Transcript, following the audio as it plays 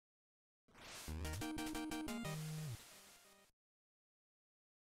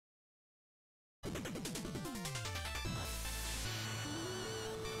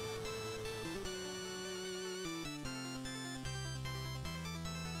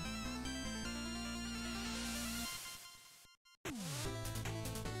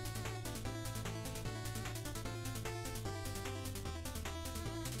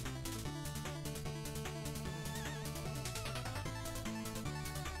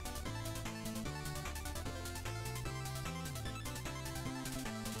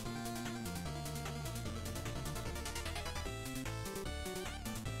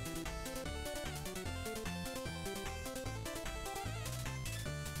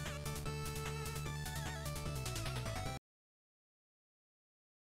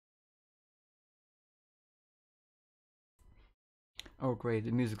Oh great,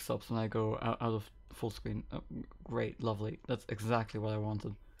 the music stops when I go out of full screen. Oh, great, lovely. That's exactly what I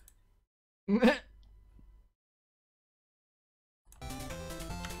wanted.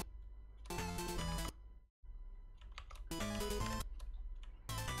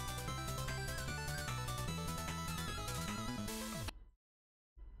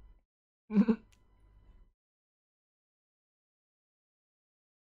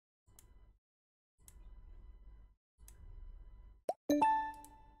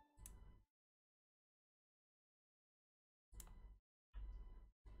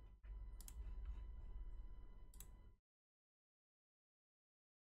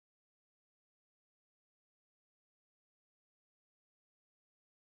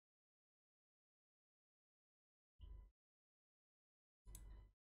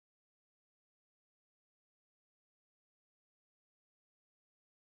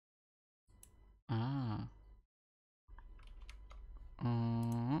 Ah.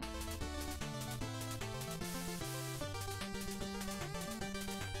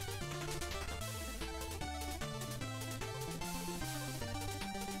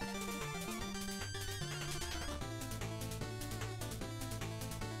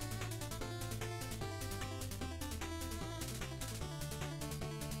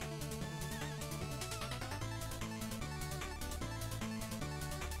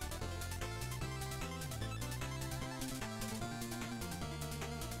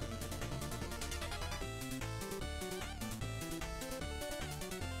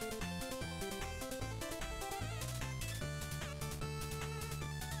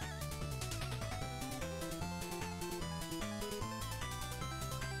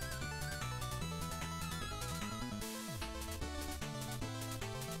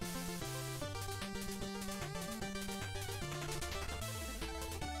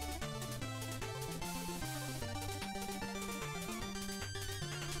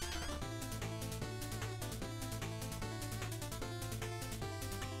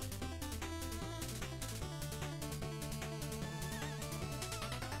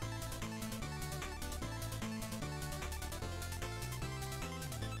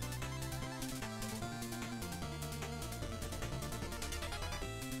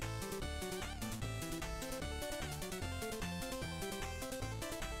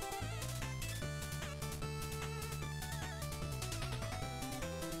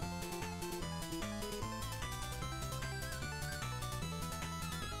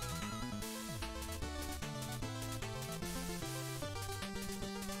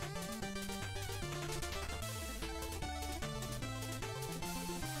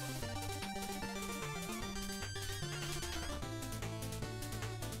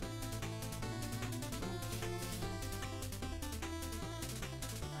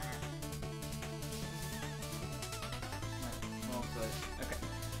 Okay.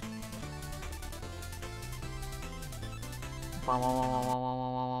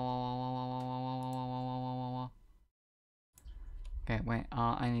 Okay, wait,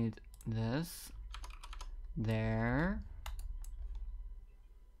 I need this. There.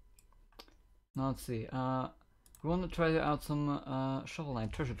 Now let's see, we want to try out some, Shovel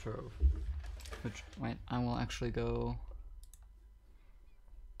Knight Treasure Trove. Which, wait, I will actually go...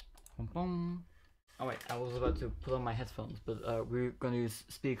 Boom, boom. Oh wait, I was about to put on my headphones, but we're gonna use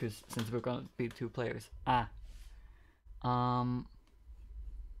speakers since we're gonna be 2 players.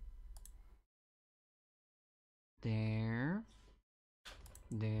 There.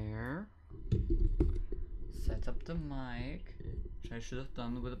 There. Set up the mic, which I should have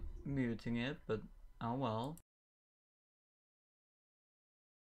done with muting it, but oh well.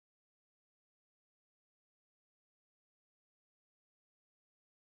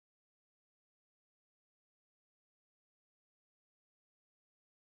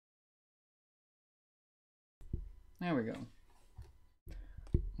 There we go.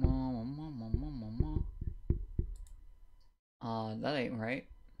 That ain't right.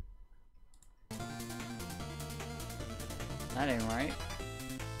 That ain't right.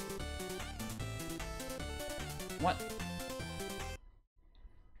 What?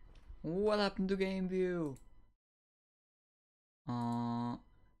 What happened to game view? Full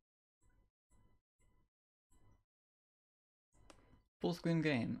screen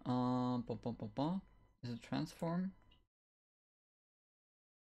game. Is it transform?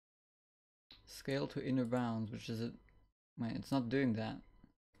 Scale to inner bounds, which is it? Wait, it's not doing that.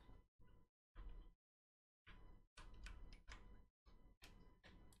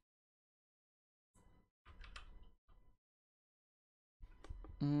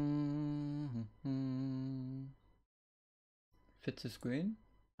 Fit to screen?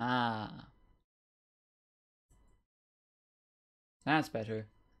 Ah. That's better.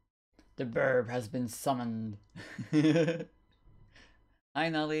 The verb has been summoned. Hi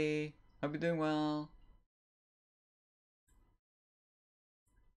Nolly, hope you're doing well.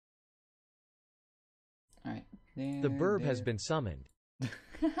 Alright. The verb has been summoned.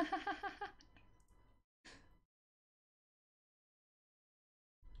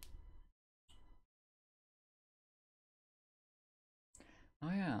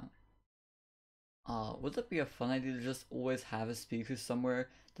 Oh yeah. Would that be a fun idea to just always have a speaker somewhere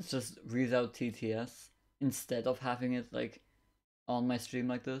that just reads out TTS instead of having it like on my stream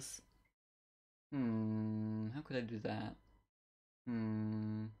like this? How could I do that?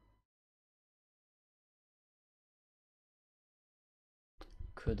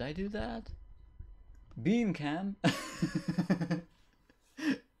 Could I do that? Beam cam?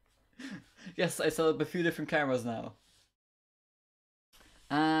 Yes, I set up a few different cameras now.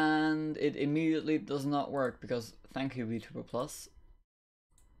 And it immediately does not work because thank you VTuber Plus.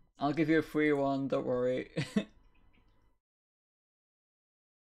 I'll give you a free one, don't worry.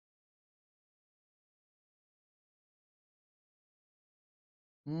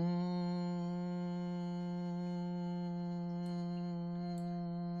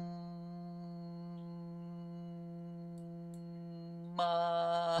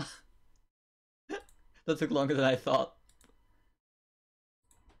 That took longer than I thought.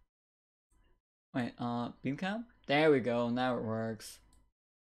 Wait, beam cam? There we go, now it works.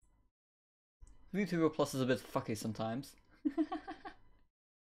 VTuber Plus is a bit fucky sometimes.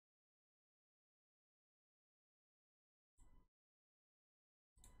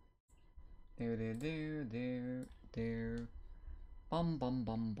 There. Bum bum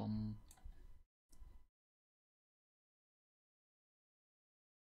bum bum.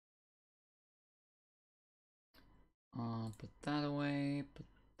 Put that away, put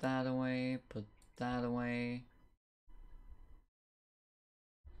that away, put that away.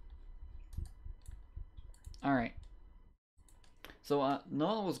 Alright. So,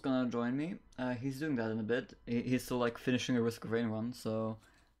 Noah was gonna join me. He's doing that in a bit. He's still like finishing a Risk of Rain run, so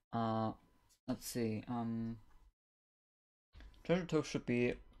let's see. Treasure Talk should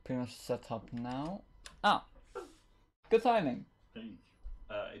be pretty much set up now. Ah! Good timing!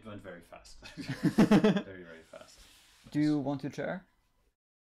 It went very fast. Very, very fast. Do you want your chair?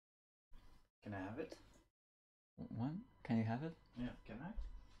 Can I have it? What? Can you have it? Yeah, can I?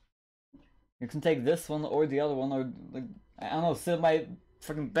 You can take this one or the other one, or like I don't know, sit in my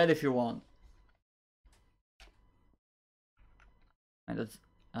freaking bed if you want. Wait, that's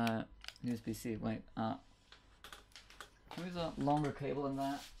USB-C. Wait, use a longer cable than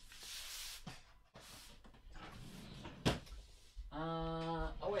that.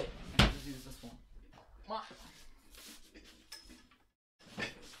 Oh wait, I can just use this one.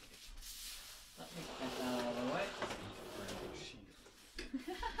 Let me get that out of the way.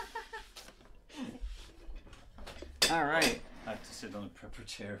 Alright. I have to sit on a proper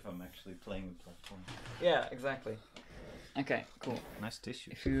chair if I'm actually playing the platform. Yeah, exactly. Okay, cool. Nice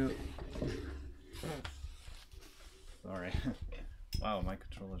tissue. If you... Sorry. Wow, my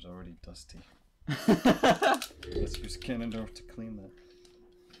controller's already dusty. Let's use Ganondorf to clean that.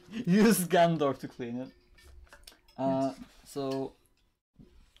 Use Ganondorf to clean it. So...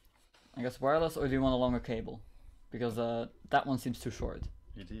 I guess wireless, or do you want a longer cable? Because that one seems too short.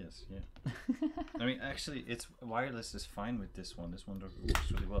 It is, yeah. I mean, actually, it's wireless is fine with this one. This one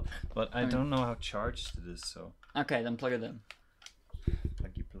works really well. But I don't know how charged it is, so... Okay, then plug it in.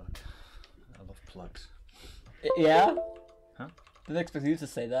 Pluggy plug. I love plugs. Yeah? Huh? Didn't expect you to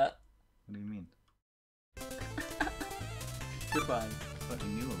say that. What do you mean? Goodbye. I thought you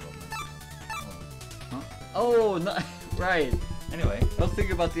knew about myself. Oh. Huh? Oh, no, right. Anyway. I was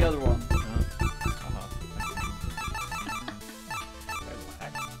thinking about the other one.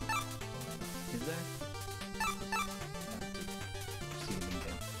 Is there?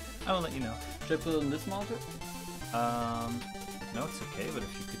 I will let you know. Should I put it on this monitor? No, it's okay, but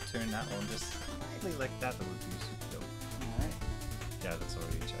if you could turn that one just slightly like that, that would be super dope. Alright. Yeah, that's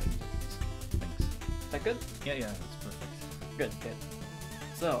already charged. Thanks. Is that good? Yeah, that's perfect. Good.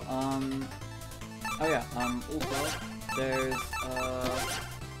 So, oh yeah, also, there's,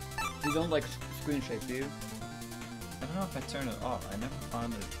 you don't like screen shake, do you? I don't know if I turn it off. I never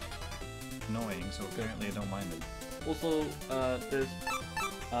found it annoying, so apparently I don't mind it. Also, there's,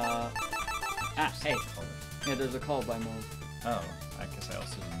 hey. Yeah, there's a call by mode. Oh, I guess I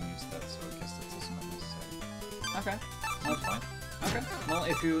also didn't use that, so I guess that's not necessary. Okay. That's fine. Okay. Well,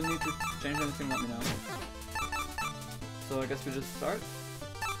 if you need to change anything, let me know. So I guess we just start?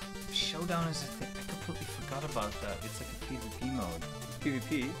 Showdown is a thing. I completely forgot about that. It's like a PvP mode.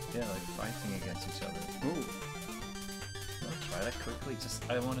 PvP? Yeah, like fighting against each other. Ooh. That's try that quickly? Just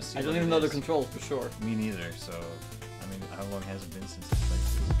I want to see. I don't what even it know the is. controls for sure. Me neither. So, I mean, how long has it been since I played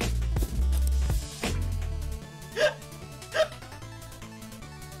this?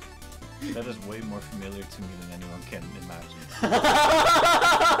 That is way more familiar to me than anyone can imagine.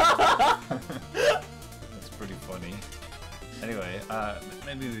 That's pretty funny. Anyway,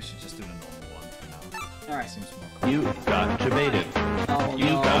 maybe we should just do the normal one for now. Alright. Seems more cool. You got debated. Oh You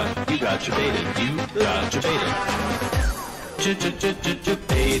no. got debated. You got debated. Debated.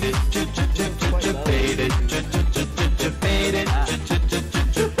 Debated. Debated.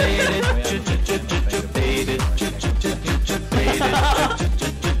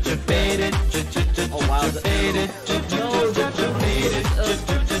 Debated. Oh wow. Debated. No,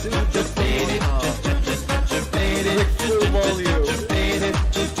 full volume.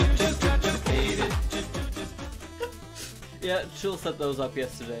 Yeah, Chill set those up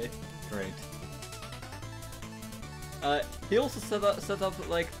yesterday. Great. He also set up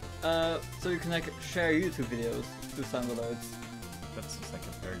like so you can like share YouTube videos through sound alerts. That seems like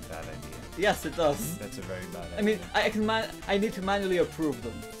a very bad idea. Yes, it does. That's a very bad idea. I mean, I need to manually approve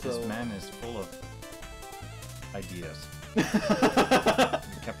them. So. This man is full of ideas.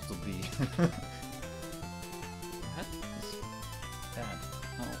 Capital B. What? Dad.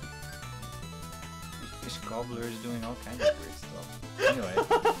 Oh. Fish Gobbler is doing all kinds of great stuff. Anyway.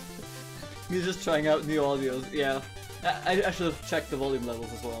 He's just trying out new audios. Yeah. I should have checked the volume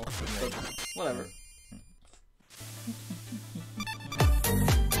levels as well. But whatever.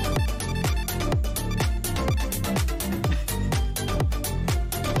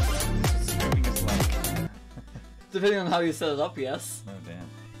 Streaming is like. Depending on how you set it up, yes. Oh damn.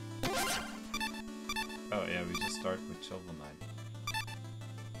 Oh yeah, we just start with Shovel Knight.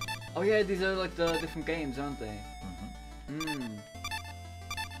 Oh yeah, these are like the different games, aren't they? Hmm.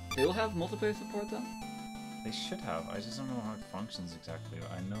 They will have multiplayer support then? They should have. I just don't know how it functions exactly.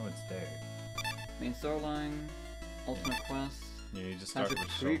 I know it's there. Main storyline, Ultimate Quest, Yeah, you just start Magic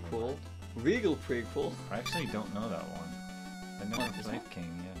with Shovel Prequel, Knight. Regal Prequel. I actually don't know that one. I never What, this played one?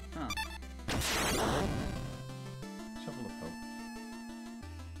 King, yeah. Huh. Shovel of Hope.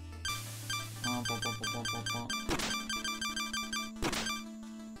 Bum, bum, bum, bum, bum, bum, bum.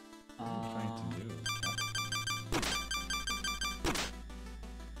 What are you trying to do?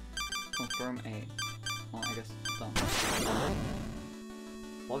 Confirm A. Well, I guess done.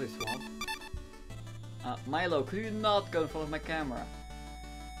 Body swap. Milo, could you not go in front of my camera?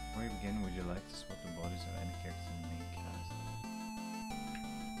 Before you begin, would you like to swap the bodies of any characters in the main cast?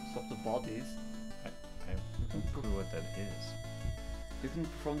 Swap the bodies. I have no clue what that is. You can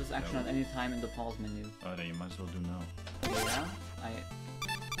perform this action No. at any time in the pause menu. Oh, then you might as well do now. Yeah?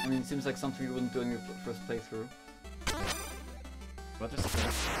 I mean, it seems like something you wouldn't do in your first playthrough. What is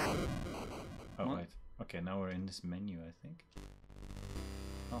this? Oh, What? wait. Okay, now we're in this menu, I think.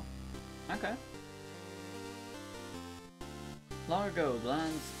 Oh. Okay. Long ago, the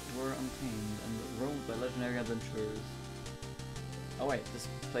lands were untamed and roamed by legendary adventurers. Oh wait, this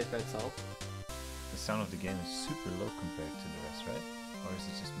plays by itself? The sound of the game is super low compared to the rest, right? Or is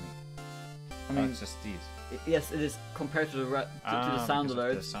it just me? I mean, it's just these. Yes, it is compared to the to the sound because of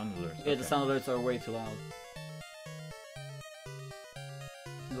alerts. The sound alerts. Yeah, the okay. sound alerts are way too loud.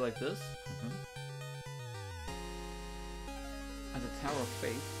 Do like this? Mhm. At the Tower of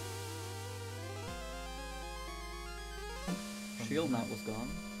Fate. Shield Knight was gone.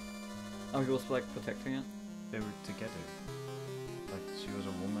 Oh, he was like protecting it? They were together. Like, she was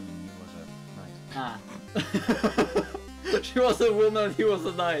a woman and he was a knight. Ah. She was a woman and he was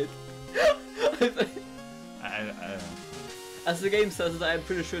a knight. I think- As the game says it, I'm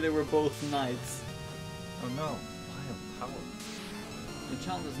pretty sure they were both knights. Oh no, wild power.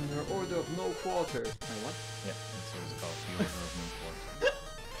 Enchanters in their order of no quarter. Wait, what? Yeah, that's what it's called. The Order of Newport.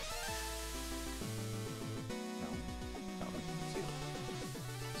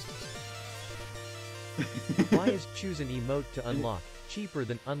 No. Why is choose an emote to unlock cheaper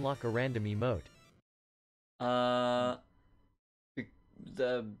than unlock a random emote?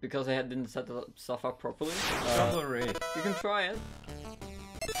 Because I didn't set the stuff up properly. Cavalry. You can try it.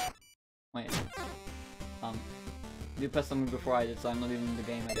 Wait. You pressed something before I did, so I'm not even in the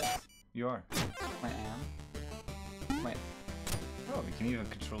game, I guess. You are. Wait, I am. Wait. Oh, we can even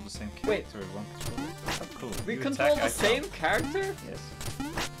control the same Wait. character at one control. Oh, cool. We You control attack, the I same jump. character? Yes.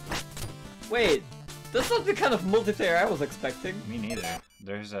 Wait. That's not the kind of multiplayer I was expecting. Me neither.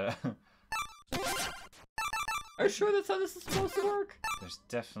 There's a. Are you sure that's how this is supposed to work? There's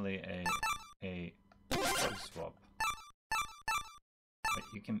definitely a body swap. Like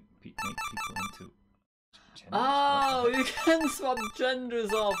you can make people into genders. Oh, you can swap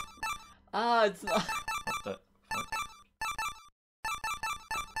genders off. Ah, it's not. What the fuck?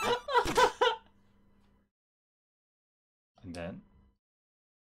 10?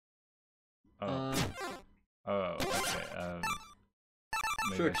 Oh. Oh, okay.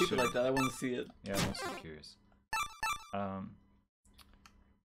 Maybe Sure, I keep it like shouldn't. that. I want to see it. Yeah, I'm also curious.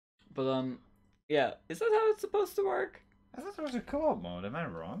 But yeah, is that how it's supposed to work? I thought there was a co-op mode. Am I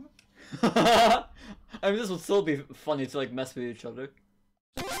wrong? I mean, this would still be funny to like mess with each other.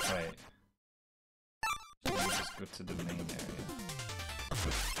 Right. Let me just go to the main area.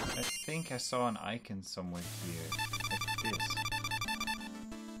 I think I saw an icon somewhere here, like this.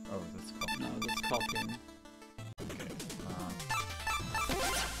 Oh, that's called. No, that's copying. Okay.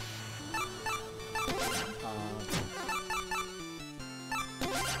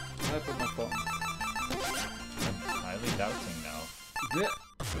 I put my phone. I'm highly doubting now. Yeah.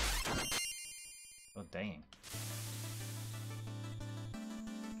 Oh dang.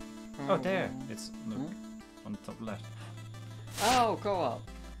 Oh there! It's look on the top left. Oh, co-op.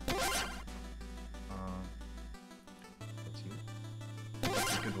 That's you.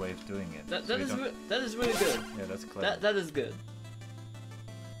 That's a good way of doing it. That So we is don't- that is really good. Yeah, that's clever. That is good.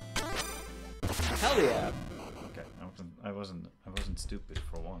 Hell yeah. Okay, I wasn't stupid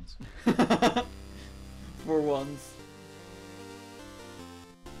for once. For once.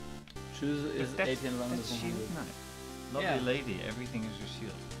 Choose is But 18 rounds that's is shield 100. knife. Lovely Yeah. lady, everything is your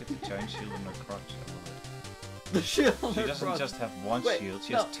shield. Look at the giant shield on her crotch. I love it. The shield on She her doesn't crotch. just have one Wait, shield,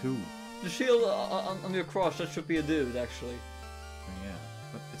 she no. has two. The shield on your crotch, that should be a dude, actually. Yeah,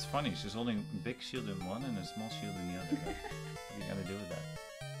 but it's funny. She's holding a big shield in one and a small shield in the other. What are you gonna do with that?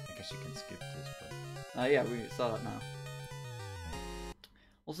 I guess you can skip this, but Yeah, we saw that now.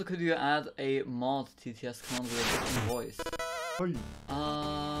 Also, could you add a mod TTS command with a different voice?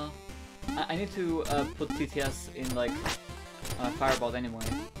 I need to put TTS in like Fireball anyway.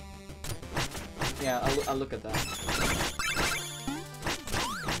 Yeah, I'll look at that.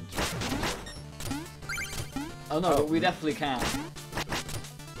 Oh no, Oh, we definitely can.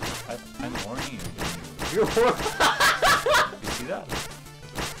 I'm warning you. You're You see that?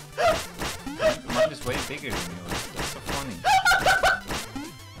 Mine is way bigger than yours. That's so funny.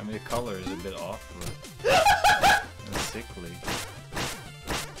 I mean, the color is a bit off, but it's sickly.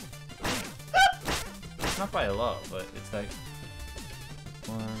 It's not by a lot, but it's like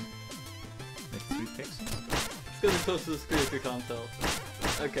like 3 pixels. It's gonna be close to the screen if you can't tell.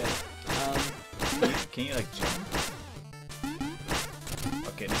 Okay. Can you like jump?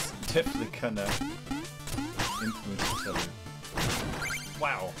 Okay, this is definitely gonna influence each other.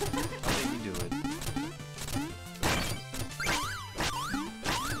 Wow, how did you do it?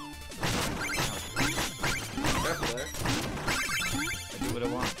 Careful there. I do what I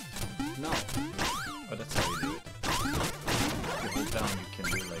want. No. Oh, that's how you do it. If you hold down, you can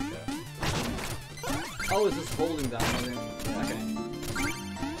do like that. Oh, it's just holding down. Okay.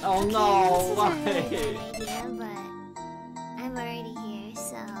 Oh no! Why? Idea, but I'm already here,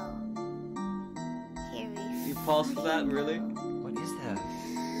 so here we You paused for that, really? What is that?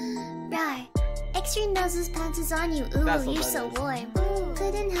 Right. Extra noses pounces on you. Ooh, That's what you're that so is. warm.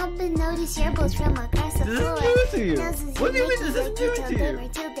 Couldn't help but notice your bones from across the This floor. is new to you. Noses What do you mean making this is like new you to told you? over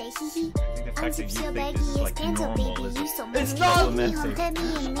till they hee hee. I think the I'm fact that so you think baggy this is as like pants, oh normal baby, is you so It's much. not- problematic.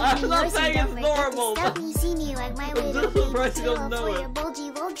 I'm not saying it's normal. Stop me, see me like my I'm little just baby surprised you don't tail know for it. your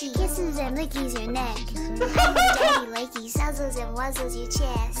bulgy bulgy. Kisses and lickies your neck. I'm a daddy likey, sazzles and wuzzles your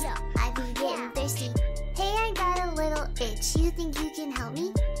chest. I be getting thirsty. Hey, I got a little itch. You think you can help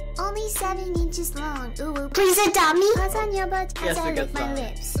me? Only 7 inches long. Ooh, ooh, please adopt me. Paws on your butt as Yes, I it lick gets my done.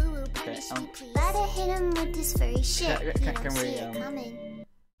 lips. Ooh, ooh, punish me, please. Better hit him with this furry shit. Can- You can- don't can we, see it coming.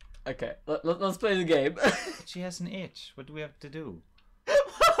 Okay, let's play the game. She has an itch. What do we have to do? I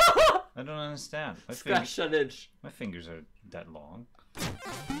don't understand. Scratch that itch. My fingers are that long.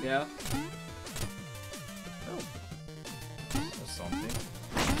 Yeah? Oh. That's something.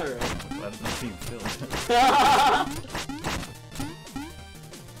 Alright. Glad it's not being filmed.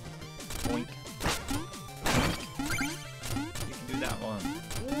 Boink. You can do that one.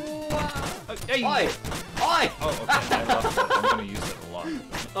 Oh, hey! Oi! Oi! Oh, okay. I love that. I'm gonna use it a lot.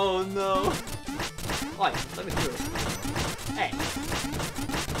 Oh no! Oi, let me through. Hey!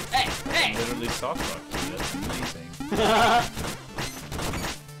 Hey! Hey! Literally soft lock you. That's amazing.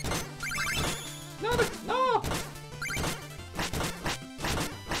 No! No!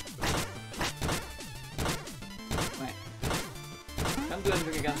 Wait. Can't do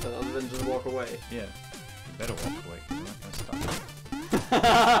anything against that other than just walk away. Yeah. You better walk away. I'm not gonna stop.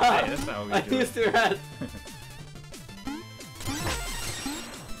 Hey, that's not how we I do used it. your head.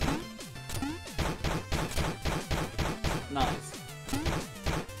 Nice.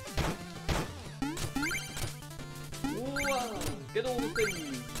 Whoa! Get all the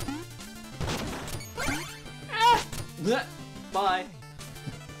things. Ah! Bleh.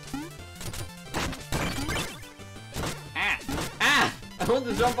 want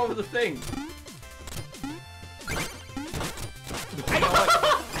to jump over the thing.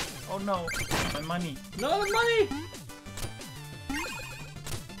 Oh no, my money. No money.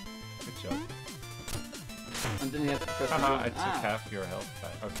 Good job. And then you have to press the Haha, I button. took half your health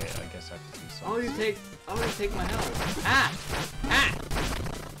back. Okay, I guess I have to do something. Oh, you take my health. Ah! Ah!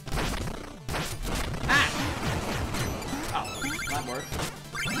 Ah! Oh, that works.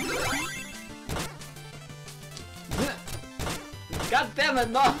 God damn it,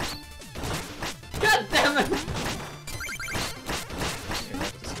 no! God damn it! You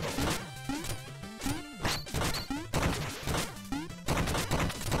have to stop.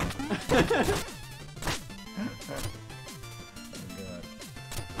 Oh god.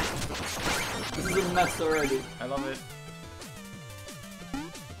 This is a mess already. I love it.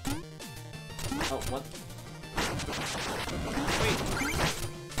 Oh, what? Wait.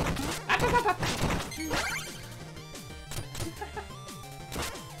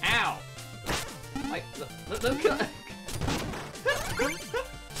 Ow! Like, don't kill.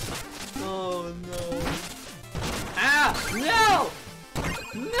 Oh no! Ah! No!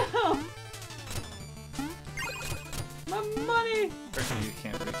 No! My money! Apparently you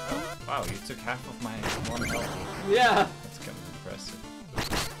can't reach. Oh, wow, you took half of my one health. Yeah. That's kind of impressive.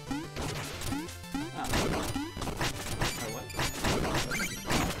 Ah. Oh, what?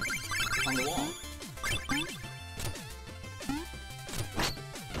 On the wall.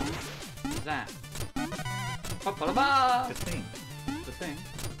 What's that? Ba-ba-da-ba! The thing. The thing.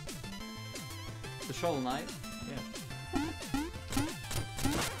 The shovel knight. Yeah.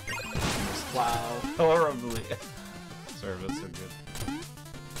 Wow. Horribly. Sorry, but so good.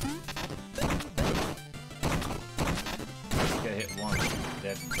 Get hit once,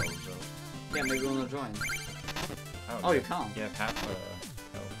 dead and so. Yeah, maybe you wanna join. Oh, you can't. You have half health.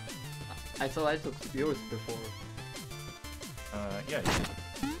 I thought I took yours before. Yeah, you did.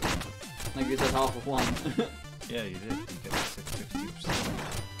 Like you said half of one. Yeah, you did. You get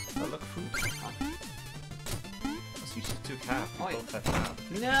 50%. Oh, look, food. So you took half. You Oh, yeah. both have half.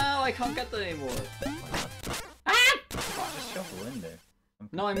 No, I can't get that anymore. Why not? Ah! Just shovel in there.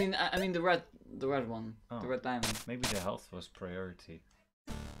 No, I mean the red one, Oh. the red diamond. Maybe the health was priority.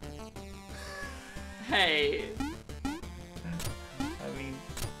 Hey. I mean...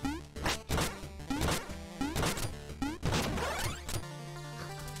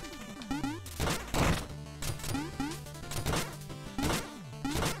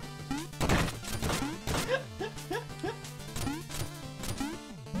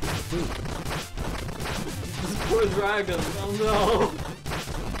 This poor dragon. Oh no.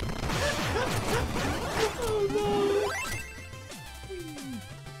 Oh no.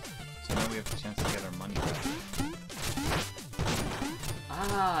 So now we have the chance to get our money back.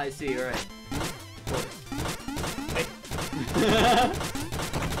 Ah, I see. You're right. Hey!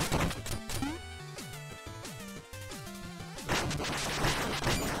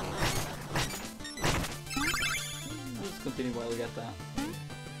 Let's continue while we get that.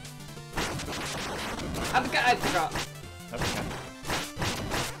 I forgot. Have a cat.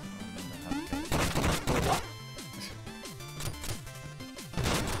 What?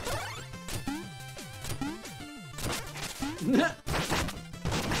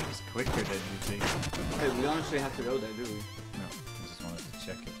 It's quicker than you think. Hey, we don't actually have to go there, do we? No, I just wanted to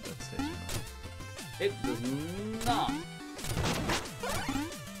check if that stays or not. It does not.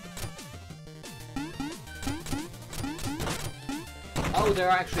 Oh, there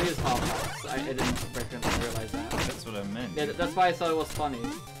actually is half hearts. I didn't realize that. That's what I meant. Yeah, that's why I thought it was funny.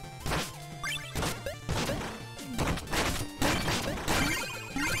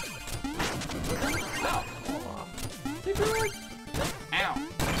 Ow! Take a look! Ow!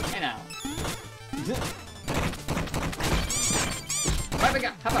 And ow! Right, we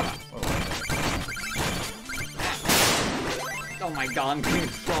got. How about? Oh my god, I'm getting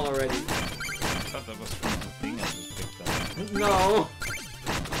full already. I thought that was from the thing I just picked up. No!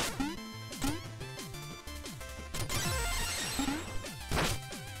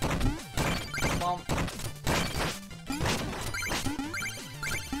 Mom.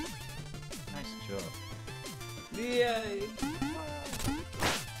 Nice job. Yay!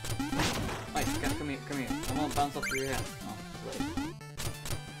 Wait, come here, come here. I want to bounce off your head. Oh, wait.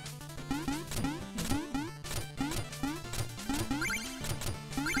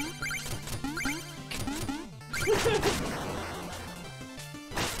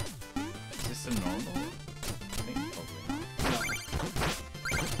 Is this a normal thing? Probably not.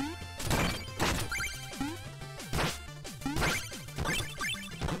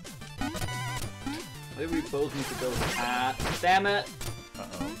 Maybe we both need to go. Ah, damn it!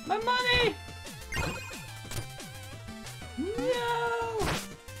 Uh-oh. My money! No!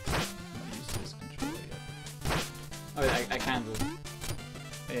 can do.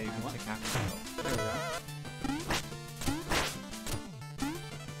 Yeah, you can what? take half the health. There we go.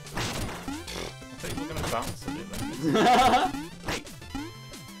 I thought you were gonna bounce a bit like this. Hey.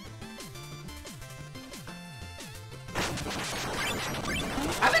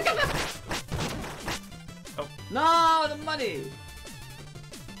 Oh, No, the money!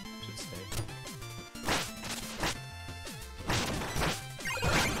 should stay.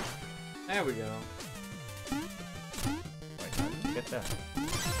 There we go. Wait, how did you get that?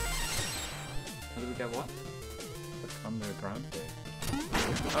 How did we get what? Look underground there.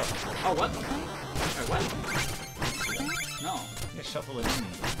 Oh, what? Wait, what? No. Yeah, shovel it in.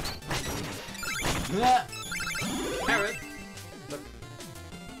 Carrot! Look.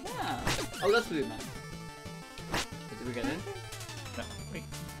 Yeah. Oh, that's what we meant. Did we get anything? No, wait.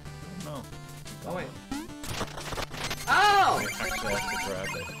 Oh, no. Oh, wait. Oh! I actually have to grab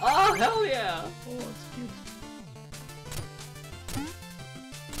it. Oh, hell yeah! Oh, it's cute.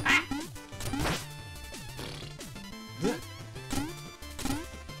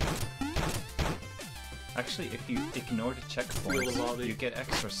 Actually, if you ignore the checkpoints, you get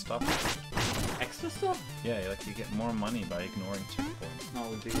extra stuff. Extra stuff? Yeah, like you get more money by ignoring checkpoints.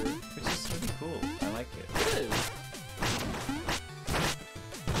 Oh dear. Which is really cool. I like it. It is.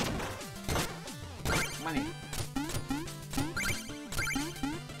 Money.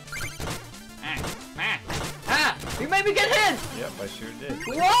 You made me get hit! Yep, I sure did.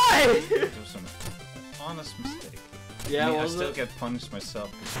 Why? It was an honest mistake. Yeah, I mean, I was still it? get punished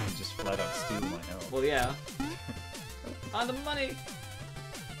myself because you just flat out steal my health. Well, yeah. On the money!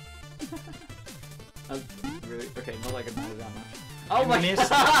 Really? Okay, not like it matters that much. Oh You my missed god!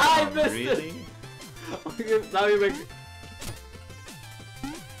 that I one, missed really? it! Okay, now you make...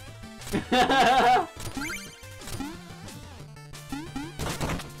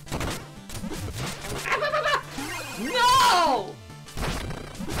 No!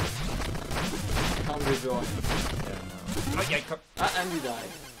 Can't rejoin. Yeah, no. Oh, yeah, And you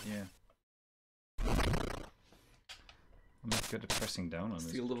died. Yeah. I'm not good at pressing down on this.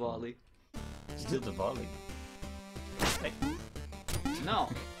 Steal the volley. Steal the volley. Hey. No.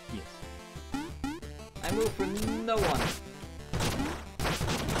 Yes. I move for no one.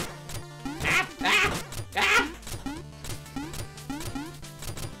 Ah! Ah! Ah!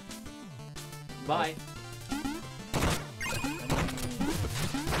 Bye.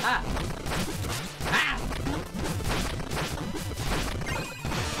 Ah! Ah!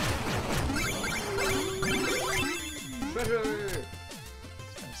 Treasure!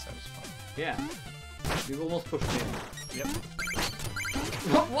 It's kind of satisfying. Yeah. You almost pushed me in. Yep.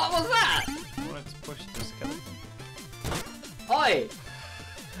 What was that? I wanted to push the skeleton. Oi!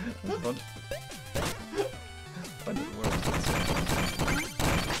 But it works.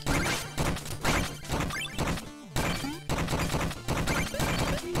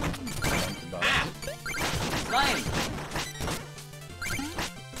 Ah! Slime!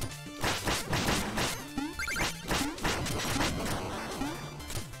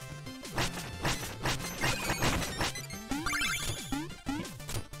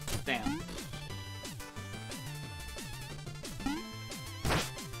 Damn.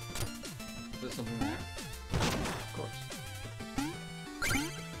 There's something there? Of course.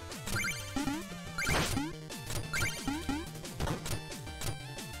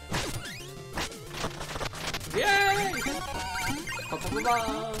 Yay! Ba, ba, ba, ba.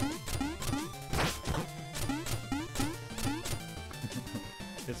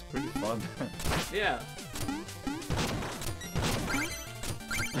 It's pretty fun. Yeah.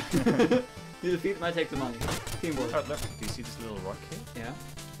 You defeat him, I take the money. Teamwork. Oh, look, do you see this little rock here? Yeah.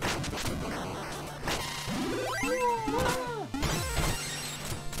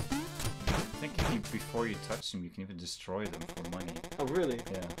 I think if you, before you touch them, you can even destroy them for money. Oh, really?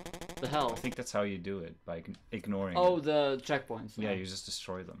 Yeah. The hell? I think that's how you do it, by ignoring Oh, it. the checkpoints. Yeah, you just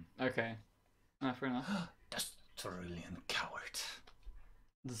destroy them. Okay. Ah, fair enough. Australian coward.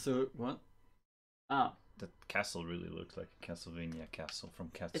 So, what? Oh. That castle really looks like a Castlevania castle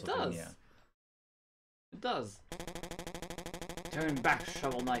from It does. Castlevania. It does. Turn back,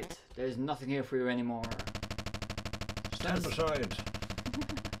 Shovel Knight. There's nothing here for you anymore. Stand aside.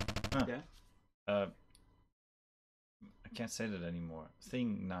 Huh. Yeah. I can't say that anymore.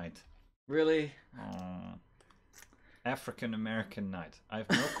 Thing Knight. Really? African American Knight. I have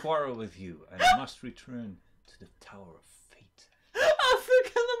no quarrel with you, and I must return to the Tower of Fate.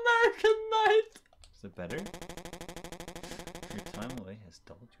 African American Knight! Is it better? Your time away has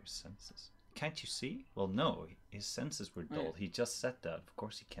dulled your senses. Can't you see? Well, no, his senses were dulled. He just said that. Of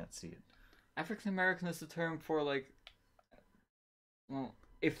course he can't see it. African American is the term for, like... Well,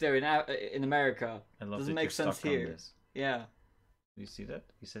 if they're in America, I love doesn't that make you're sense stuck on here. this. Yeah. Do you see that?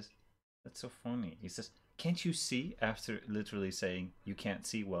 He says, that's so funny. He says, can't you see? After literally saying you can't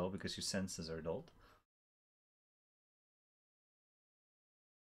see well because your senses are dulled.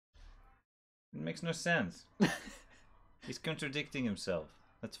 It makes no sense. He's contradicting himself.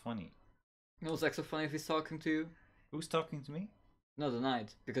 That's funny. You know what's extra funny if he's talking to you? Who's talking to me? No, the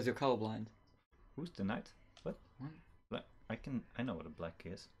knight, because you're colorblind. Who's the knight? What? What? Black. I know what a black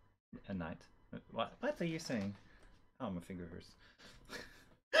is. A knight. What are you saying? Oh, my finger hurts.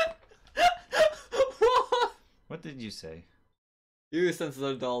 What? What did you say? Your senses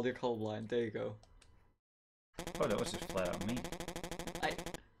are dull, you're colorblind. There you go. Oh, that was just flat out me.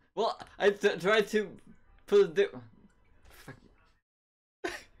 I tried to put it. I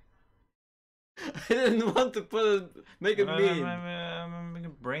didn't want to put it, make it mean. I'm making a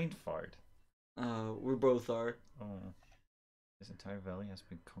brain fart. We both are. Oh. This entire valley has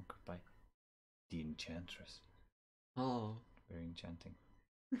been conquered by the enchantress. Oh. Very enchanting.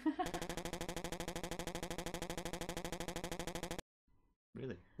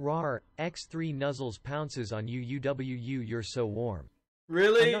 Really? Rar, X3 Nuzzles pounces on you UWU you're so warm.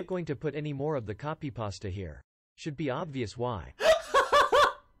 Really? I'm not going to put any more of the copy pasta here. Should be obvious why.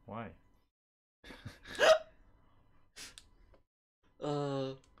 Why?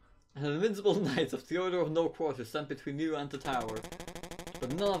 An invincible knight of the Order of No Quarter sent between you and the tower.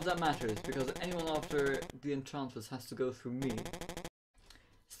 But none of that matters, because anyone after the enchantress has to go through me.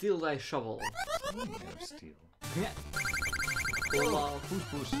 Steal thy shovel. No steal. Yeah. Who's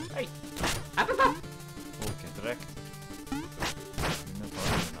boost? Hey! Up, up, up. Okay, direct.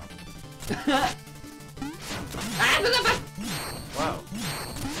 Wow.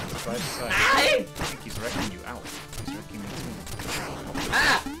 Right side. I think he's wrecking you out. He's wrecking me too.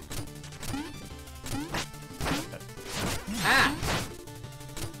 Ah! Ah!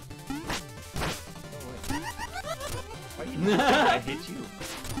 Why you not I hit you?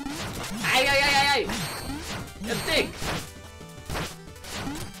 Ay, ay, ay, ay, ay! You think?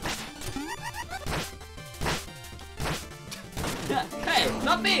 Hey,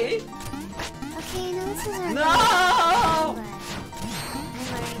 not me! Okay, no, this is our No! I'm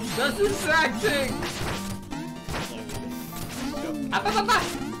already That's distracting! Up, up, up, up!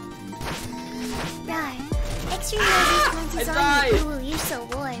 right. Extra I roses on died. you. Ooh, you're so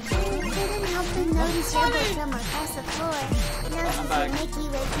warm. Couldn't help but notice your book from across the floor. Now back. you make you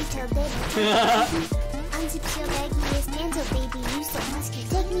ready till bed. Unzip your baggiest pants, oh baby, you so musky.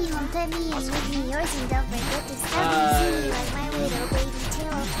 Take me home, pet me, and make me yours, and don't forget to stop me. See me like my little baby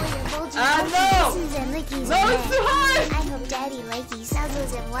tail for your bulgy no! kisses and lickies No, and it's too high! I hope daddy like you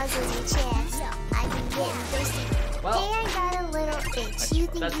suzzles and wuzzles your chest. I've been getting thirsty. Well, Hey, I got a little itch. You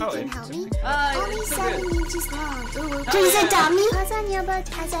think That's you how can it help is. me? Only it's so 7 good. inches long. Ooh, Oh, please yeah. adopt me. Paws on your butt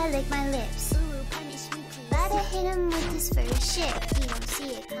as I lick my lips. Ooh, punish me, please. Gotta hit him with this first shit. He don't see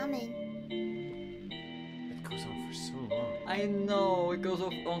it coming. It goes on for so long. I know, it goes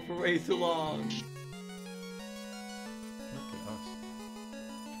on for way too long. Look at us.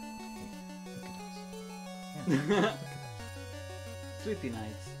 Hey, look at us. Yeah. Sleepy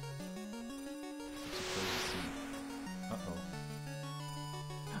nights. Uh-oh.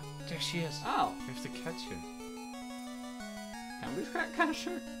 There she is. Oh, We have to catch her. can we catch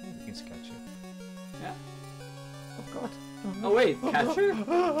her? We can catch her. Yeah. Oh god. Oh wait, catch her?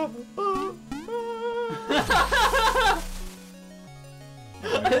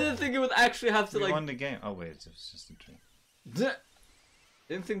 I didn't think you would actually have to We like. won the game. Oh wait, it was just a dream.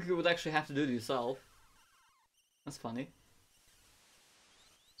 Didn't think you would actually have to do it yourself. That's funny.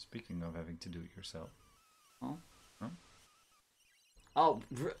 Speaking of having to do it yourself. Oh. Huh? Oh.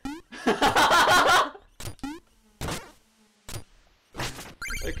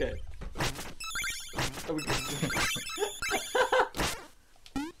 Okay. Oh, we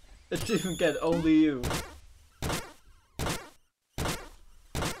Achievement get only you.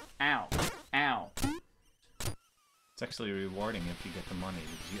 Ow. Ow. It's actually rewarding if you get the money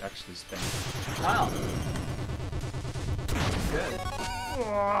because you actually spend it. Wow. Good.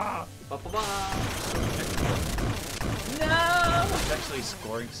 Ba -ba -ba. No! It's actually a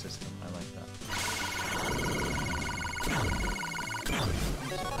scoring system. I like that.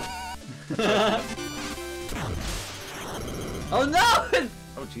 Oh no!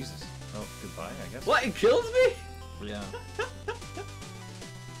 Oh Jesus. Oh, goodbye, I guess. What? It kills me? Yeah.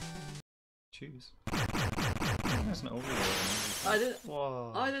 Choose. There's an overlord. I didn't.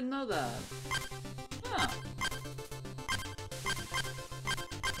 Whoa. I didn't know that. Huh.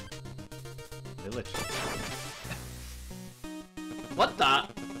 Village. What the?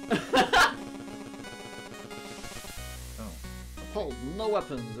 Oh. Holy Behold, no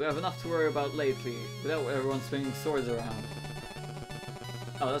weapons. We have enough to worry about lately, without everyone swinging swords around.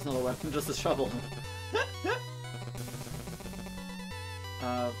 Oh, that's not a weapon, just a shovel.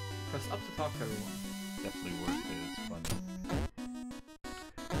 Press up to talk to everyone. Definitely worth it, it's fun.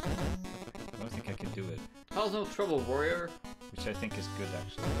 I don't think I can do it. Cause no trouble, warrior. Which I think is good,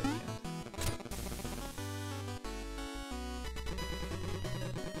 actually, that I can't.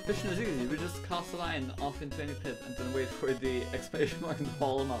 Fishing is easy, we just cast a line off into any pit and then wait for the exclamation mark and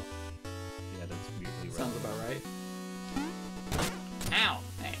haul them up. Yeah, that's weirdly right. Sounds about right. Ow!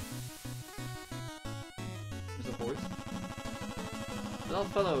 Hey. There's a horse. That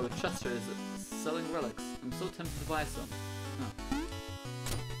old fellow Chester is selling relics. I'm so tempted to buy some. Huh.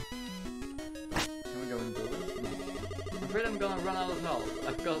 Can we go and build it? No. I'm afraid I'm gonna run out of health.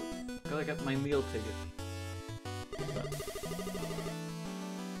 I've gotta get my meal ticket.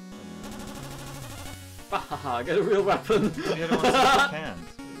 Haha, get a real weapon! The other ones I can't.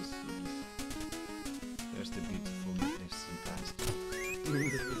 There's the beautiful, magnificent bastard.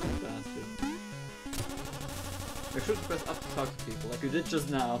 Make sure to press up to talk to people, like you did just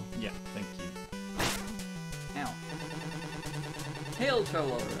now. Yeah, thank you. Ow. Hail,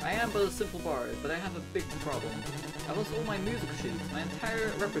 traveler! I am but a simple bard, but I have a big problem. I lost all my music sheets. My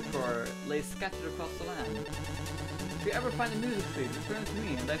entire repertoire lays scattered across the land. If you ever find a music sheet, return it to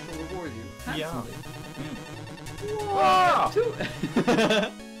me and I shall reward you handsomely. Wow! Two.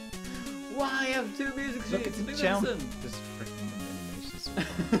 Why I have two music sheets? Look at the Big jump! listen. This freaking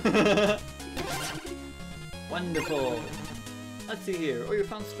animation. Wonderful. Let's see here. Oh, you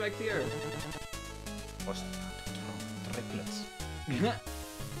found Strike the Earth. Triplets.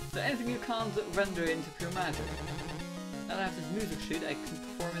 So anything you can't render into pure magic. Now that I have this music sheet, I can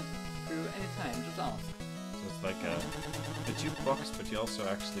perform it through any time. Just ask. So it's like a jukebox, but you also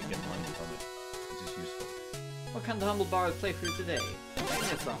actually get money from it, which is useful. What can the humble bard play for you today? Play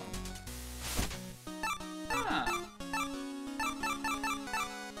me a song. Ah.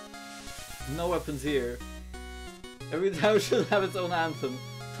 No weapons here. Every town should have its own anthem.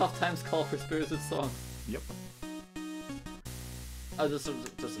 Tough times call for spirited song. Yep. Oh, just a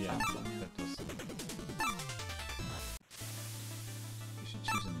Yeah, town song, yeah. that was... You should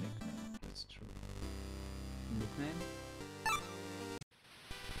choose a nickname, that's true. Nickname?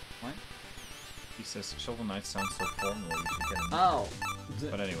 What? He says, Shovel Knight sounds so formal, you should get a nickname. Oh!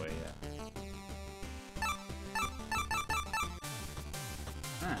 But anyway, yeah.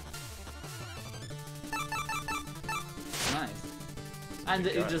 Ah. Nice. And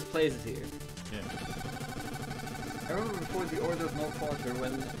it just plays it here. Yeah. I remember before the Order of No Quarter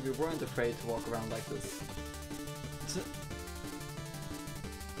when we weren't afraid to walk around like this.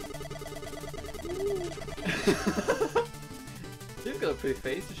 You've got a pretty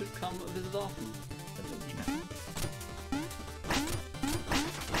face, you should come visit often.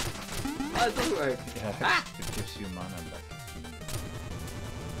 Oh, it does work! Yeah, it gives you mana back.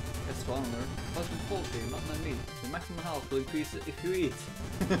 Get stronger. Plus with poultry, not my meat. The maximum health will increase if you eat.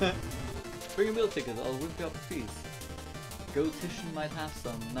 Bring a meal ticket, I'll whip you up a feast. Goatition might have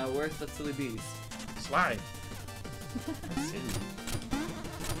some. Now where's that silly beast? Slide! Silly.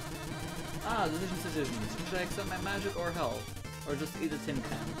 Ah, decisions. Should I accept my magic or health? Or just eat a tin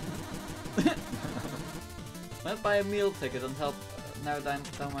can? Might buy a meal ticket and help narrow down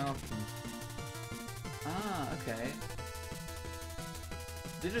my options. Ah, okay.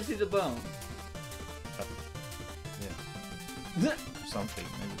 Did you see the bone? Yeah. Something.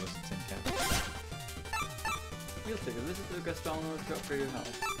 Maybe it was a tin can. Meal ticket. Visit the gastronomer to upgrade your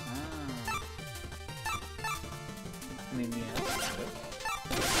health. Ah. I mean, yeah. I'm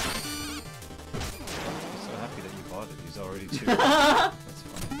so happy that you bought it. He's already two. That's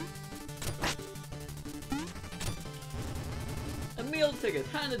funny. A meal ticket.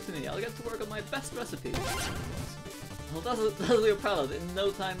 Hand it to me. I'll get to work on my best recipe. Well, that's your palate in no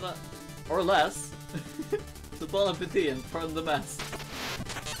time or less. So bon appetit and pardon the mess.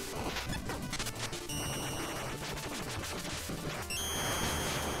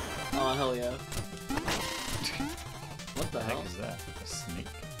 Oh hell yeah. What the hell? What is that? A snake?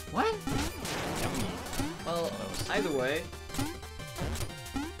 What? Yummy. Well, either way.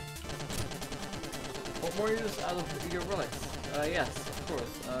 What more use out of your relics? Yes, of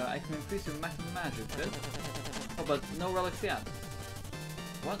course. I can increase your maximum magic, good? Oh, but no relics yet.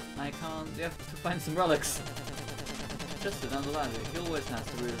 What? I can't. You have to find some relics. Just down the ladder. He always has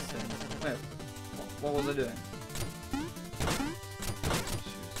the weirdest things. Wait, what was I doing?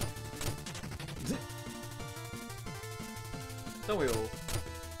 Don't we all?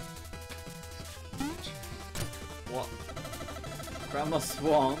 What? Grandma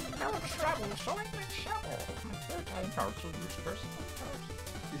Swan. How trouble, so I'm in trouble. Third time parcel,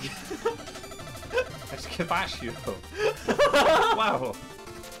 I skibash you. Wow.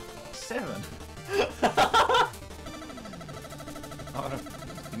 7. Oh,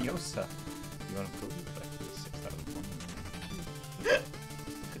 Spinosa. You want to prove it? Like 6 out of 1.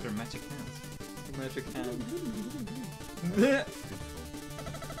 Look at their magic hands. Magic hand. Beautiful.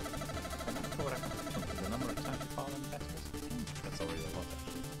 The number of times you fall in battles. That's already a lot,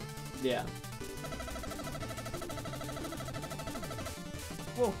 actually. Yeah.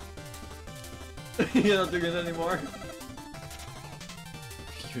 Whoa. You're not doing it anymore.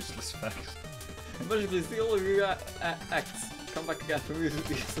 Useless facts. Magically steal all of your acts. Come back again from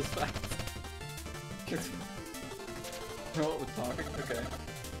useless facts. Oh, we're talking? Okay.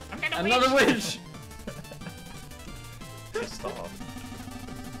 Another witch! Pissed off.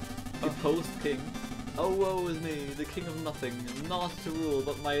 The post king. Oh, woe is me, the king of nothing, not to rule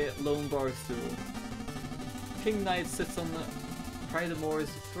but my lone bar stool. King Knight sits on the Pridemore's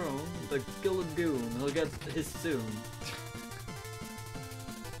throne, the gilded goon, he'll get his soon.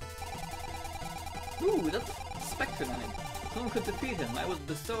 Ooh, that's Spectre Knight. Someone could defeat him, I would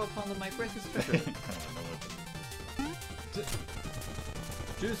bestow upon him my greatest treasure.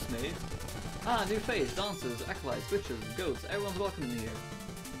 Juice Maid. Ah, new face, dancers, acolytes, witches, goats, everyone's welcome in here.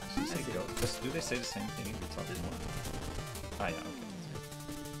 Do they say the same thing if you talk to one? Ah, yeah, okay.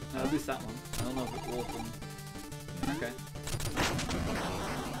 No, at least that one. I don't know if it will open. Yeah. Okay. Destroyed the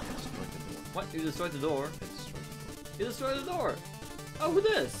door. What? You destroyed the door? They destroyed the door. You destroyed the door! Oh, who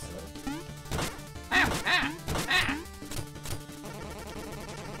this? Hello? Ah! Ah! Ah!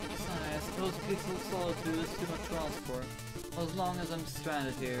 I suppose peaceful solitude is too much to ask for. As long as I'm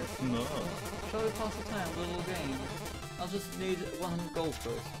stranded here. No. Shall we pass the time with a little game? I'll just need 100 gold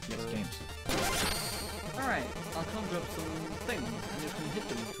first. Yes, games. Alright, I'll conjure up some things and you can hit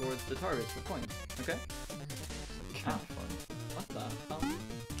them towards the targets for points, okay? Kind of fun. What the hell?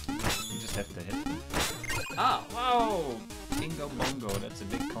 You just have to hit them. Ah! Wow! Bingo bongo, that's a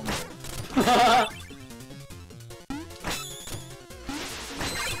big combo.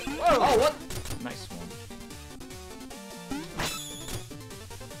 Whoa! Oh, what? Nice one.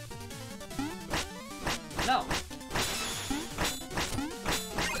 No!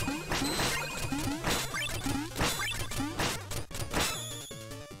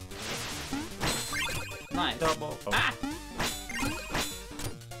 Nice. Double. Oh. Ah!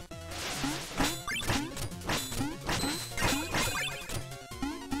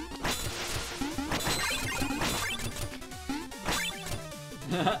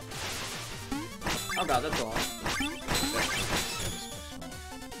 Oh god, that's all.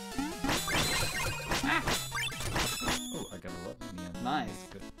 Ah! Oh, I got a lot in the end. Nice.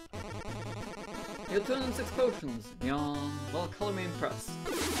 Good. You have 206 potions. Yawn. Well, color me impressed.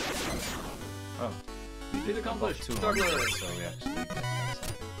 Oh. Feat accomplished. 200, Start letter. so we actually get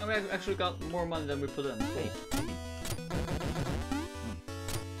something. And we actually got more money than we put in. Hey.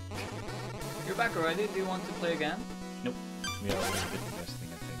 You're back already? Do you want to play again? Nope. We already did the best thing,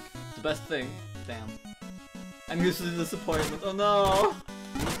 I think. The best thing. Damn. I'm used to the disappointment. Oh no!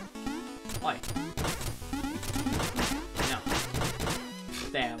 Why? No.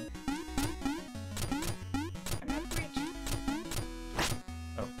 Damn. I'm not rich.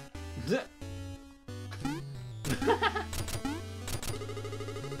 Oh.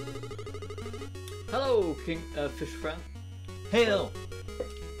 Hello, King Fish Friend. Hail!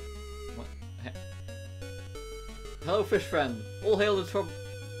 What? Hello, Fish Friend. All hail the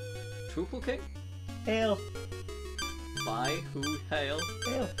Truple King? Hail! By who hail?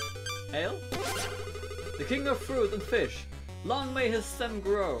 Hail! Hail? The king of fruit and fish. Long may his stem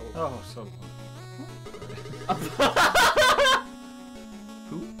grow. Oh, so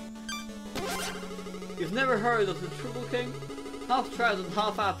Who? You've never heard of the Truple King? Half trout and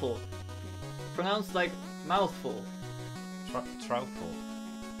half apple. Pronounced like mouthful. Troutful.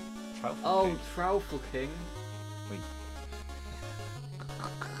 Troutful. Oh, Troutful King. Wait.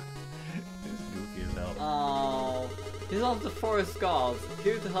 This goofy as hell. Oh, he's one of the forest gods,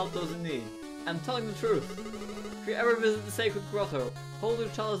 here to help those in need. I'm telling the truth. If you ever visit the sacred grotto, hold your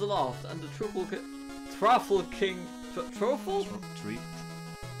chalice aloft, and the Truffle King, Truffle? Triple.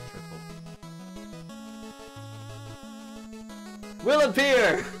 Will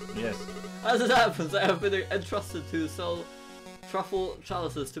appear! Yes. As it happens, I have been entrusted to sell truffle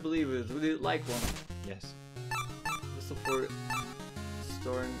chalices to believers. Would you like one? Yes. Whistle for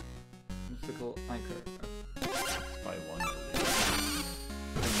storing mystical anchor. Buy one. I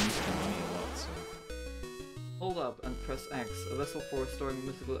use the money a lot, so. Hold up and press X. A vessel for storing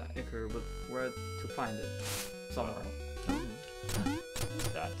mystical anchor, but where to find it? Somewhere. Oh.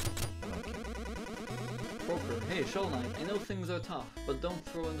 That. I like it. Poker. Hey, Shovel Knight, I know things are tough, but don't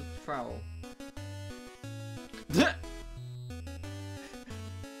throw in the trowel.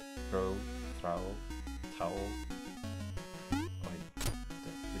 Throw, trowel, towel. Wait,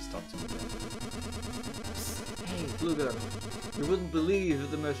 please talk to me. Hey, Blue Girl, you wouldn't believe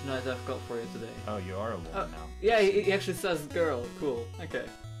the merchandise I've got for you today. Oh, you are a woman now. Yeah, he actually says girl. Cool. Okay.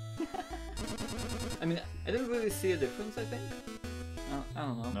 I mean, I didn't really see a difference, I think. I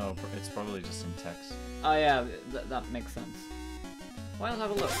don't know. No, it's probably just in text. Oh yeah, that makes sense. Why not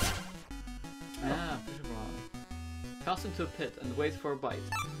have a look? Ah, fishing rod. Cast into a pit and wait for a bite.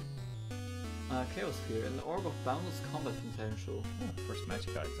 Chaos Sphere, an orb of boundless combat potential. Oh, first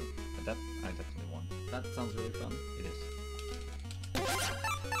magic item. That I definitely want. That sounds really fun. It is.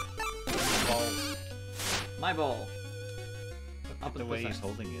 Ball. My ball. Look Up at the at way he's percent.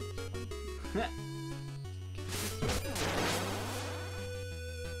 holding it.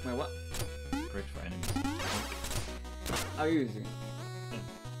 Wait, what? Great for enemies. How are you using it?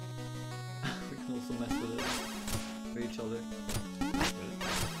 We can also mess with it. For each other. Really?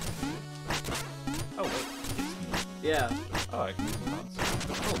 Oh wait, it's me. Yeah. Oh, I can use the mouse.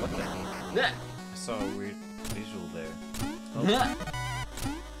 Oh, what the hell? Yeah. I saw a weird visual there.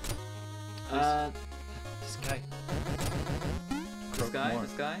 This guy.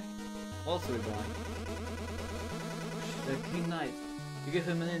 This guy? Also a guy. The King Knight. You give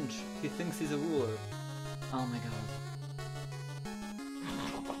him an inch, he thinks he's a ruler. Oh my god.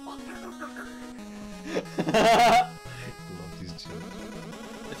 I love these children.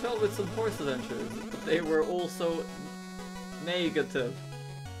 I traveled with some horse adventures, but they were also negative.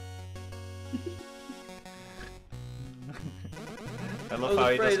 I love how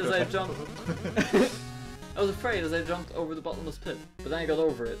he afraid just as goes I like- jumped. I was afraid as I jumped over the bottomless pit, but then I got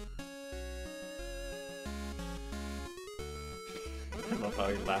over it. I love how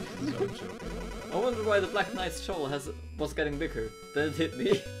he laughed at his own joke. I wonder why the Black Knight's shovel was getting bigger. Then it hit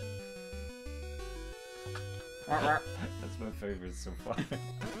me. That's my favorite so far.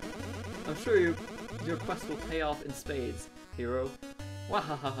 I'm sure your quest will pay off in spades, hero.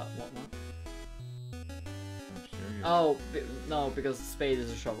 Wahahaha. What? I'm sure you're... Oh, no, because spade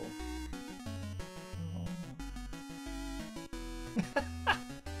is a shovel.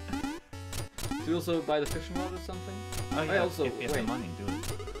 Do you also buy the fishing rod or something? Oh yeah, also, if you have the wait. money, do it.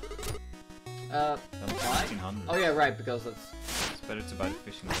 Why? 1600. Oh yeah, right, because that's... It's better to buy the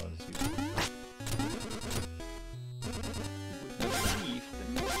fishing rod as usual. Leave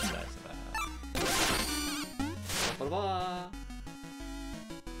the merchandise that I have. Ba-da-ba.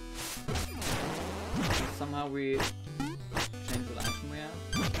 Somehow we change what action we have.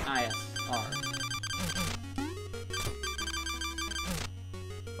 Ah yes, R.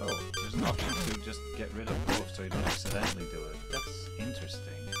 Oh, there's an option to just get rid of both so you don't accidentally do it. That's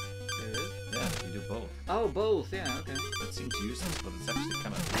interesting. There is? Yeah, you do both. Oh, both, yeah, okay. That seems useless, but it's actually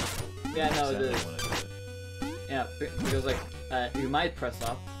kind of useful. Yeah, no, it Accidentally is. wanna do it. Yeah, because like, you might press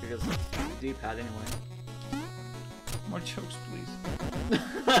up, because it's D-pad anyway. More jokes, please.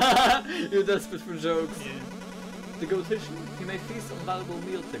 You're desperate for jokes. Yeah. The Goatician, he may feast on valuable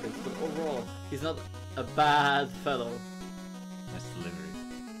meal tickets, but overall, he's not a bad fellow. Nice delivery.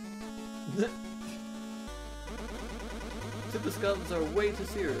 Super skeletons are way too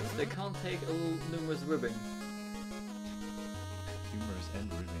serious. They can't take a little numerous ribbing. Humorous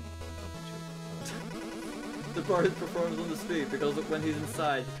and ribbing. The bard performs on the street because when he's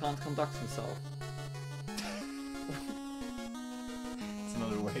inside, he can't conduct himself. It's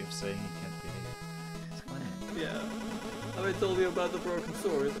another way of saying he can't behave. It's funny. Yeah. Have I told you about the broken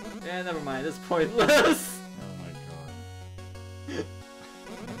sword? Yeah, never mind. It's pointless. Oh my god.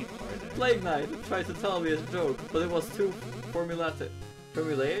 Plague Knight tried to tell me a joke, but it was too formulaic.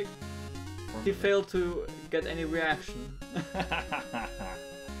 He failed to get any reaction.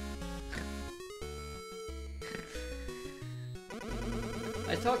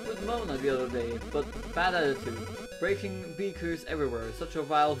 I talked with Mona the other day, but bad attitude. Breaking beakers everywhere, such a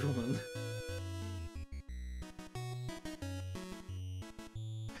vile woman.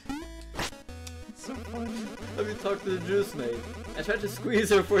 It's so funny. Have you talked to the juice maid? I tried to squeeze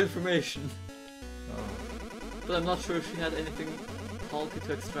her for information, Oh. but I'm not sure she had anything bulky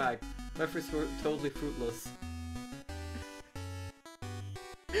to extract. My efforts were totally fruitless.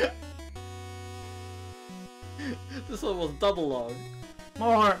 This one was double log.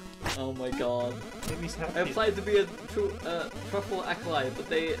 More! Oh my god. Maybe he's happy. I applied to be a truffle acolyte, but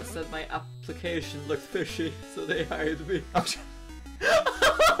they said my application looked fishy, so they hired me.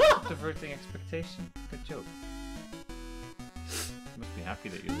 Diverting expectation. Good joke. You must be happy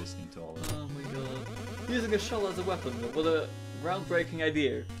that you're listening to all of that. Oh my god. Using a shell as a weapon, Groundbreaking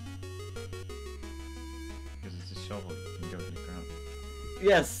idea. Because it's a shovel, you can go to the ground.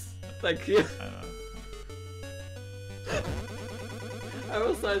 Yes, thank you. I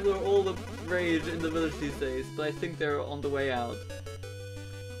was sides are all the rage in the village these days, but I think they're on the way out.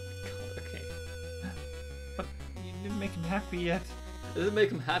 God, okay. But you didn't make him happy yet. Does it make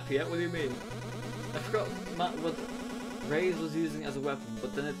him happy yet? What do you mean? I forgot what Ray's was using as a weapon,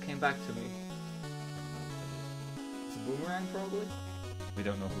 but then it came back to me. It's a boomerang, probably? We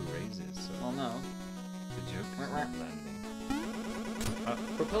don't know who Raze is, so... Oh no. The joke is not landing.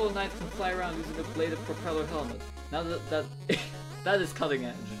 Propeller Knight can fly around using a bladed propeller helmet. Now that that is cutting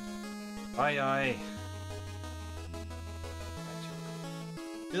edge. Aye aye.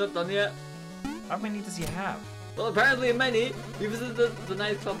 You're not done yet? How many does he have? Well, apparently many. You visited the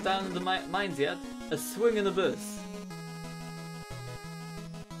nightclub down in the mines yet? A swinging abyss.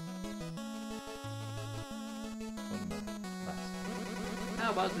 One more. Last.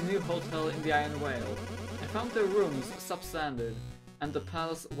 How about the new hotel in the Iron Whale? I found their rooms substandard, and the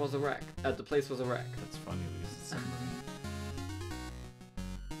palace was a wreck. The place was a wreck. That's funny because it's submarine.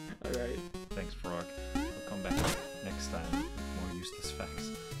 Alright. Thanks, Frog. I'll come back next time with more useless facts.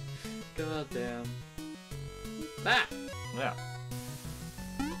 God damn. Ah! Yeah.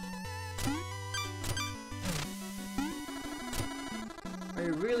 Are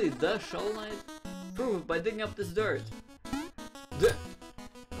you really the Shovel Knight? Prove it by digging up this dirt.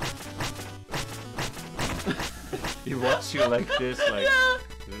 He watch you like this, like, Yeah.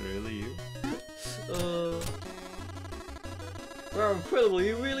 is it really you? Wow, incredible,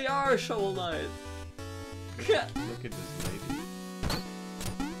 you really are a Shovel Knight! Look at this lady.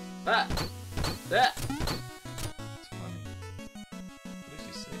 Ah! Ah! It's funny. What did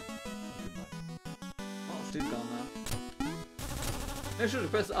she say? Goodbye. Oh, she's gone now. I should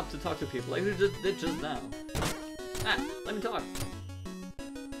have pressed up to talk to people, like we just did just now. Ah! Let me talk!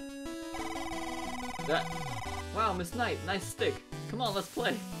 That. Wow, Miss Knight, nice stick. Come on, let's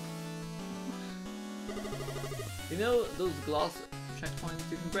play. You know those glass checkpoints?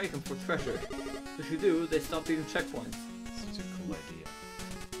 You can break them for treasure. If you do, they stop being checkpoints. Such a cool idea.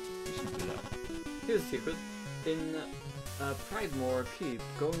 We should do that. Here's a secret. In Pridemore Keep,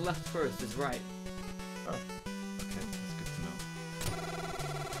 going left first is right. Oh. Okay, that's good to know.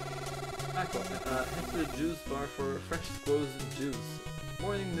 Back up. Head to the juice bar for fresh squoze juice.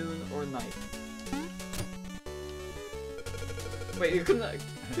 Morning, noon, or night. Wait, you can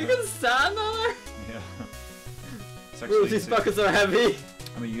stand on her? Yeah. It's Ooh, these buckets are heavy.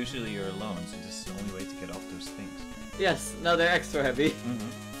 I mean, usually you're alone, so this is the only way to get off those things. Yes, now they're extra heavy.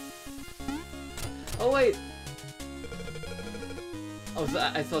 Mm-hmm. Oh wait. Oh, so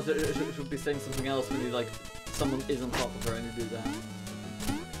I thought it should be saying something else when you like someone is on top of her and you do that.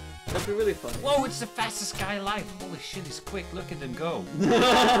 That'd be really funny. Whoa, it's the fastest guy alive! Holy shit, he's quick, look at him go!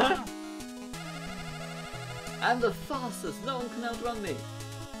 I'm the fastest, no one can outrun me.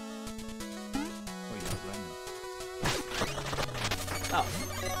 Oh, you outrun him. Oh.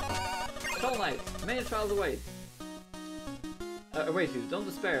 Shovel Knight, many trials await. Await you, don't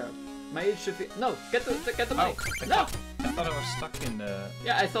despair. My age should be. No, get the mic! I No! thought I was stuck in the...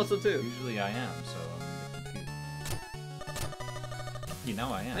 Yeah, I thought so too. Usually I am, so I'm a bit confused. You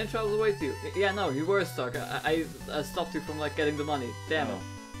know I am. Many trials await you. Yeah, no, you were stuck. I stopped you from like getting the money. Damn it.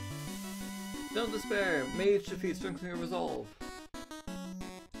 Don't despair. Mage defeat, strengthen your resolve.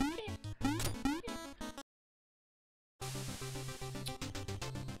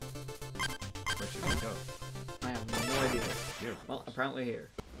 Where should we go? I have no idea. Here. Well, apparently here.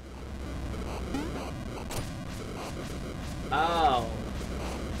 Oh.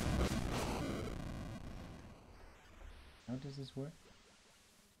 How does this work?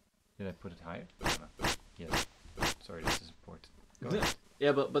 Did I put it higher? No. Yes. Sorry, this is important. Go ahead.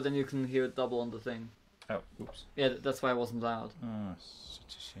 Yeah, but then you can hear it double on the thing. Oh, oops. Yeah, that's why it wasn't loud. Oh,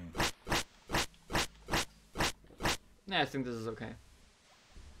 such a shame. Yeah, I think this is okay.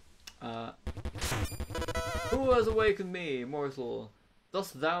 Who has awakened me, mortal?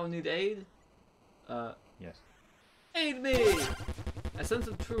 Dost thou need aid? Yes. Aid me! I sense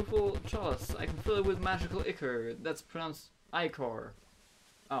a truthful chalice. I can fill it with magical ichor. That's pronounced ichor.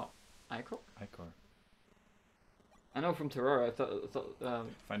 Oh, ichor? Icor. I know from Terror. I thought I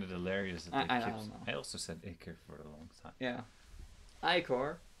find it hilarious that I they keep... don't know. I also said Iker for a long time. yeah.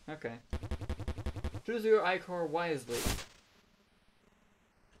 Ichor. Okay. Choose your ichor wisely.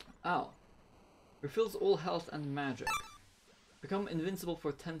 Oh. Refills all health and magic. Become invincible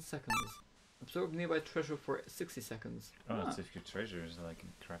for 10 seconds. Absorb nearby treasure for 60 seconds. Oh, Ah. that's if your treasure is like in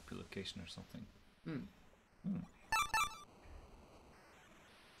a crappy location or something.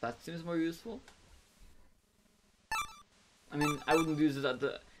 That seems more useful. I mean, I wouldn't use it at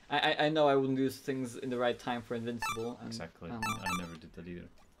the. I know I wouldn't use things in the right time for Invincible. And, Exactly. I don't know. I never did that either.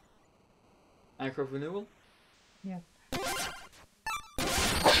 Aircraft renewal? Yeah.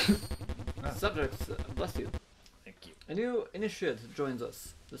 Subjects, bless you. Thank you. A new initiate joins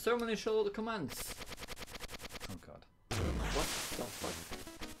us. The ceremony shall commence. Oh god. What the fuck?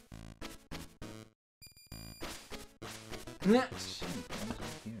 Nah. Shit, I don't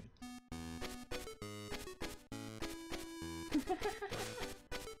hear it.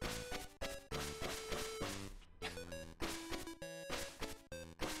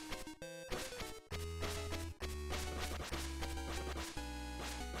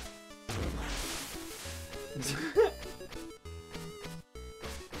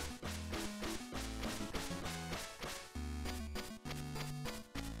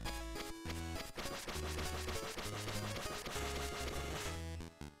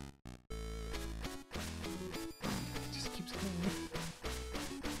 It just keeps going.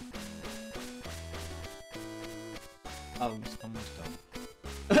 It's almost done.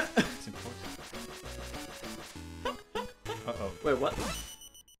 It's important. Uh-oh. Wait, what?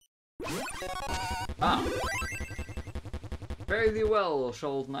 Ah! Fare thee well,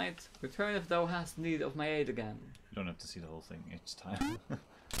 Shoal Knight. Return if thou hast need of my aid again. You don't have to see the whole thing each time.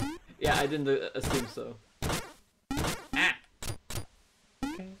 Yeah, I didn't assume so. Ah!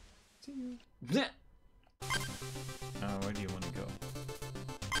 Okay. See you. Bleh. Where do you want to go?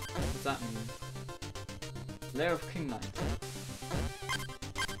 What does that mean? Lair of King Knight.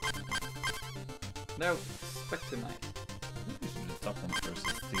 Lair of Spectre Knight. You should do the top one first.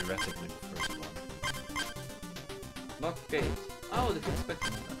 It's theoretically the first one. Lock gate. Oh, the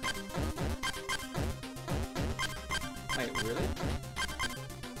Spectre Knight. Okay. Wait, really?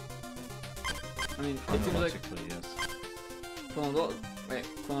 I mean, it seems like Chronologically, yes.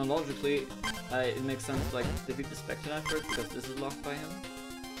 chronologically, it makes sense to like defeat the Spectre Knight first because this is locked by him.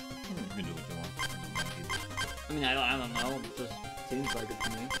 You can do what you want. I mean, I don't know. It just seems like it to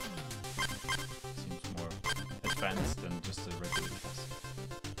me. Seems more advanced than just a regular class.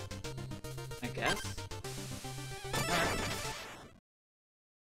 I guess.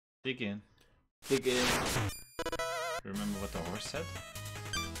 Dig in. Dig in. Remember what the horse said?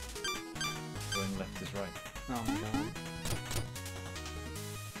 Going left is right. Oh my god.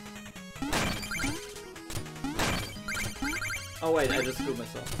 Oh wait, I just screwed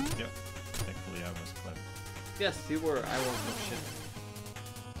myself. Yep. Thankfully I was clever. Yes, you were. I wasn't. Shit.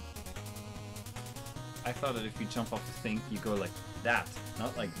 I thought that if you jump off the thing, you go like that,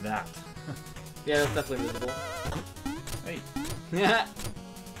 not like that. Yeah, that's definitely visible. Hey! Yeah.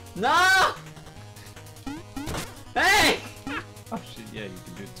 No! Hey! Oh shit, yeah, you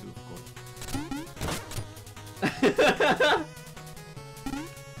can do it too, of course.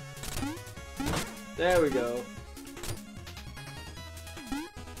 There we go.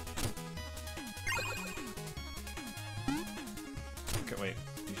 Okay, wait.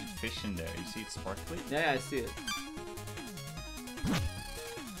 You should fish in there. You see it sparkly? Yeah, I see it.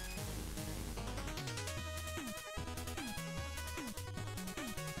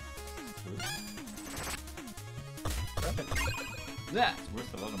 Grab it. Yeah. It's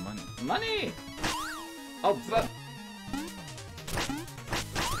worth a lot of money. Money! Oh, fuck.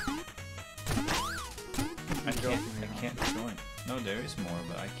 I can't join. No, there is more,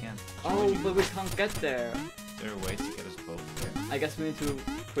 but I can't join Oh, you. but we can't get there. There are ways to get us both there. I guess we need to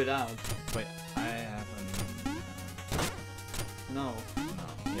quit out. Wait, I haven't... No. No.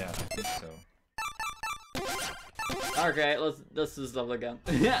 Yeah, I think so. Okay, let's do this level again.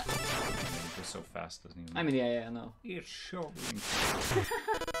 Yeah. It goes so fast, doesn't even I mean, yeah, no. it's showing.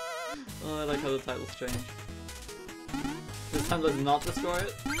 Oh, I like how the titles change. This time let's not destroy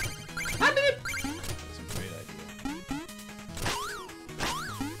it. That's a great idea.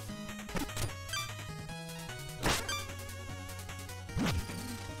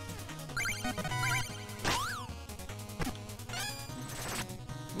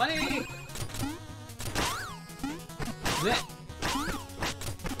 Money! Yeah.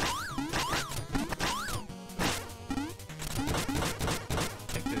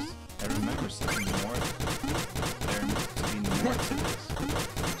 I remember something more. There must be more to this.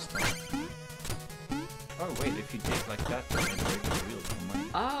 Oh wait, if you dig like that, then it breaks the wheel for money.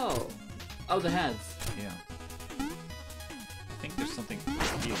 Oh! Oh, the heads. Yeah. I think there's something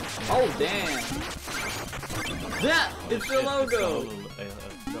here. Oh, damn! Yeah! It's the logo!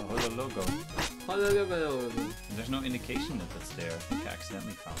 The Holo logo. Logo. There's no indication that that's there. I think I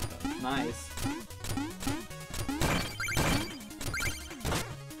accidentally found that. Nice.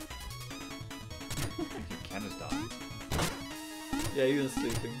 I think your cat has died. Yeah, he was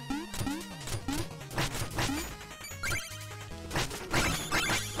sleeping.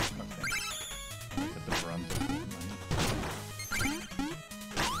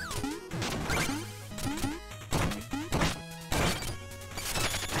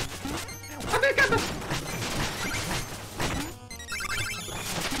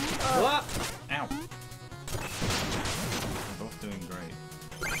 What? Ow. We're both doing great.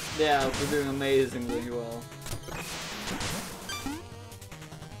 Yeah, we're doing amazingly well.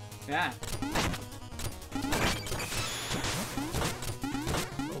 Yeah.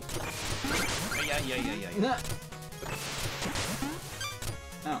 Yeah.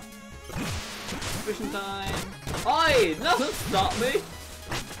 Oh. Fishing time. Oi! Nothing stop me!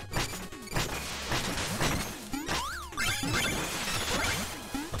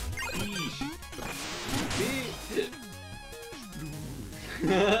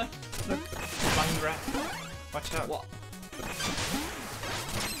 Look, flying rat. Watch out. What?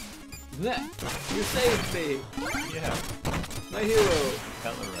 You saved me! Yeah. My hero!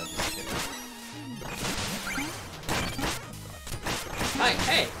 Hella rat is kidding. Hi,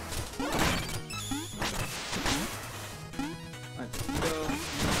 hey! Let's go.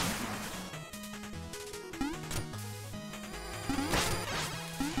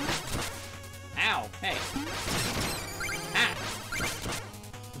 Ow! Hey! Ah!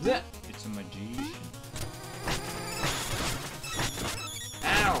 Zip! It's a magician.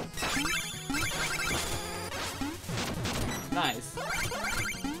 Ow! Nice.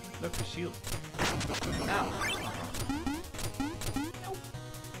 Look, the shield. Ow!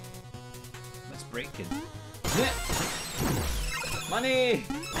 Let's break it. Zip! Money!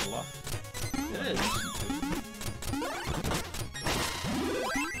 A lot. It is.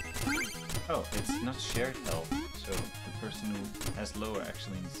 Oh, it's not shared health, so the person who has lower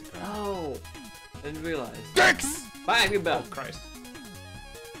actually needs to grab. Oh! Didn't realize. Dex! Bye, you bell. Oh, Christ.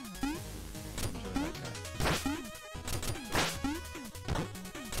 Enjoy that guy.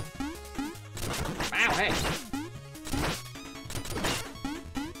 Ow, hey!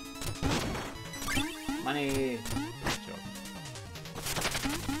 Money! Good job.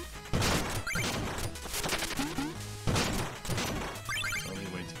 It's the only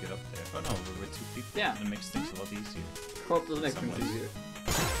way to get up there. Oh no, we're with two people. Yeah. It makes things a lot easier. Hope doesn't make Some things ways. easier.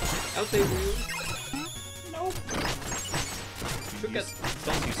 I'll save you. Nope. Should get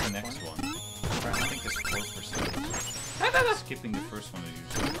Don't use the next one. I think it's 4%. Skipping the first one is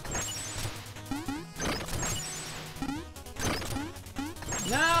usually.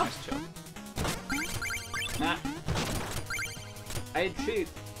 No! Nice job. Nah. I cheat.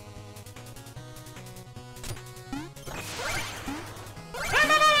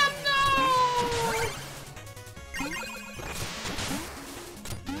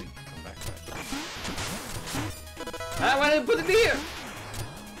 No, you can come back right. Why did it put it here?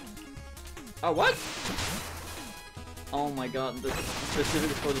 Oh, what? Oh my god, this is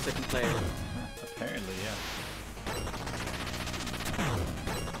specifically for the second player. Apparently, yeah.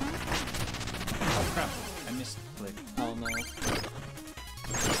 Oh crap, I missed click. Oh no.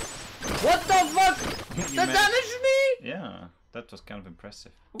 What the fuck? You That managed- damaged me? Yeah, that was kind of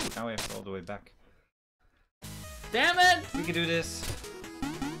impressive. Ooh, now we have to go all the way back. Damn it! We can do this.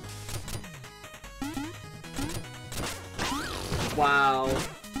 Wow.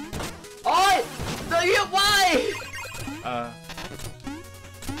 Oh! Why?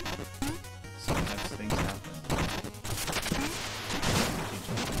 Sometimes things happen.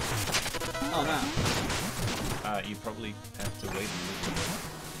 Oh no. You probably have to wait a little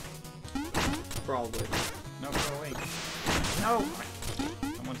bit. Probably. No, go away. No!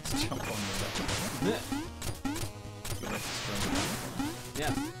 I wanted to jump on the left. You like to sprint.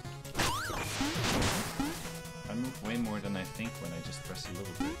 Yeah. I move way more than I think when I just press a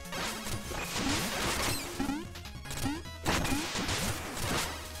little bit.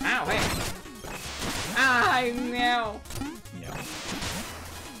 Ow, hey! Ah, meow! Yeah.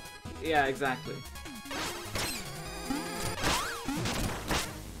 Yeah, exactly.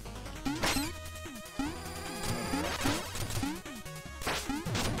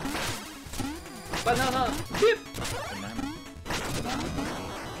 Banana! Dip! Banana.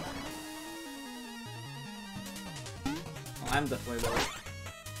 Oh, I'm definitely low.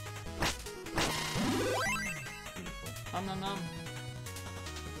 Beautiful. Nom nom nom.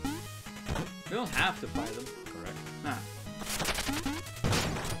 We don't have to fight them. Correct. Nah.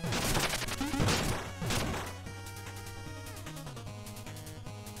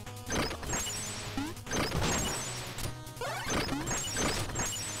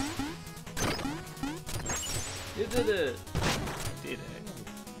 You did it! Did it?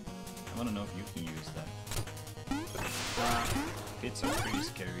 I want to know if you can use that. Pits are pretty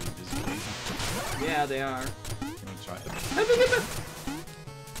scary in this game. Yeah, they are. Can we try it? Let me get it!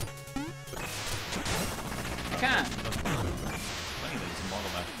 I can! Funny that it's a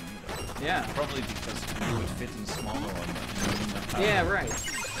model after me though. Yeah. Probably because you would fit in smaller one, but you need not have Yeah, one. right.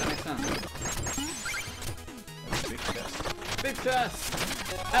 That makes sense. That's a big chest. Big chest!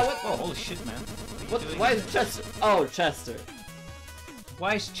 Ah, what? Oh, holy shit, man. What? Why is Chester? Oh, Chester.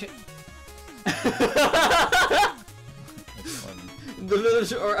 Why is That's funny. The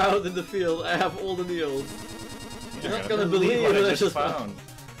village are out in the field. I have all the meals. You're not gonna believe what what I just found.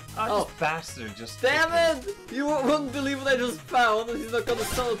 Oh, this bastard just. Damn it! You wouldn't believe what I just found, and he's not gonna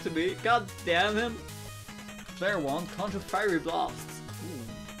sell it to me. God damn him! Player 1, conjure fiery blasts.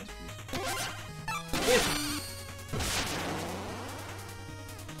 Yes.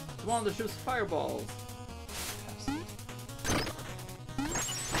 The one that shoots fireballs.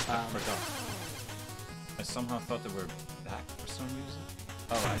 I forgot. I somehow thought they were back for some reason.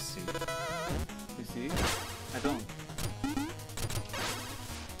 Oh, I see. You see? I don't.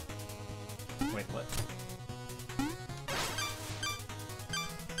 Wait, what?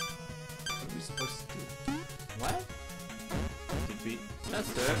 What are we supposed to do? What? Did we?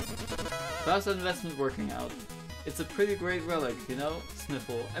 Chester. How's the investment working out? It's a pretty great relic, you know?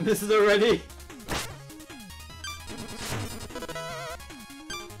 Sniffle. I missed it already!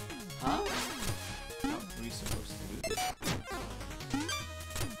 Huh? How are we supposed to do this?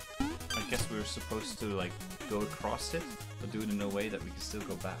 I guess we were supposed to, like, go across it, but do it in a way that we can still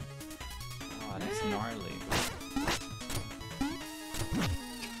go back. Oh, that's gnarly.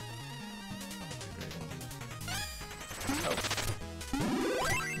 Oh.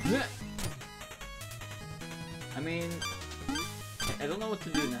 I mean, I don't know what to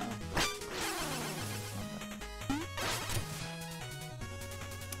do now.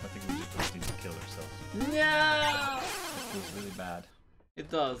 I think we just need to kill ourselves. No! It feels really bad. It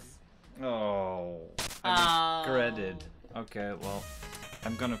does. Oh, I regretted. Okay, well,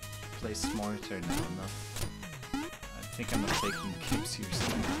 I'm gonna play smarter now. I think I'm not taking the game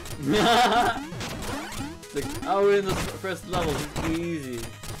seriously. Like, oh, we're in the first level. It's easy.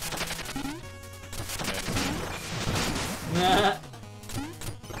 I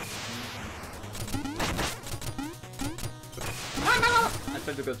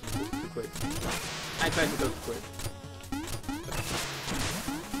tried to go too quick. I tried to go too quick.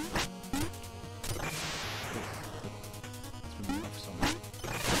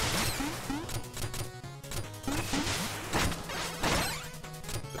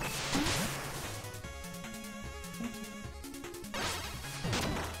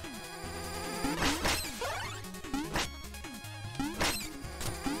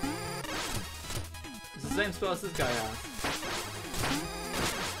 It's the same spell as this guy has.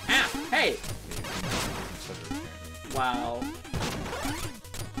 Ah! Hey! Wow.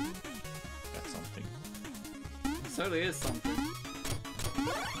 That's something. It certainly is something.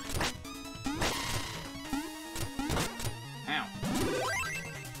 Ow.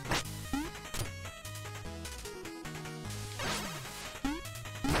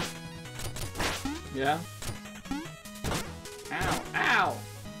 Yeah? Ow! Ow!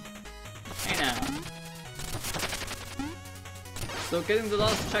 Hey now. So getting the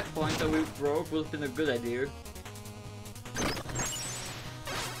last checkpoint that we broke would have been a good idea. I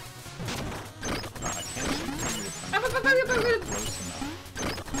can't shoot through if I'm close enough.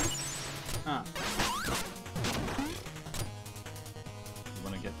 Huh. You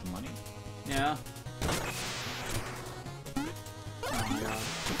wanna get the money? Yeah. Oh my god.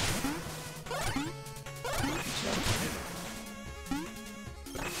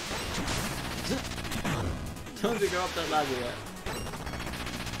 Don't you go up that ladder yet.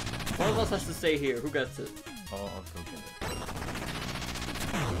 One of us has to stay here. Who gets it? Oh, I'll go get it.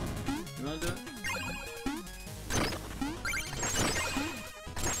 You wanna do it?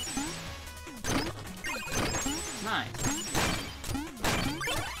 Nice.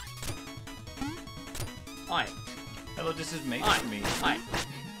 Alright. Hello, this is made Alright. for me. Alright.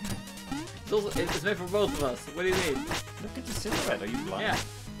 It's made for both of us. What do you need? Look at the silhouette. Are you blind? Yeah.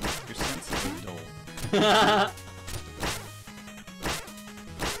 Your senses are dull.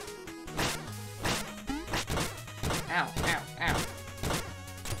 Ow, ow, ow.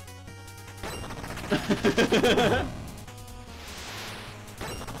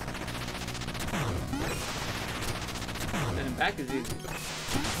 Getting back is easy.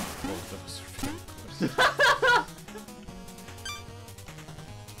 Both of us are very close.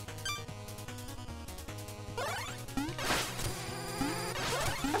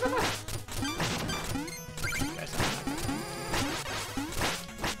 Guys,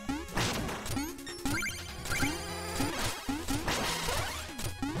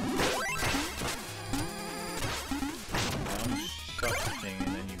 I almost shot the thing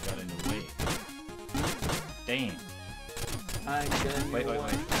and then you got in the way. Dang. I get Wait.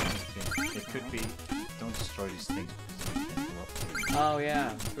 It could be. Don't destroy these things because we can't go up. Oh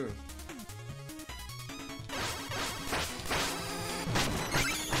yeah, true.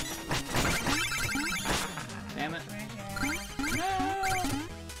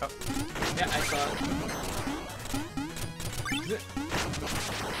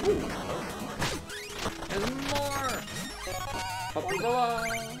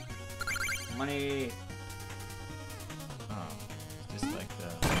 Money. Oh, just like the.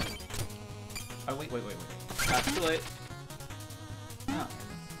 Oh wait. That's too late. Oh.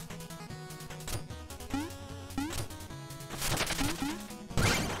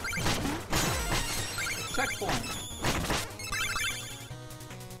 Checkpoint.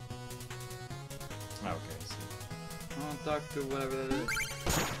 Okay, see. I'll talk to whatever that is.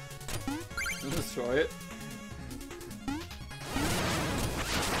 I'll destroy it.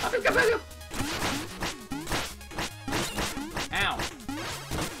 Ow!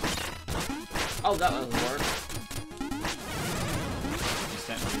 Oh, that doesn't work. You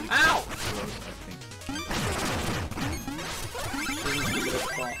stand really Ow! close, I think.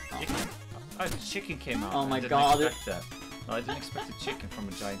 Chicken. Oh, the chicken came out. Oh my I didn't god. expect that. No, I didn't expect a chicken from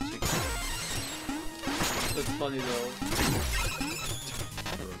a giant chicken. That's funny though.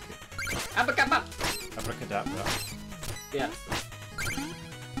 Broke it. Abacaba! Abracadabra. Yes.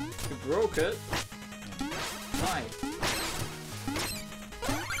 You broke it? Why?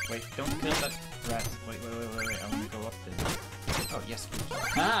 Wait, don't kill that rat. Wait. I want to go up there. Oh, yes, good job.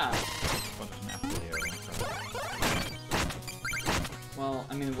 Ah! Oh, there's an apple here. Well,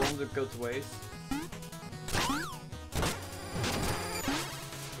 I mean, won't it go to waste?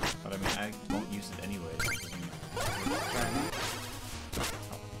 But I mean, I won't use it anyway. Fair enough.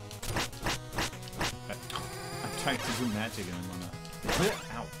 I'm trying to do magic and I'm gonna.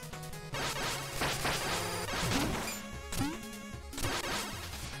 Ow.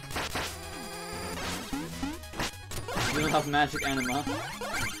 You don't have magic anima.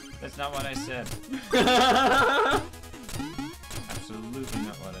 That's not what I said. Absolutely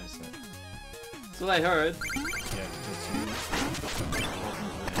not what I said. That's what I heard. Yeah, because you.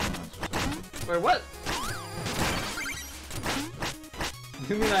 Wait, what?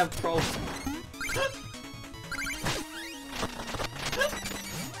 You mean I have problems?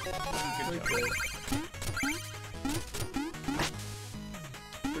 Good job.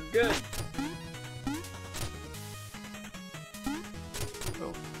 We're good.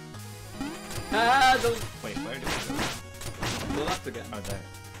 Oh. Ah, don't Wait, where did we go? go left again. Oh, there.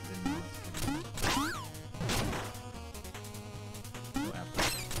 Didn't know it. No apple.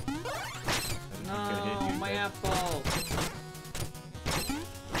 I didn't think I hit No, you my there. apple.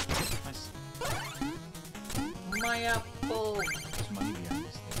 Nice. My apple. There's money behind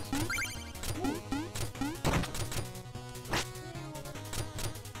these things.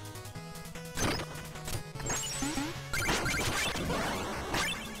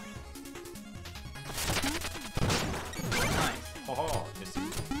 Nice. Oh, this is.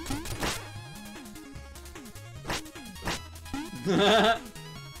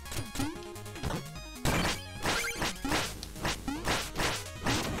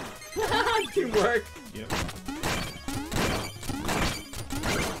 Teamwork. Yep.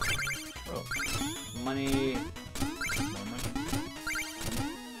 Oh, Money. more money.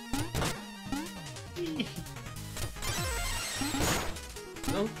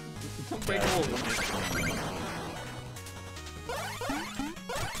 No, don't break all of them.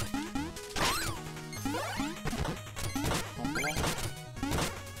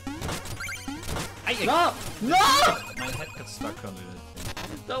 No! No! My head got stuck under the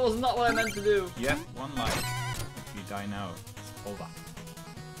thing. That was not what I meant to do. You have one life. If you die now, it's over.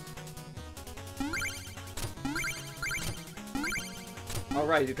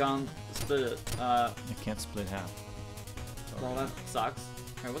 Alright, you can't split it. You can't split half. Well, that sucks.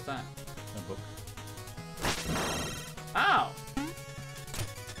 Hey, what's that? A book. Ow!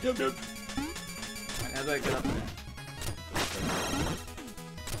 Wait, how do I get up there?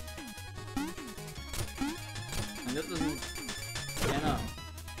 And this doesn't... Yeah, no.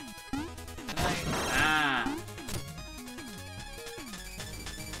 Can I... Ah!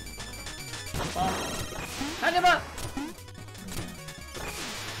 Oh. Hannibal!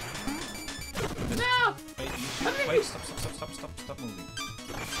 No! Wait, you should... Wait, stop moving.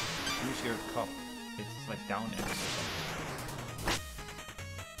 Use your cup. It's like down X or something.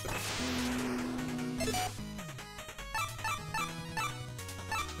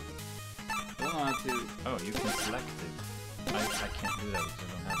 I don't know how to... Oh, you can select it. I can't do that because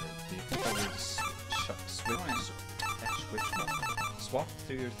I don't have it. You can probably just swap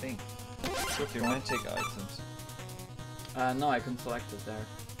through your thing. Swap your magic items. no, I can select it there.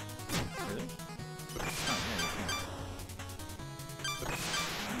 Really? Oh, yeah, you can.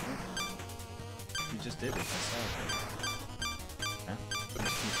 You just did it, I saw it. Huh?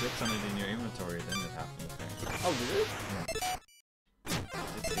 You clicked on it in your inventory, then it happened apparently. Oh, did it?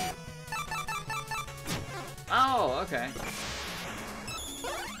 It's here. Oh, okay.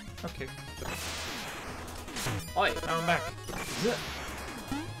 Okay. Oi! Now I'm back.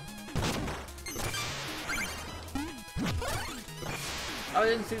 Oh, I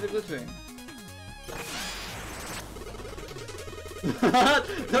didn't see the glittering.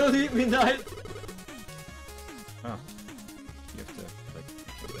 Don't eat me, Knight! Oh. You have to,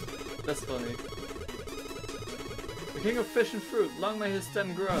 like... That's funny. The king of fish and fruit, long may his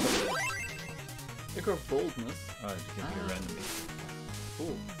stem grow. Pick of boldness. Oh, did you get your enemy?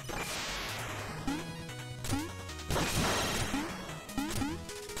 Cool.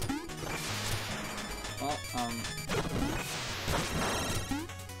 Oh,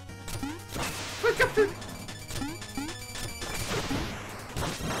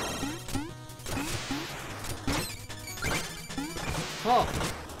 Oh!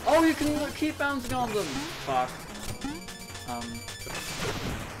 Oh, you can keep bouncing on them! Fuck. Can't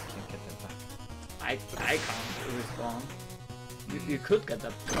get that back. I can't respawn. You could get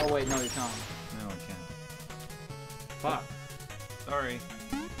that. Oh wait, no you can't. No, I can't. Fuck. Sorry.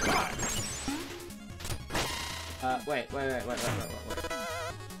 Wait.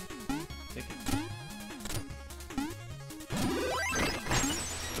 Take it.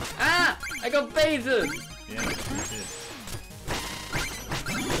 Ah! I got baited! Yeah, you did.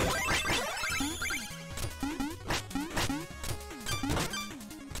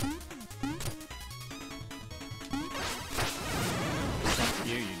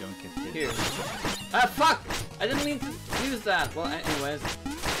 Here you don't get hit. Here. Ah, fuck! I didn't mean to use that. Well, anyways.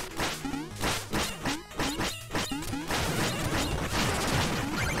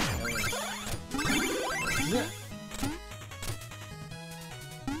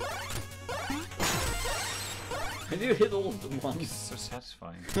 I do hit all of them It's once. so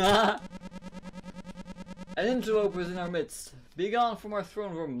satisfying. An interloper is in our midst. Be gone from our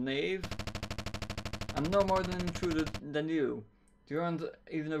throne room, knave. I'm no more than an intruder than you. You aren't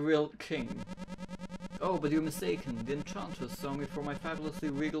even a real king. Oh, but you're mistaken. The enchantress saw me for my fabulously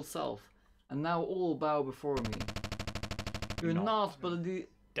regal self, and now all bow before me. You're not but a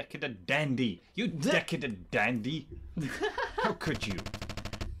Decadent dandy! You decadent dandy! How could you?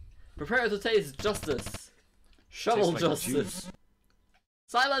 Prepare to taste justice. Shovel Tastes like justice. juice.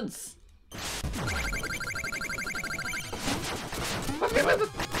 Silence!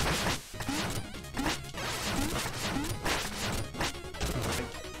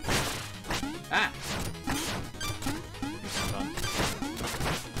 Ah! You're stunned.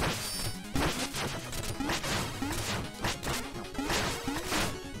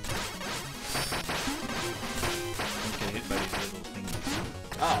 Don't get hit by these little thingies.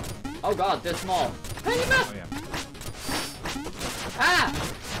 Oh. Oh god, they're small. Oh yeah. Ah!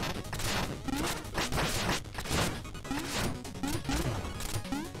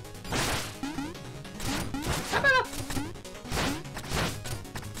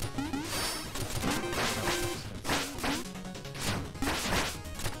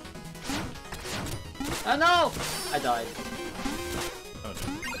 Oh no! I died. Oh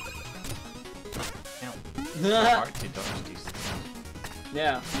no. Ow. Hard to dodge these things.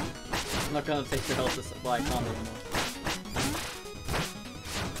 Yeah. I'm not gonna take your health this. Well, I can't anymore.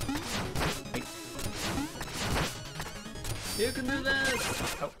 You can do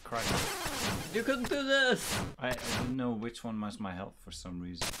this! Oh, Christ. You couldn't do this! I didn't know which one was my health for some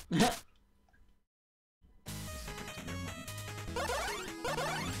reason.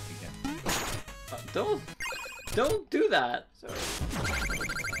 Don't do that! Sorry.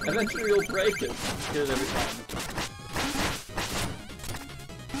 Eventually you'll break it. Get it every time.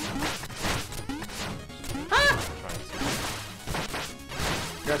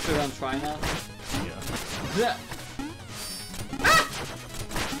 You're actually gonna try now? Yeah. Yeah.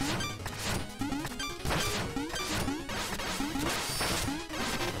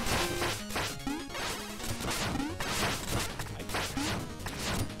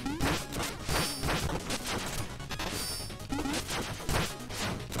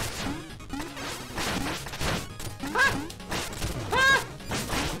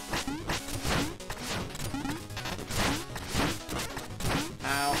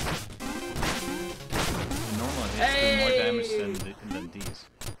 Than these.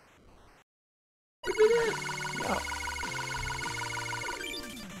 Yeah.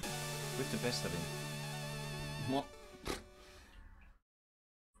 With the best of it. What?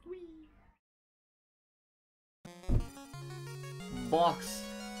 Box.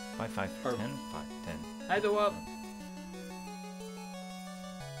 5, 5, 10, 5, 10. I do up.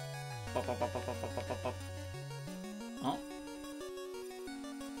 Pop, pop, pop, pop, pop, pop, pop, pop. Oh.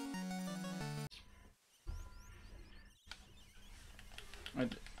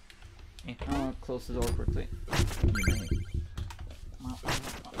 Close the door quickly.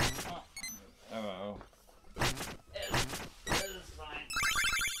 Oh.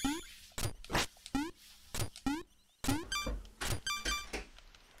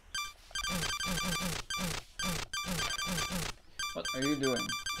 are you doing?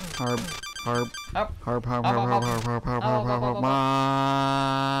 Harp, harp, Up. harp, harp, Up, harp, up, harp, up. harp, harp, harp, Up, harp, up, harp, up, harp, up,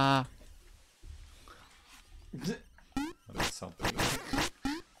 ma. That's something.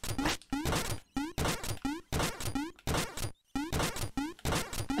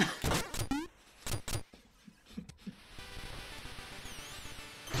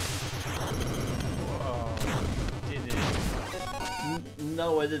 Whoa, did it.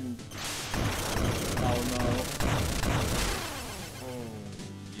 No, I didn't. Oh no. Oh,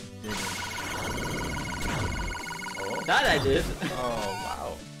 you did it. Oh, That I did. oh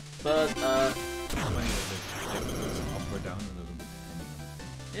wow. But, It's funny that it goes up or down a little bit.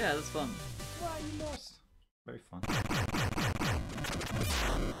 yeah, that's fun. Wow, you lost. Very fun.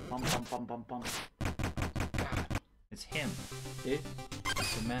 Bum, bum, bum, bum, bum. It's him. Eh?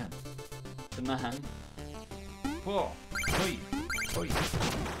 It's the man. The man. Whoa. Oi. Oi.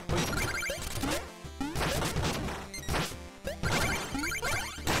 Oi.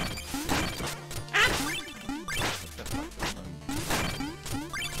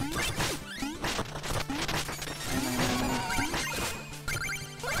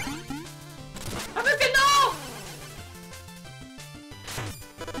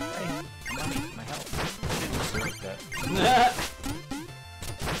 Hey, money, my health. I didn't deserve that.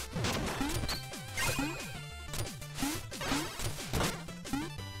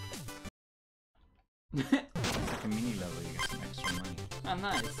 It's like a mini level, you get some extra money. Oh,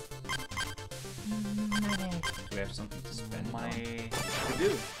 nice. Do we have something to spend on? We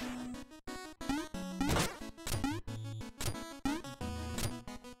do.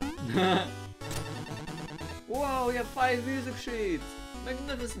 Whoa, we have 5 music sheets!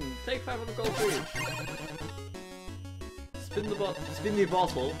 Magnificent! Take 5 on the gold for each. Spin the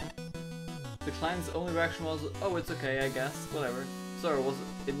bottle. The client's only reaction was, oh, it's okay, I guess. Whatever. Sir, was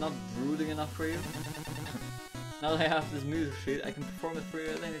it not grueling enough for you? Now that I have this music sheet, I can perform it for you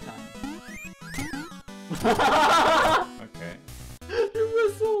at any time. Okay, You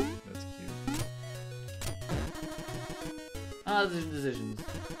whistled! that's cute. Ah, decisions.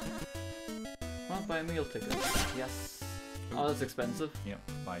 Want to buy a meal ticket? Yes. Oh, that's expensive. Yeah,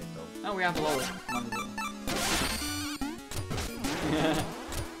 buy it though. Oh, we have a lot of money though.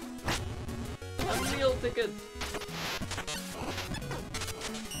 A meal ticket!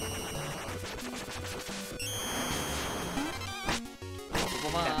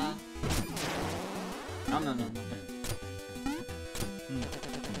 No, no, no, no.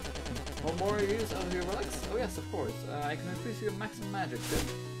 Want more use of your relics? Oh yes, of course. I can increase your maximum magic too.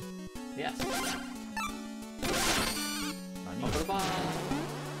 Yes. Money. Ba-ba-ba.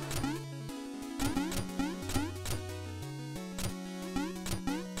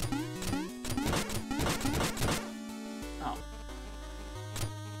 Oh.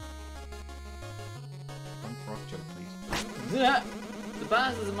 One frog joke, please. The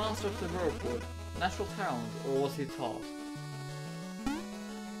Baz is a master of the ropewood. Natural talent, or was he taught?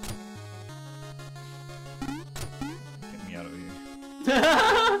 Get me out of here.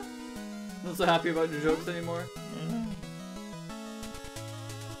 Not so happy about your jokes anymore?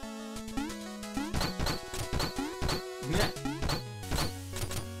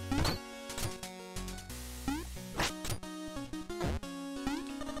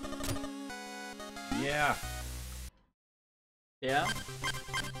 Yeah. Yeah?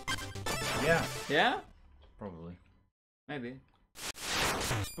 Yeah. Yeah? Probably. Maybe.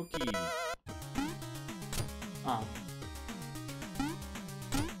 Spooky. Oh.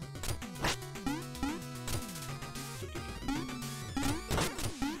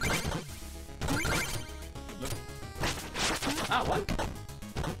 Look. Ah, what?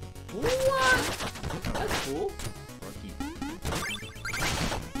 What? That's cool. Rocky.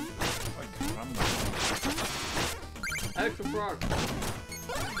 Oh, caramba. Extra frog.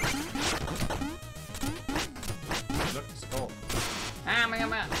 Look, skull. Ah,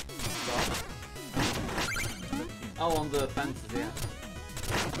 man. Oh, on the fences, yeah.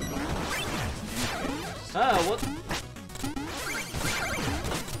 Ah, what?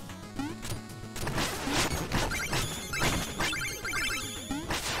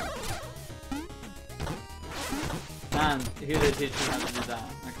 Man, here they teach you how to do that.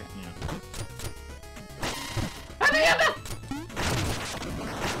 Okay. Yeah.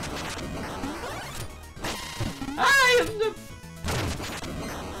 Ah, the...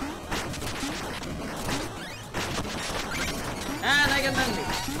 And I can bend it.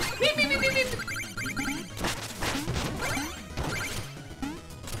 Beep, beep, beep, beep, beep.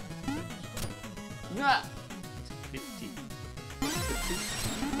 Ah. 50.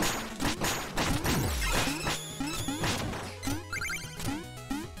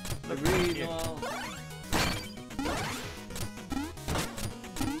 The green wall.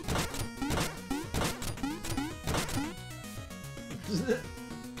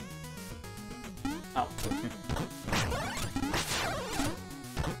 Oh.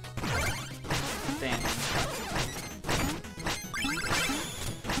 Damn.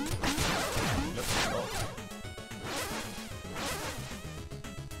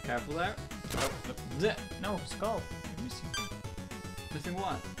 Careful there. Oh, Zit. no, skull. You're missing. Missing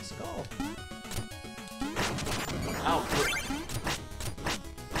one. Skull. Ow.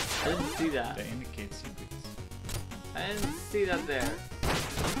 I didn't see that. That indicates secrets. I didn't see that there.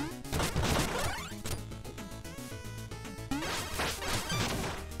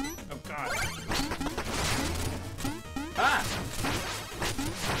 Oh god. Ah!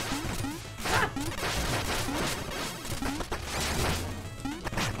 Ah!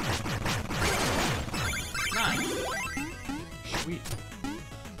 Nice. Sweet.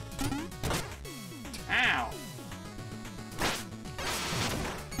 Ow!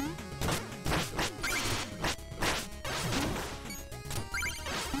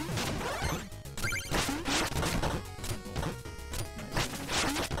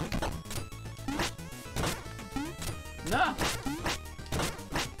 No!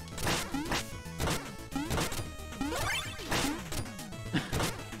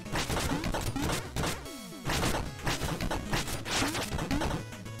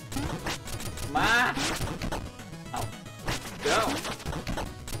 Ma! Oh. Go!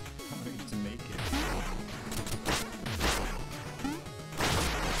 I need to make it.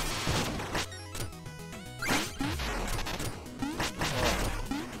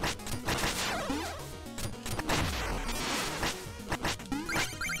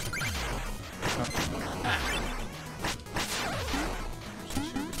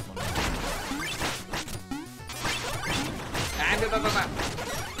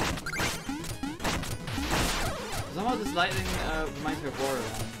 Somehow this lightning reminds me of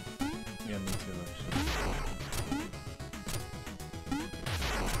Borderlands. Yeah, me too, actually.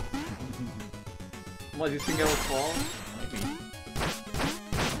 What, do you think I will fall? Maybe.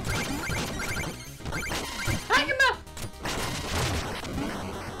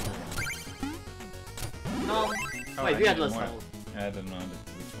 No. Oh, Wait, I we had need less more. health. I don't know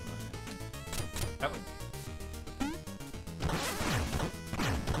which one I had.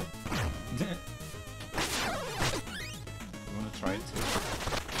 You wanna try it too?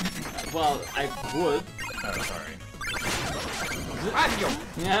 Well, I would. Oh, sorry.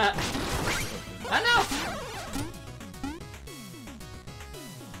 Yeah. I know!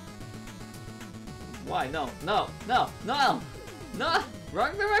 Why? No, no, no, no! No!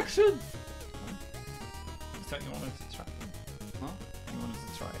 Wrong direction! I thought you wanted to try it. Huh? You wanted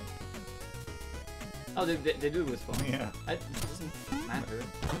to try it. Oh, they do respawn. Yeah. It doesn't matter.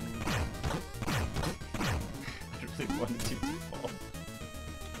 I really wanted you to fall.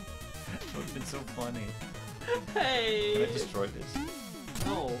 It would have been so funny. Hey! Can I destroy this?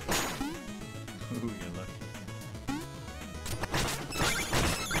 No. Ooh, you're lucky.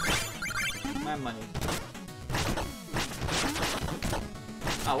 My money.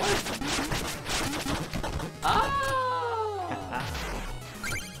 Oh, what is that? Ah!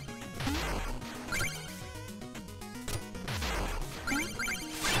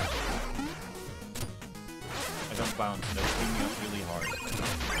 I don't bounce, that's bringing me up really hard.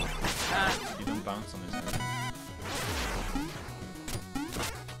 Ah! You don't bounce on this guy.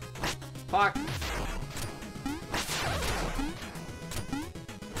 Fuck!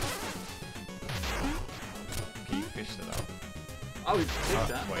 Okay, you fished it out. Oh, we did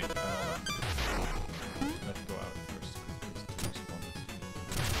that. Wait, let's go out first quickly to respawn this.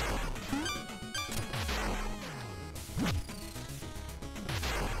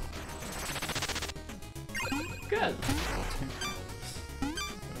 Good.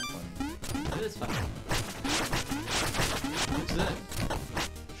 Kinda funny. It is fun. Is it?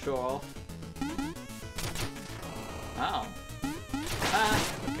 Show off. Ow. Ah!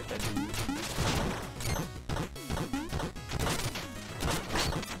 Look at that dude.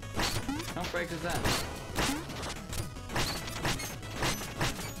 Don't break his end.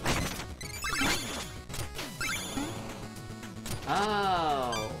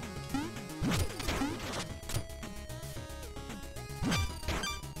 Oh.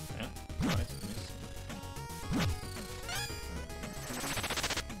 Yeah, nice, miss.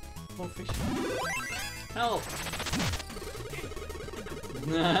 Oh, fish. Help! Oh,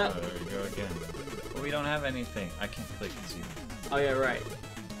 there we go again. But we don't have anything. I can't click, see. Oh yeah, right.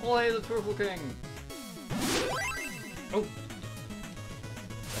 Oh, hey, the Turtle King! Oh!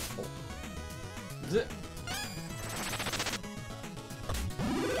 That's full. Z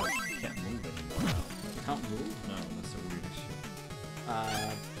You can't move anymore now. Can't move? No, that's the weirdest shit.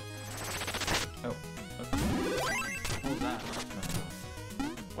 Oh. Okay. What was that?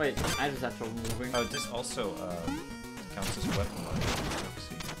 No. Wait, I just have trouble moving. Oh, this also counts as weapon mode.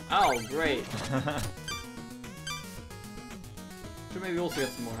 Oh, great. Should maybe also get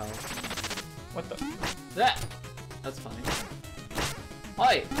some more health. What the? That! That's funny.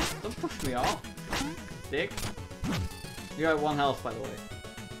 Oi! Don't push me off, dick. You have 1 health, by the way.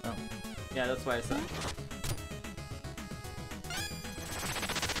 Oh. Yeah, that's why I said.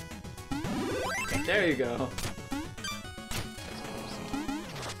 There you go.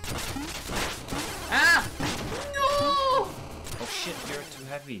 Ah! No! Oh shit, you're too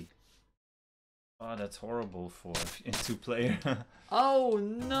heavy. Oh, that's horrible for in 2-player. Oh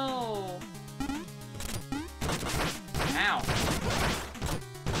no! Ow!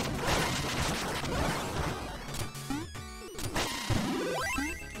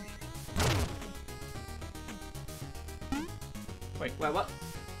 Wait, what?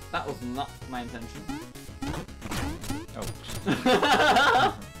 That was not my intention. oh.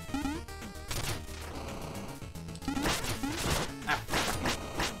 Ah,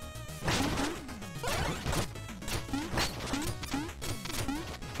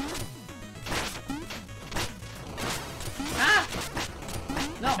 ah!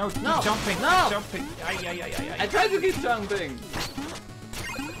 No, No, no, keep jumping, no! keep jumping. Ay, ay, ay, ay, ay. I tried to keep jumping.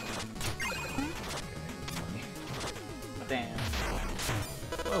 Damn.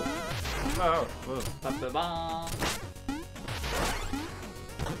 Whoa. Oh, whoa. Ba-ba-ba.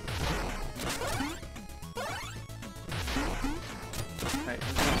 Right.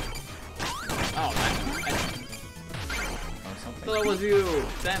 Oh, I Oh, something. thought it was you.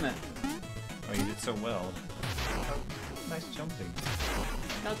 Damn it. Oh, you did so well. Oh, nice jumping.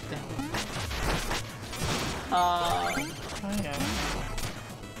 God damn it. Hi.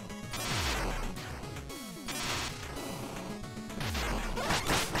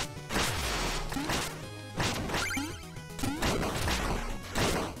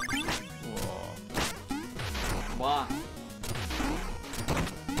 Why?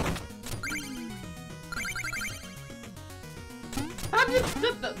 How did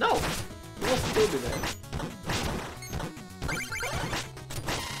you... No! You will still be there.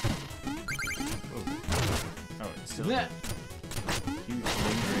 Oh, it's still Nah. huge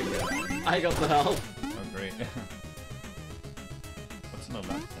lingering. I got the help. Oh, great. What's on the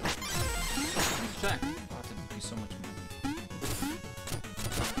left there? Let's check. Oh, there'd be so much more.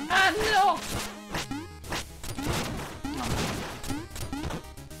 Ah, no!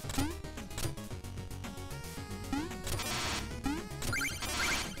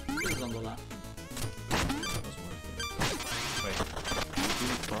 This is on the left. That was worth it. Wait.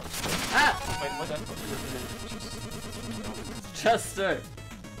 Ah! Wait, what? Chester!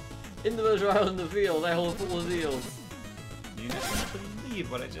 Individual in the field, I hold full of eels. You cannot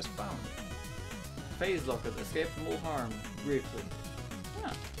believe what I just found. Phase locket, escape from all harm. Briefly.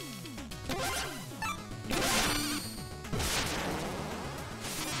 Yeah.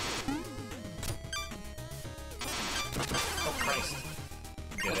 Oh, Christ.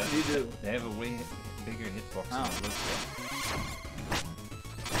 Yeah, What do you do? they have a way bigger hitbox than Oh. it looks like.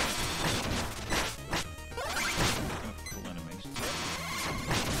 Oh, cool animation.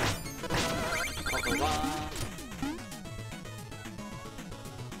 Ba-ba-ba.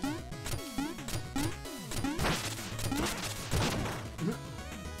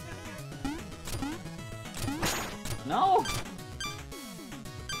 No!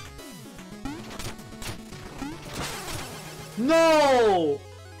 No!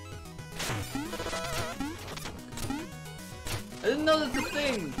 I didn't know that's a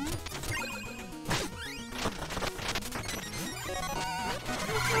thing!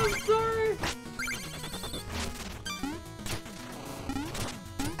 I'm sorry!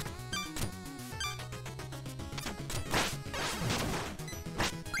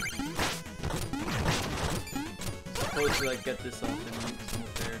 Supposed to like get this off and some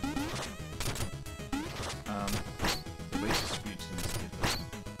there. The weight distribution is different.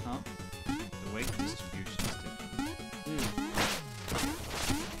 Huh? The weight distribution is different. Hmm.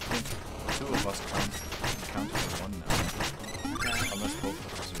 I think 2 of us count for 1 now. Okay. Unless both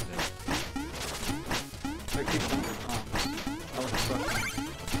of us are dead. Wait, keep jumping. Oh. I was struck.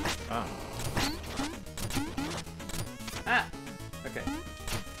 Ah. Ah! Okay.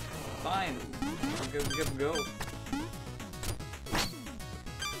 Fine. Go.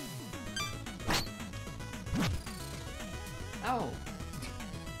 Ow!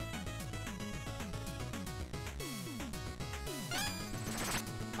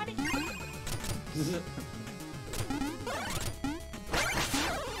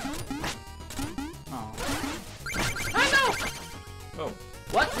 Oh. I know! Oh.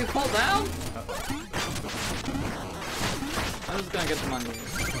 What? You fall down? Uh-oh. I'm just gonna get the money.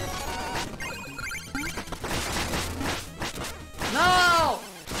 No!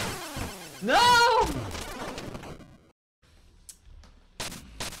 No!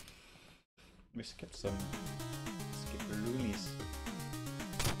 We skipped some skipperoonies.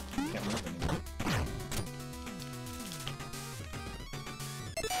 Can't move anymore.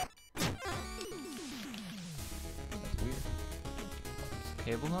 That's weird.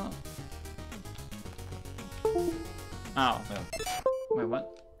 Cable now? Oh. No. Wait,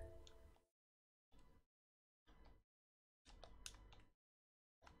 what?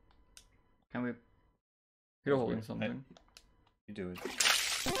 Can we... You're holding weird. something. You do it.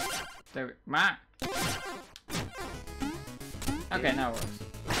 There we... Ma! Okay, now it works.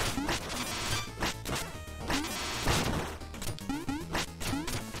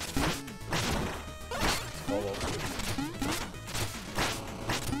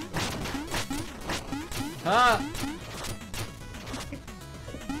 Ah!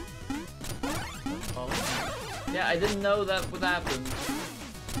 Yeah, I didn't know that would happen.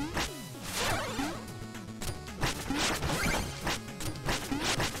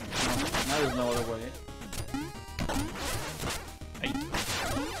 Oh, now there's no other way. Hey.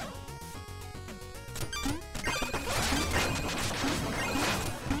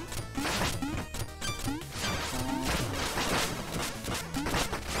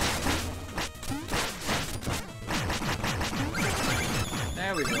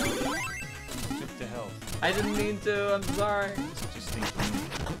 There we go. Took the health. I didn't mean to, I'm sorry. Such a stinky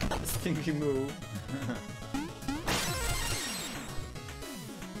move. Stinky move.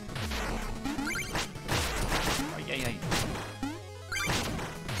 Ay, ay, ay.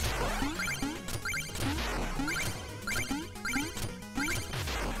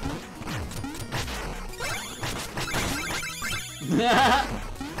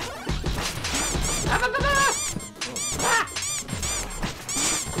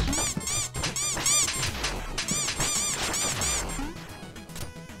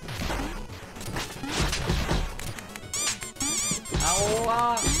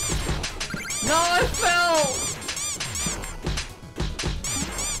 Ow! No, I fell!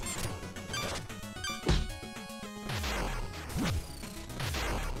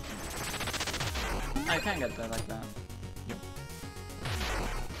 I can get there like that. Yep.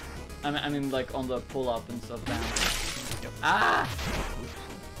 I mean like on the pull up and stuff down. Yep. Ah!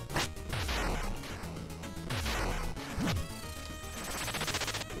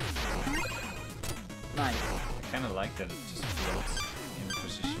 Nice. I kind of like that it just floats in a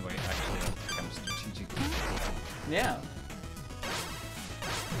position where it actually becomes strategic. Yeah.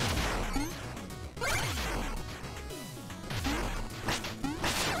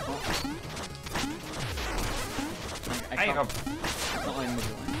 I Ay, can't. hop. It's not like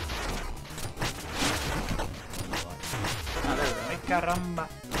moving. Ah, there we go. Ay, caramba.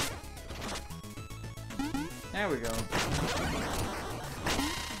 There we go.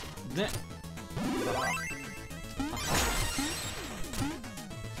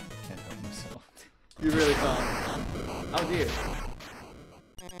 Can't help myself. You really can't. Oh dear.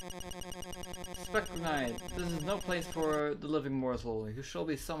 Spectre Knight, this is no place for the living mortal. You shall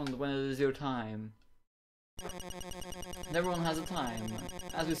be summoned when it is your time. And everyone has a time,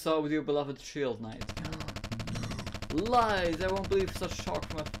 as we saw with your beloved Shield Knight. Lies! I won't believe such talk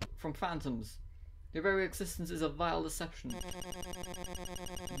from phantoms. Your very existence is a vile deception.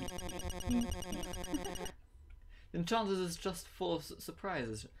 The Enchantress is just full of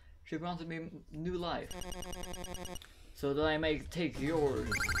surprises. She granted me new life, so that I may take yours.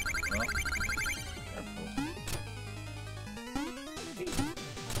 Well, careful.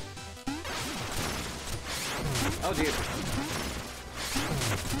 Oh dear.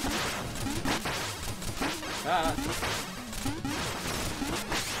 Ah.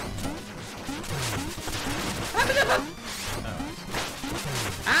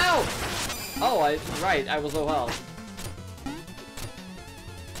 Ow! Oh, right, I was low health.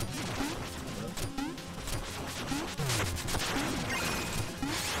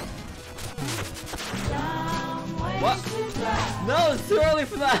 What? No, it's too early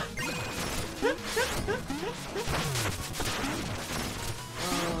for that!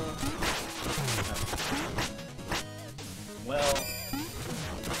 Well.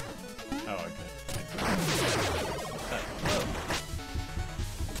 Oh, okay.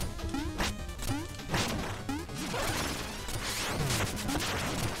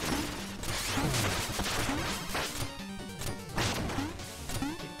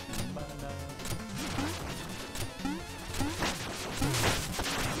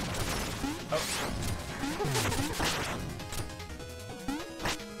 Whoa.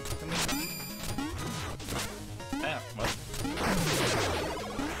 Ah, what?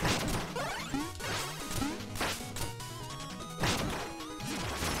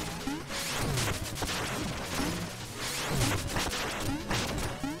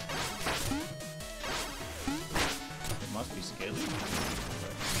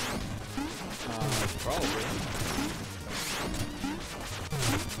 Probably.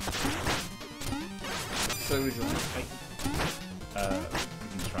 So we join. We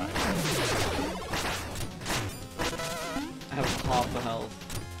can try. I have half the health.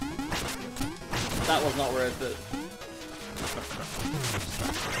 That was not worth it.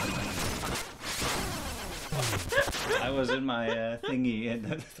 I was in my thingy and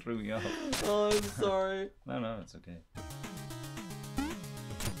that threw me off. Oh, I'm sorry. No, it's okay.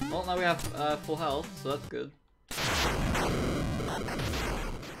 Well, now we have full health, so that's good.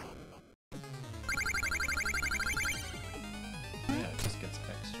 Yeah, it just gets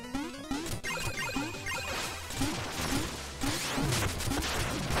extra.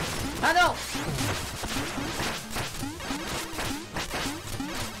 Ah, no!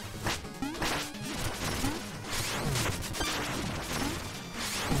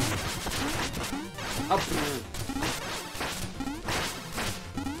 Up.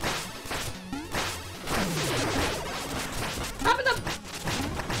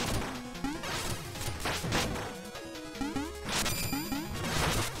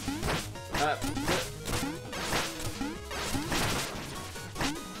 Up.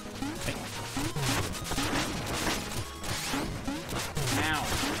 Ow.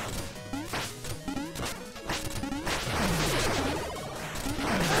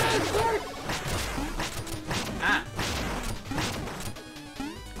 Ah.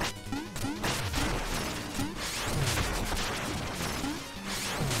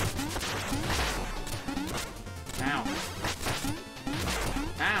 Ow.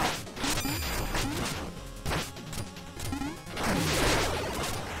 Ow.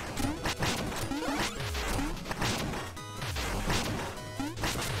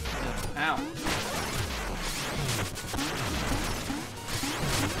 Ow.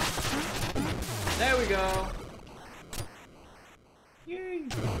 There we go. Yay!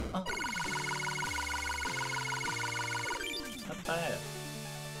 Oh. Not bad.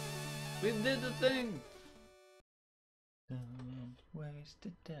 We did the thing. Don't waste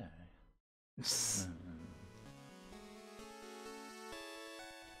the time.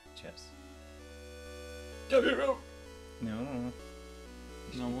 Chess. No.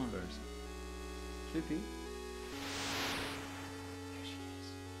 No one. First. Sleepy. There she is.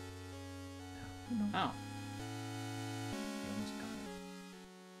 Ow. You almost got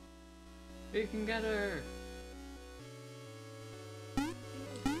it. We can get her.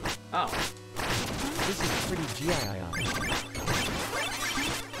 Oh. This is pretty GII.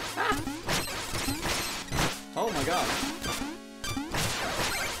 Ah. Oh my god.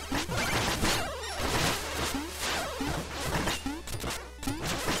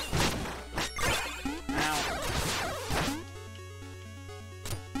 Ow.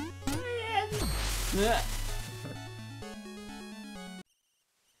 Yeah.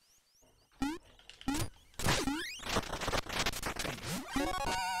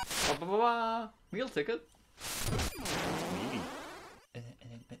 Meal ticket.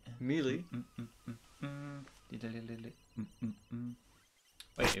 Mealy.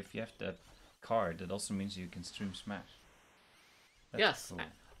 Wait, if you have that card, that also means you can stream Smash. That's Yes. cool.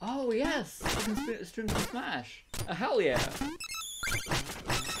 Oh yes. You can stream some Smash. Hell yeah.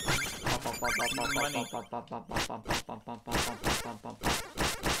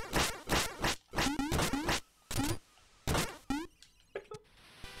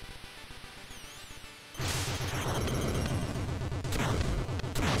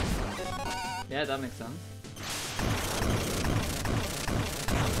 Yeah, that makes sense.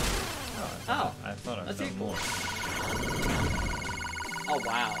 Oh, I thought I that's felt equal. more. Oh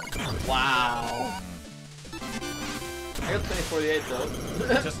wow. Wow. I got 2048 though.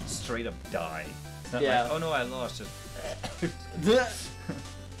 Just straight up die. It's not Yeah. like, oh no, I lost. Just That's that's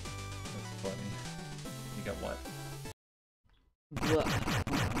funny. You got what?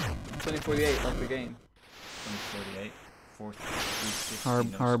 2048, like the game. 2048. 4,360.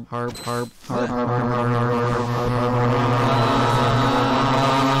 Harb, no, harb, harb, harb, harb,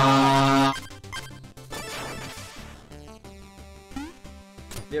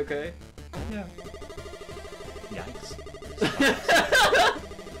 You okay? Yeah. Yikes.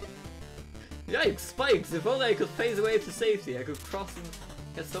 Yikes, spikes! If only I could phase away to safety, I could cross and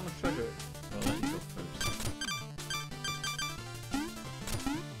get so much treasure. Well, let you go first.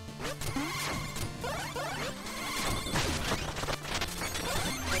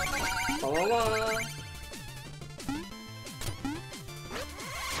 La la la!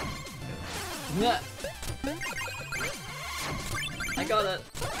 Nah. I got it!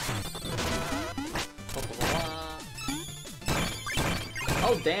 La la la.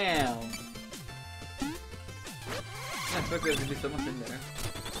 Oh damn! I expected there to be so much in there.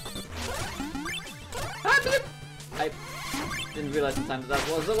 didn't realize the time that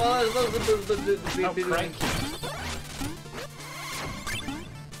was the How cranky.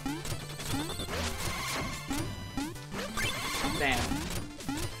 Damn.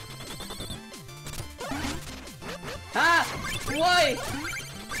 Ah! Why?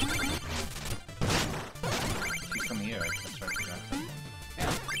 If you come here, I can try to grab them.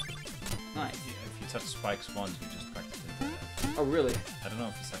 Yeah. Nice. Yeah, if you touch spikes once, you just practically do that. Oh, really? I don't know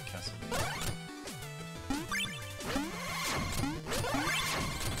if it's like Castlevania.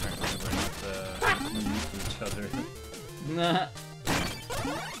 Apparently we're not new to each other. Nah.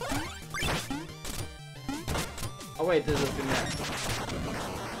 Oh wait, there's a thing there.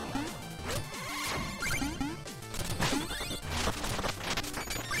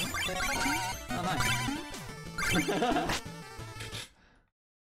 Oh, nice.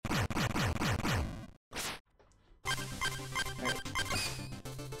 Alright.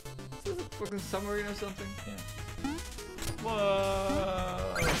 Is this a fucking submarine or something? Yeah.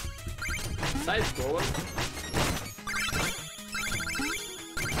 Whoa! Side scroller?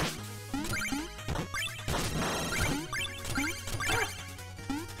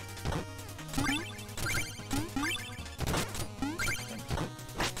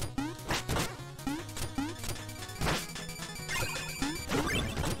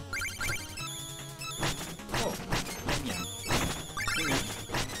 Oh, yum yum.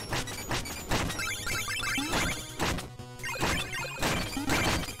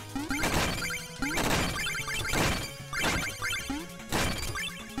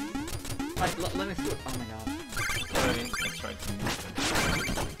 Like, let me through. Oh my god. Sorry, I tried to move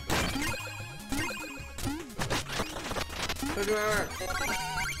Sugar! it.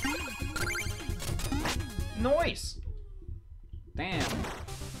 Noise! Damn.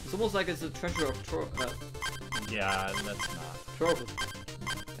 It's almost like it's a treasure of Yeah, that's not. trophy.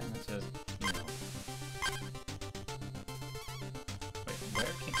 Damn it. Just, you know. Wait, where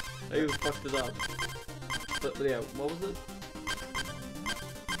can... Oh, you fucked it up. But yeah, what was it?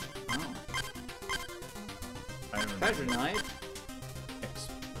 Oh. I remember. Treasure Knight?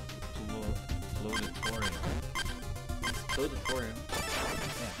 Explodatorium. Explodatorium.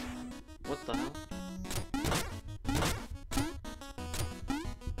 Yeah. What the hell?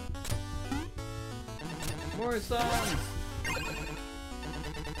 More songs!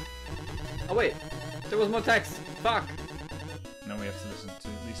 Oh wait! There was more text! Fuck! Now we have to listen to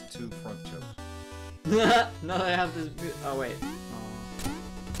at least 2 frog jokes. No, I have this. Oh wait. Oh.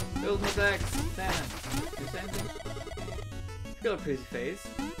 There was more text! Damn it! You say anything? You got a pretty face.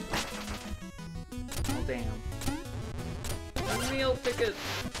 Oh damn. A meal ticket!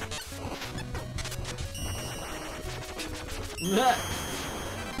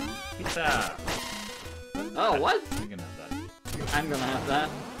 Pizza! Oh, what? You're gonna have that. I'm gonna have that.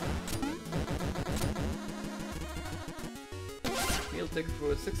 Meal ticket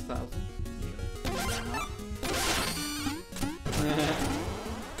for 6,000.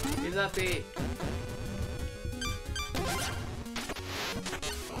 He's happy.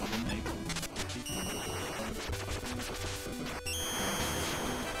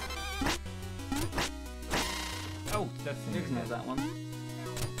 Oh, that thing. You can have that one.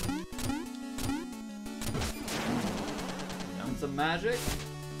 And some magic.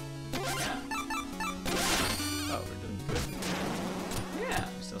 Yeah. Oh, we're doing good. Yeah,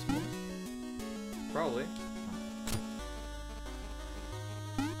 We're still small. probably.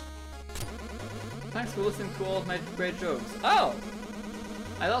 Thanks for listening to all of my great jokes. Oh!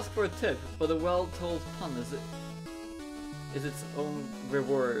 I'd ask for a tip, but a well-told pun is its own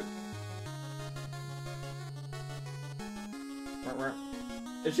reward.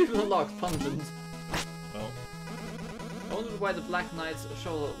 Achievement unlocked, pungent. Well, I wondered why the Black Knight's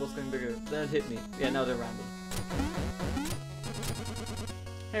shoulder was getting bigger. Then it hit me. Yeah, now they're random.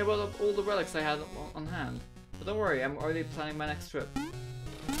 Hey, what of all the relics I had on hand? But don't worry, I'm already planning my next trip.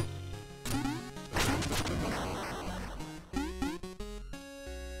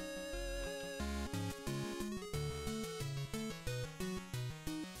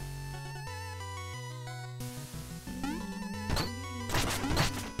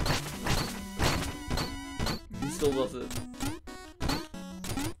 He still does it.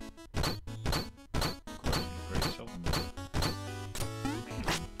 great shovel.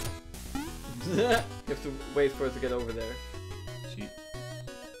 You have to wait for it to get over there. Cheap.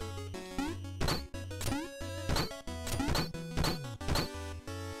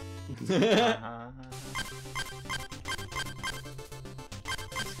 Uh-huh.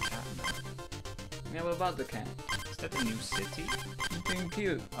 This cat man. Yeah, what about the cat? Is that a new city? It's being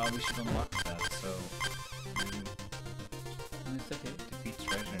cute. Oh, we should unlock that, so... It's okay. Defeat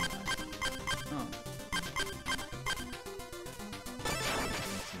treasure knight. Oh.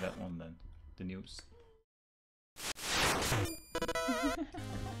 Oops.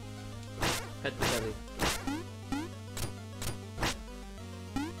 Pet the belly.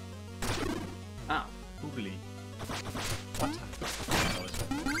 Ow. Googly. What?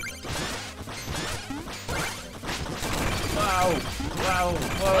 Wow! Wow!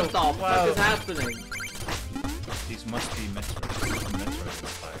 Whoa! What the fuck is happening? These must be Metroid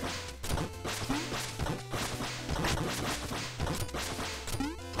inspired.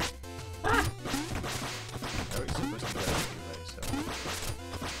 Ah! How are you supposed to get out of here by yourself?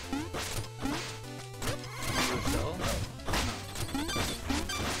 Yourself?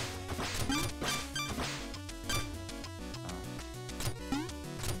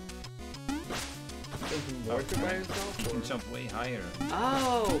 Doesn't work by yourself? You can or- jump way higher.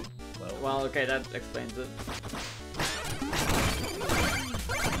 Oh! Well, Well, okay, that explains it.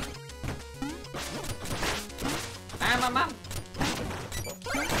 Ah, mama!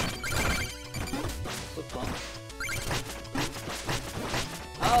 So fun.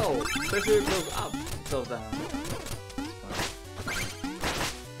 Oh! Especially it goes up, it goes down.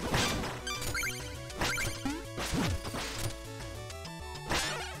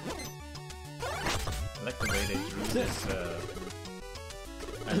 I like the way they drew this.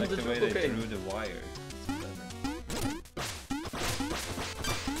 I like the way they drew the wire. It's clever.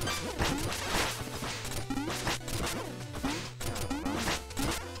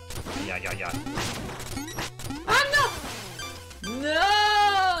 Yeah, yeah, yeah. Ah, no! No!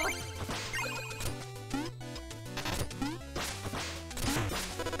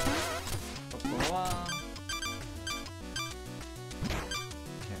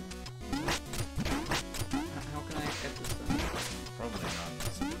 How can I get this done? Probably not.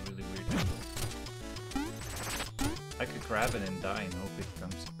 It's a really weird angle. I could grab it and die and hope it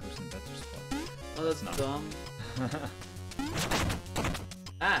goes in a better spot. Oh, that's Not. dumb.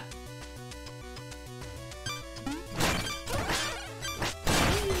 Ah!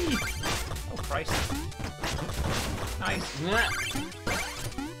 Oh Christ! Nice. Mwah.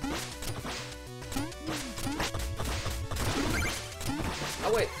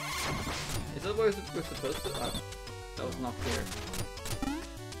 Oh wait, is that where we're supposed to? Oh, that was not clear.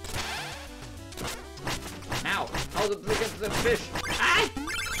 Ow! Oh, the fish! Ah!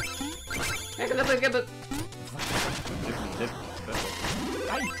 I can never get it.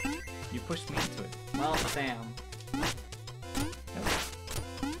 Ay! You pushed me into it. Well, damn.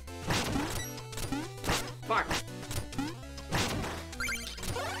 Fuck!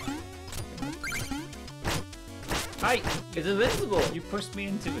 Ay! It's invincible! You pushed me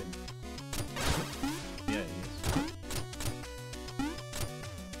into it. Yeah, it is.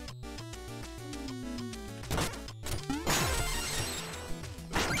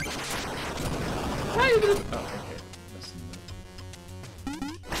 How you gonna... Oh, okay. Listen.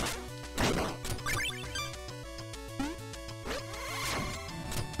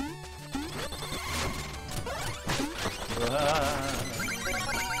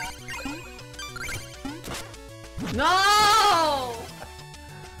 No!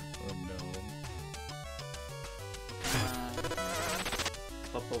 Oh no.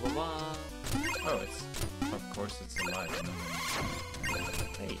 Oh, it's... Of course it's alive.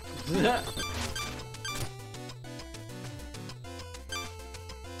 Hey.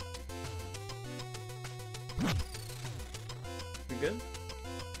 We good?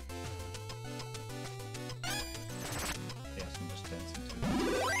 Yes, I'm just dancing too.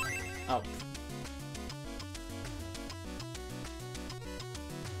 Oh.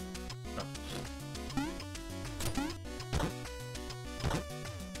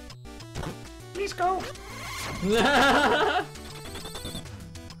 Please go! No!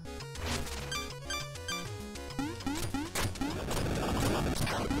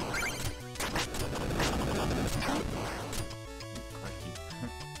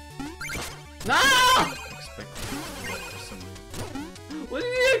 What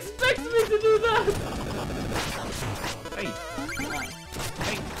did you expect me to do that? Hey!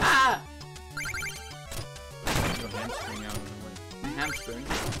 Hey! Ah! Your hamstring out of the way. My hamstring.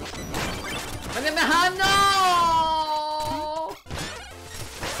 I'm in the hand. No!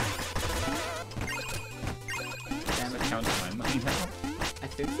 Damn it. Count my money now. I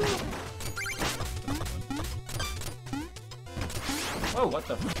think so. Oh, what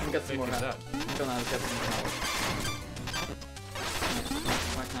the I'll get some more fuck is help. that? I'm gonna get some help.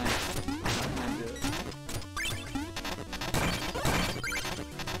 Why can't I do it?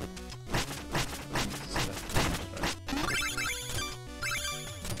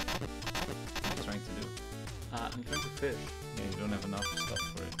 What are you trying to do? I'm trying to fish. Yeah, you don't have enough stuff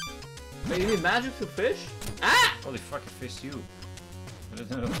for it. Wait, you need magic to fish? Ah! Holy fuck, I fished you. I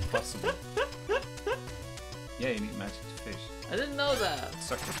didn't know it was possible. Yeah, you need magic to fish. I didn't know that. It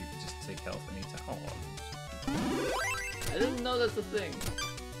sucks if you could just take health and eat it. Oh, I didn't know that's a thing.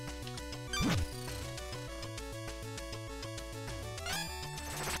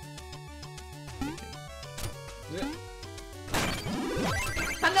 Yeah.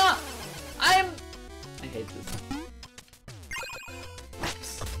 Hannah! I hate this.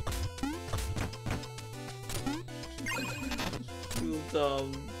 Too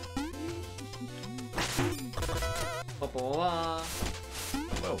dumb.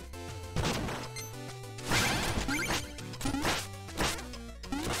 Whoa.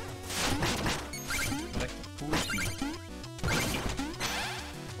 Like the food.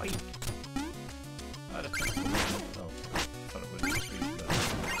 Wait. Oh, that's not oh, I thought it was a tree, but...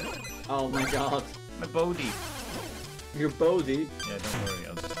 Oh my god. My Bodhi. Your Bodhi? Yeah, don't worry,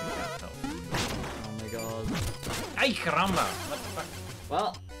 I'll just take that health from you. Oh my god. Ay, caramba! What the fuck?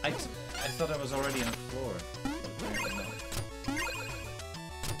 Well, I thought I was already on the floor. Apparently not.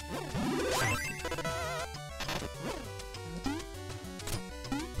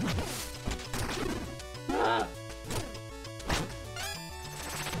 ah.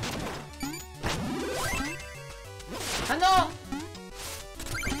 Hannah!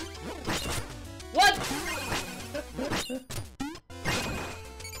 What?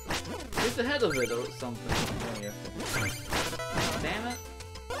 It's ahead of it or something. Yeah, you have to... Damn it.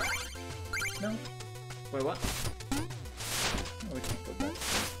 No. Wait, what? No, we can't go back.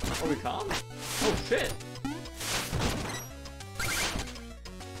 Oh, we can't? Oh, shit.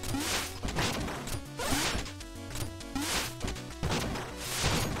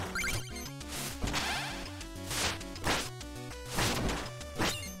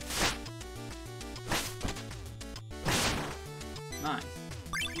 Nice.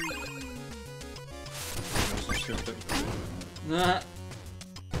 Nah.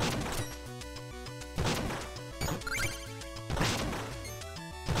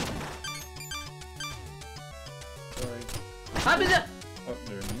 Sorry. How did that? Oh,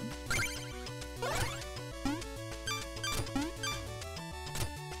 they're immune.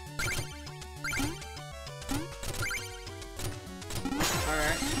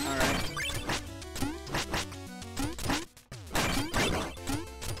 Alright, alright.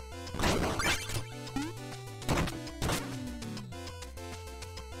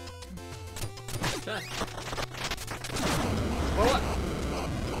 Okay. What?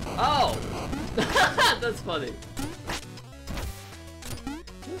 Oh! That's funny.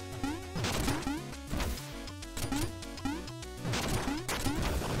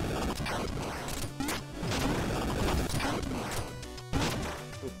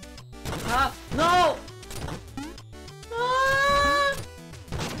 Ah! No! Ah!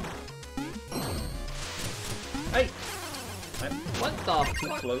 Hey! I'm What the too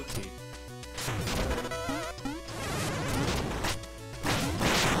fuck? floaty.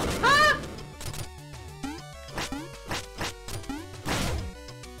 Ah!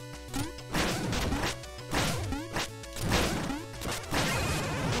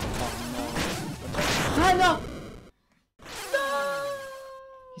 Ah, no! No!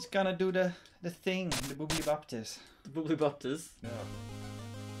 He's gonna do the thing, the boobly boptis. The Boobly Bopters. No.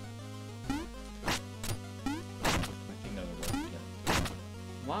 I think that'll work again.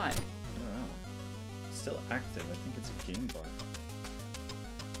 Why? I don't know. It's still active. I think it's a game bar.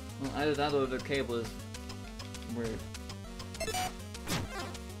 Well, either that or the cable is weird.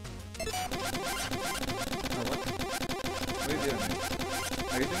 Oh, what? What are you doing?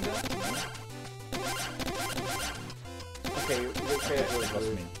 Are you doing that? Okay, your cable is Trust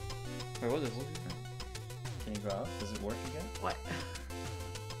weird. me. Wait, what is it? Can you go out? Does it work again? What?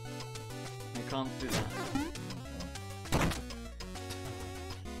 I can't do that.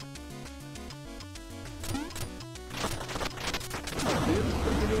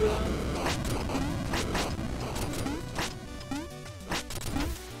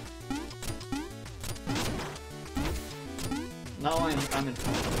 Now I'm in.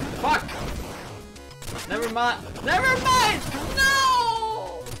 Fuck! Never mind! Never mind!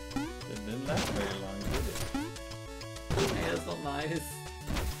 No! It didn't last very long, did it? Hey, that's not nice.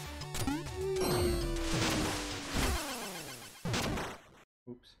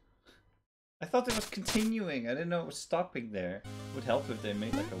 Oops. I thought it was continuing. I didn't know it was stopping there. It would help if they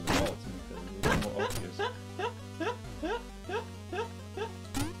made like a wall to make it a little more obvious.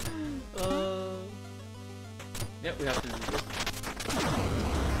 Yep, we have to do this.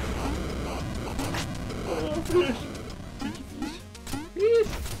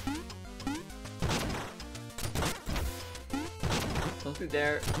 Don't be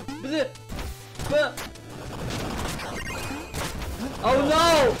there. Oh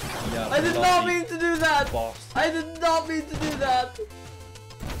no! Yeah, I did not mean to do that! Boss. I did not mean to do that!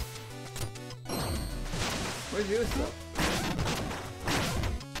 Where's your stuff?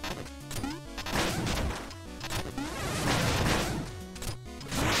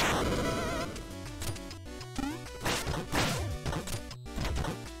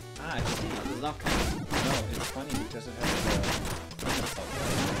 Ah, I see. That does not count. No, it's funny because it has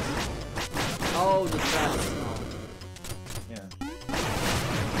Oh, the stress. yeah.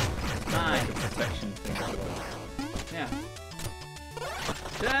 Nice. Like a protection thing as well. Yeah.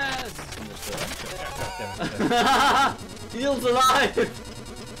 Yes! And there's the Heal's alive!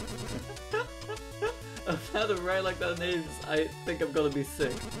 I've had a ride like that names. I think I'm gonna be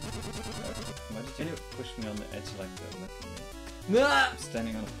sick. Why did you push me on the edge like that? Look at me. Nah! I'm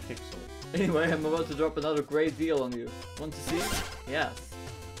standing on a pixel. Anyway, I'm about to drop another great deal on you. Want to see? Yes.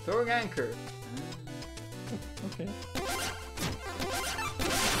 Throwing anchor. Okay.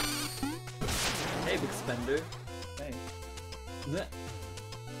 Hey, big spender. Hey. Bleh.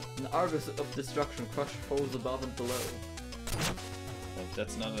 An Argus of destruction, crush foes above and below. Well, if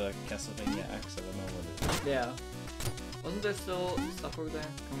that's not a Castlevania axe, I don't know what it is. Yeah. Wasn't there still stuff over there?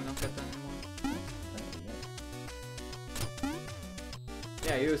 Can we not get that anymore?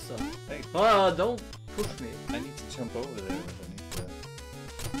 Yeah, you stuff. Hey. Oh, don't push me. I need to jump over there, but I need to...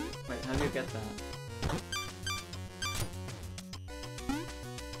 Wait, how do you get that?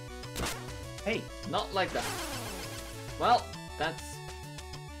 Hey! Not like that. Well, that's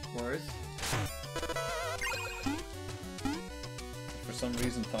worse. For some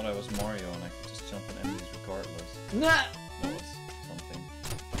reason thought I was Mario and I could just jump on enemies regardless. Nah! That was something.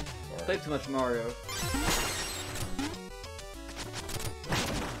 Sorry. Played too much Mario.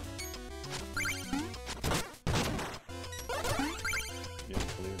 Yeah,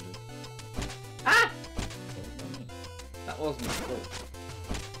 clearly. Ah! Oh, not me. That wasn't me.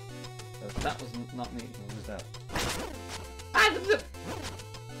 Oh, that was not me. What was that? Ah!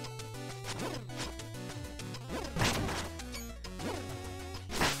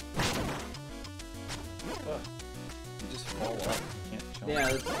 Oh, you just fall off. You can't jump. Yeah,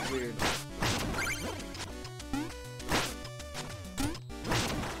 that's weird.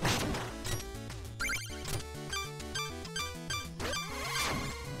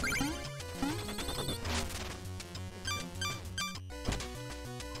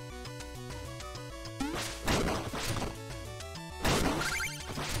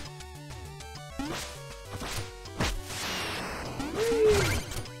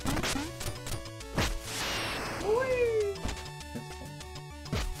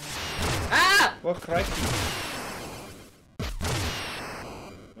 Ah! Well, crikey!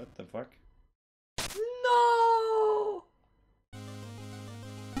 What the fuck? No!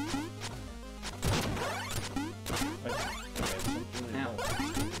 Ow.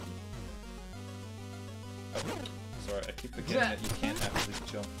 Oh, sorry, I keep forgetting that you can't actually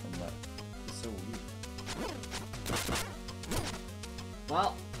jump from that. It's so weird.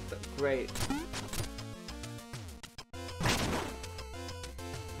 Well, great.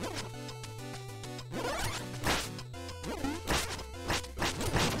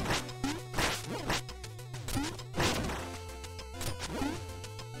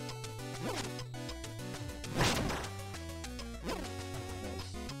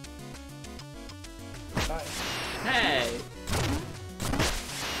 Bye. Hey!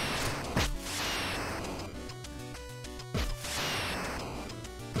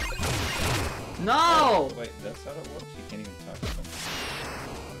 No! Oh, wait, that's how it works? You can't even touch them.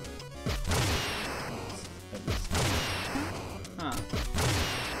 Huh.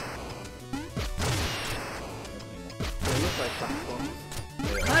 Probably They look like platforms. not.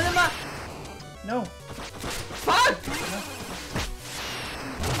 They are. Anima! No! Fuck!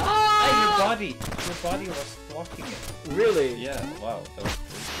 Hey, your Ah! body was blocking it. Really? Yeah, wow, that was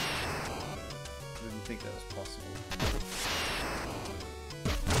crazy. Didn't think that was possible.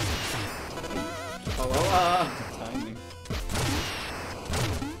 Oh, well, Timing.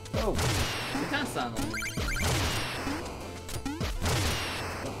 oh, you can't stand on me.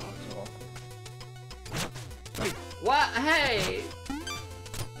 Oh, so awkward. Wait, what? Hey!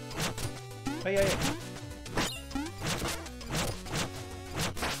 Hey, hey, hey.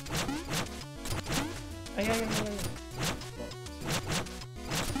 Hey, hey, hey, hey, hey.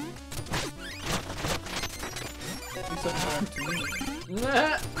 Please don't come to me.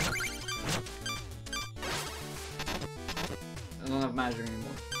 Nah. I don't have magic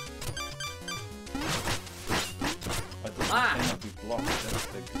anymore. But this Ah! cannot be blocked, that's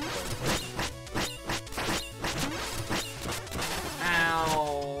the good part.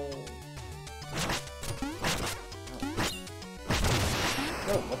 Ow!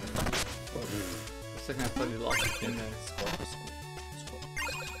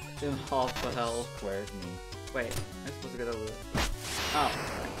 in half a health. Squared me. Wait, I'm supposed to get over it. Oh.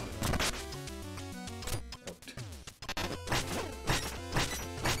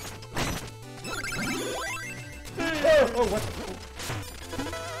 Oh, what?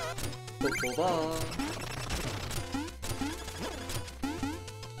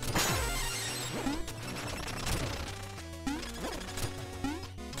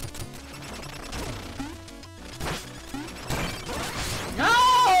 No!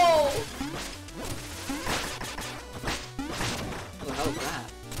 What the hell is that?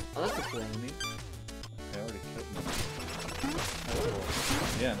 Oh, that's a cool enemy. I already killed him.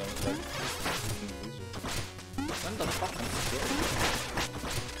 Yeah, no, it's like fucking wizard. When the fuck am I scared?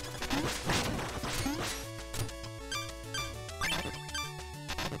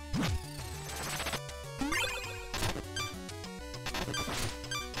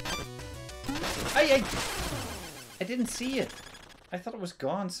 I didn't see it. I thought it was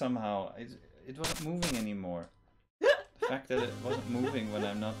gone somehow. It wasn't moving anymore. The fact that it wasn't moving when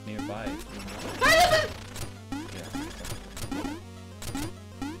I'm not nearby. Yeah.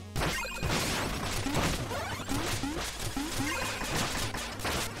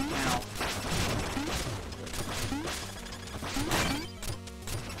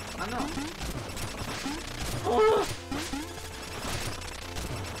 I know. Oh!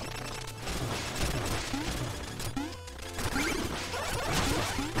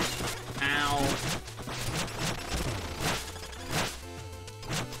 Ow.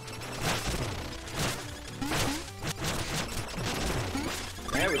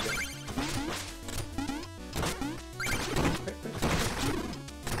 There we go.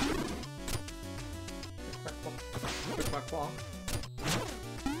 Quick, quack, quack.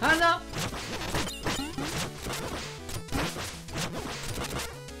 Hannah!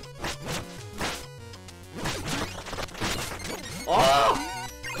 Oh!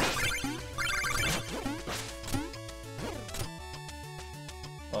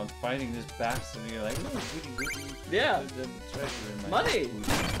 While I'm fighting this bastard, and you're like, oh, goody, goody. Yeah. The treasure in my Money. booty.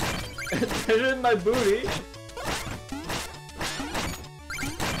 Treasure in my booty.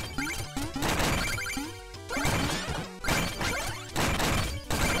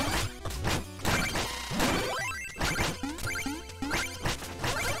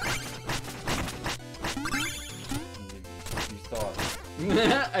 You thought.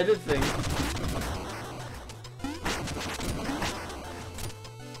 I did think.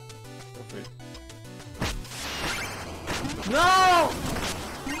 Go for it. No!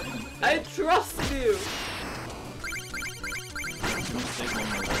 I trust you! It's a mistake on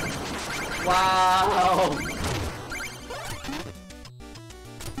my way. Wow!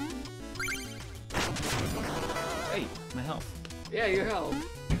 Hey, my health. Yeah, your health.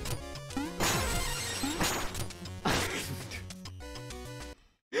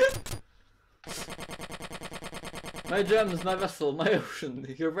 My gems, my vessel, my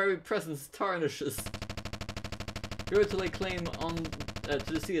ocean, your very presence tarnishes. You're to lay claim on to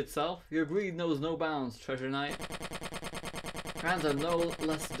the sea itself. Your greed knows no bounds, treasure knight. Hands are no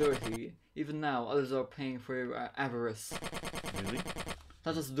less dirty. Even now, others are paying for your avarice. Really?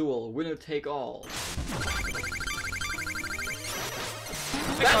 Let us duel, winner take all.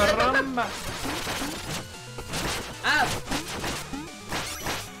 Caramba! Ah!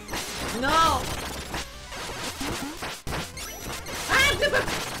 No!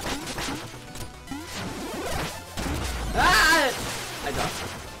 Ah! I died.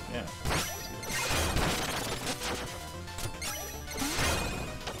 Yeah.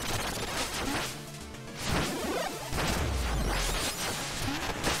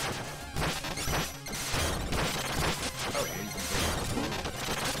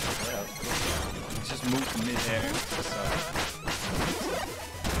 Just moved mid-air.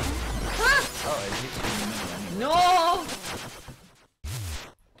 Oh, I hit you in the middle anyway. No!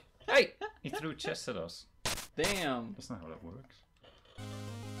 Hey! He threw chests at us. Damn. That's not how that works.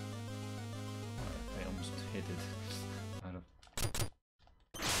 I almost hit it. Out of...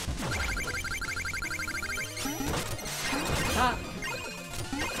 Ah!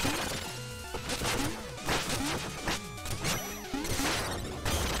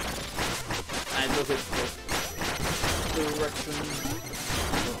 I look at the direction.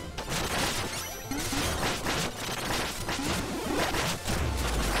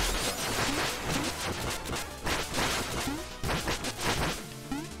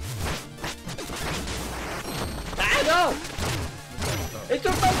 No! It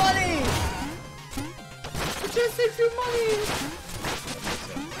took my money! It just takes your money!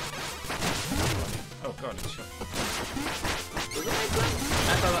 Oh god, it's shot. Does it make sense?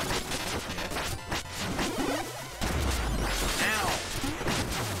 I thought that... Ow!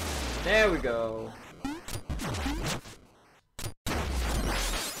 There we go.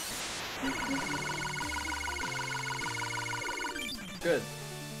 Good.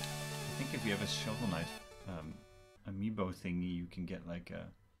 I think if you have a Shovel Knight amiibo thingy, you can get like a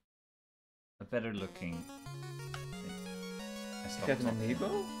better looking thing. I stopped Get an talking.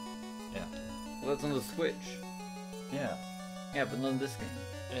 amiibo? Yeah. Well, that's on the Switch. Yeah. Yeah, but not on this game.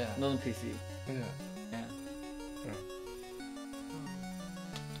 Yeah. Not on PC. Yeah. Yeah. Yeah.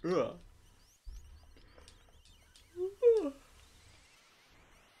 Ugh.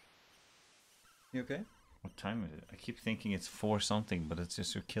 You okay? What time is it? I keep thinking it's 4 something, but it's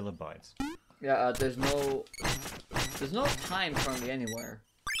just your kilobytes. Yeah, there's no time currently anywhere.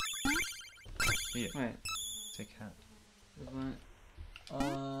 Here, Right. take hat. There's one.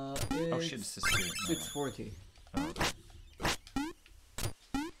 Oh It's shit, it's the spirit. No. 6:40. Oh, okay.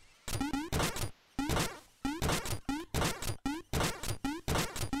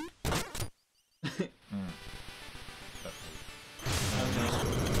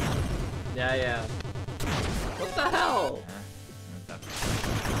 Yeah, yeah. What the hell?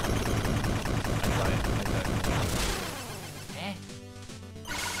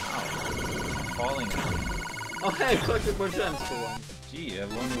 Falling. Oh hey, collected more gems for one. Gee, I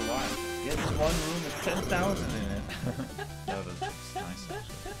wonder why. Yeah, there's one room with 10,000 in it. No, that's nice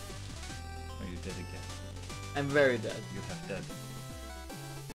actually. Oh, you dead again. I'm very dead. You have dead.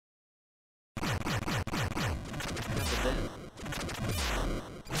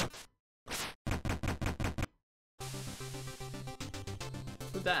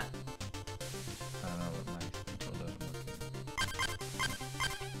 Who's that? I don't know what my controller is.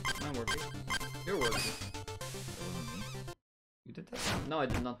 Mine working. You're working. That wasn't me. You did that? No, I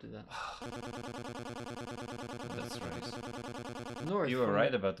did not do that. That's right. North You were from-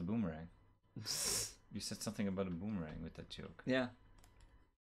 right about the boomerang. You said something about a boomerang with that joke. Yeah.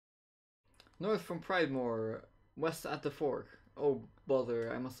 North from Pridemore, west at the fork. Oh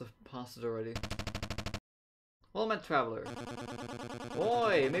bother, I must have passed it already. Well met, traveler.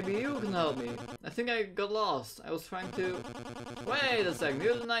 Boy, maybe you can help me. I think I got lost. I was trying to... Wait a second,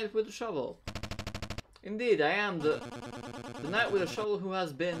 you're the knight with the shovel. Indeed, I am the knight with a shovel who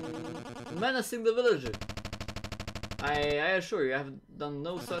has been menacing the village. I assure you, I have done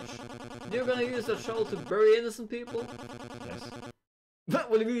no such... You're gonna use that shovel to bury innocent people? Yes.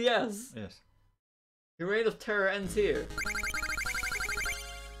 What do you mean, yes? Yes. Your reign of terror ends here.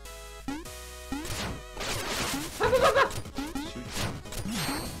 Shoot.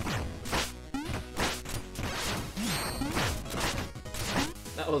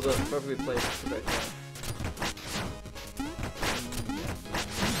 That was a perfectly placed projectile.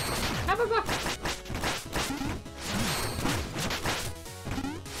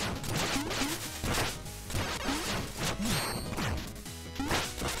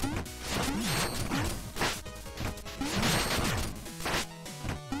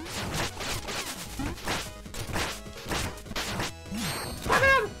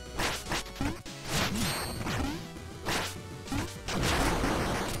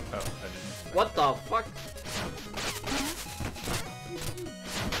 Oh, I didn't. What the fuck?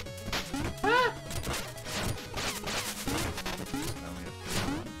 Ah! Now we have to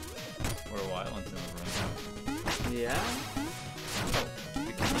run for a while until we run out. Yeah? Oh,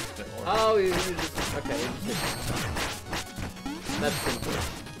 we can use the orb. Oh, you just... Okay, you just... That's simple.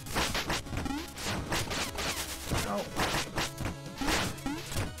 No.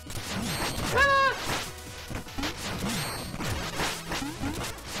 Ah!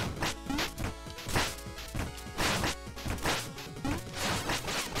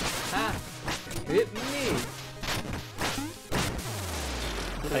 Ah! Hit me!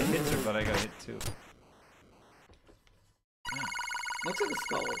 I hit her, but I got hit too. Looks like a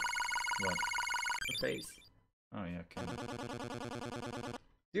skull. What? A face. Oh yeah, okay.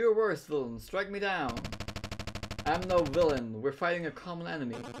 Do your worst, villain. Strike me down. I'm no villain. We're fighting a common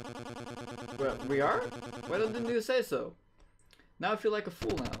enemy. Well, we are? Why didn't you say so? Now I feel like a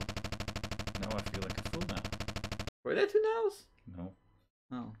fool now. Now I feel like a fool now. Were there two nows? No,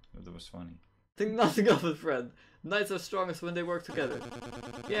 Oh. that was funny. Think nothing of it, friend. Knights are strongest when they work together.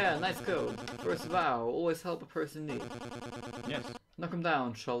 Yeah, knight's code. First vow, always help a person in need. Yes. Knock him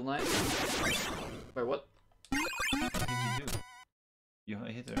down, Shovel Knight. Wait, what? What did you do? You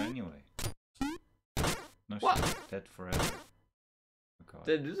hit her anyway. No, What? she's dead forever. Oh god.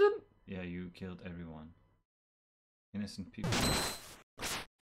 Did I do some? Yeah, you killed everyone. Innocent people.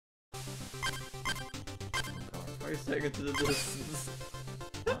 Oh god. Why are you saying it to the distance?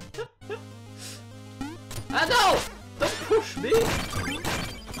 What? Ah no! Don't push me!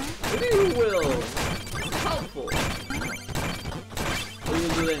 Maybe you will. It's helpful. But you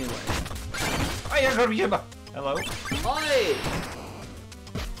will do it anyway. Hello? Oi!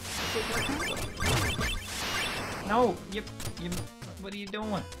 No, you, what are you doing?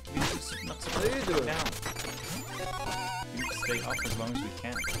 You're just not What supposed are you to go doing? down. You need to stay up as long as we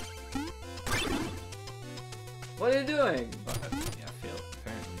can. What are you doing? But, yeah, I feel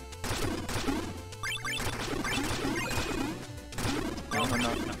apparently.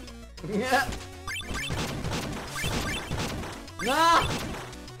 No. Yeah. No!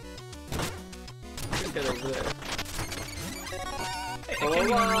 Get over there. Hey, I can't even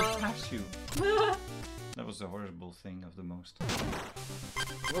move past you. That was the horrible thing of the most.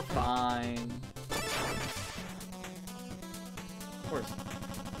 We're fine. Of course.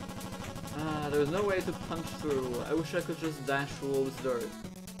 There was no way to punch through. I wish I could just dash through all this dirt.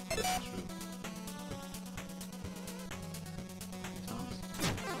 That's true.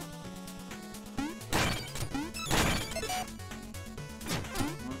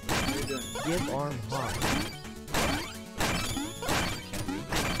 What are you doing? Give arm hard. I can't do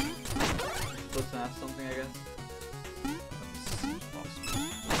that. Supposed to have something, I guess. That seems possible.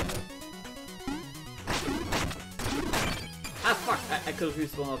 Ah, fuck! I could have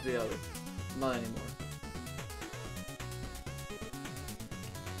used one of the other. Not anymore.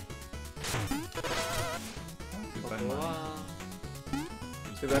 Goodbye, man.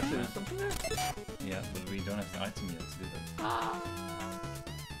 Did we actually do something there? Yeah, but we don't have the item yet to do that. Ah.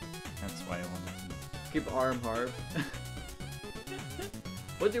 That's why I wanted to. Keep arm hard.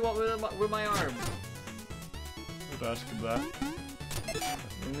 What do you want with my arm? Don't ask him that.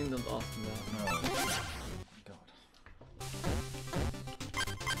 You mean don't ask me that? No. God.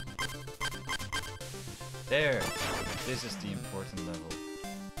 There! This is the important level.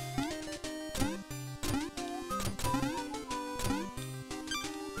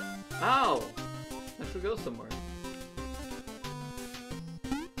 Ow! I should go somewhere.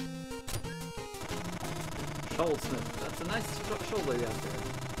 Smith. That's a nice shoulder you have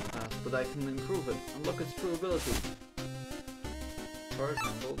there. But I can improve it. Unlock its true ability. Charge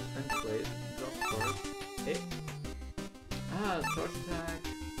handle, defense blade, drop sword. Eh? Charge attack.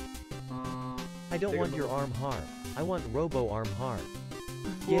 I don't want your arm hard. I want robo arm hard.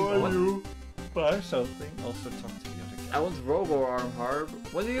 Before you buy something, also talk to the other guy. I want robo arm harb.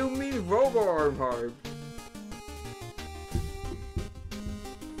 What do you mean robo arm harb?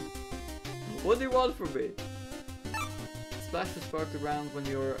 What do you want from me? Splash to spark the ground when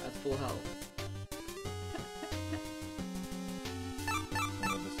you're at full health.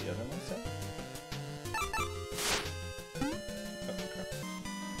 And what does the other one say? Oh, crap.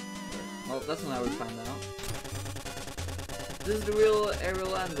 Well, that's when I would find out. This is the real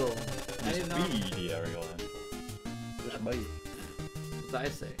aerial anvil. I This need an be arm. the aerial anvil. Just by What did I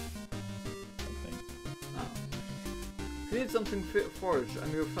say? something. Oh. If you need something forged,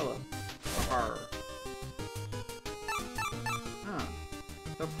 I'm your fella. Arr.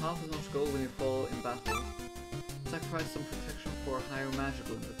 Drop half as much gold when you fall in battle. Sacrifice some protection for a higher magic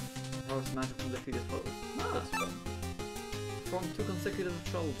limit. Harvest magic from defeated foes. That's fun. Perform 2 consecutive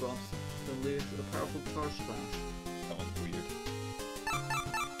troll drops to unleash a powerful charge slash. That was weird.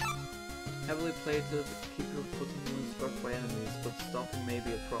 Heavily plated, keep your footing when struck by enemies, but stopping may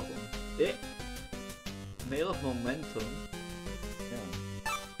be a problem. Eh? Mail of momentum. Yeah.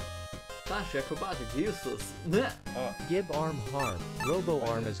 Flashy, acrobatic, useless. Oh, Give arm hard. Robo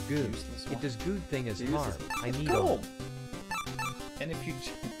arm is good. useless It one. does good thing as Useless hard. one. I need Cool. arm. And if you,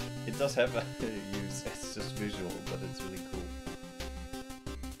 it does have a use. It's just visual, but it's really cool.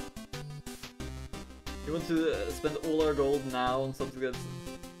 You want to spend all our gold now on something that's...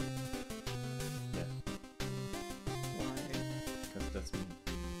 Yeah, Why? because that's me.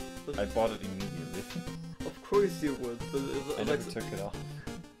 But I bought it immediately. of course you would, but it's I like... never took it off.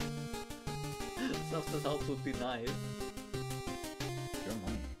 Something else would be nice. Your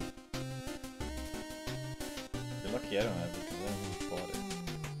money. You're lucky I don't have it because I haven't bought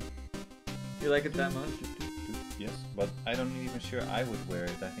it. You like it that much? Yes, but I don't even sure I would wear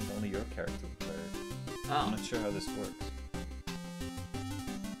it. I think only your character would wear it. I'm Oh, not sure how this works.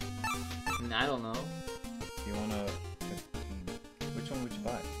 I don't know. You wanna... Which one would you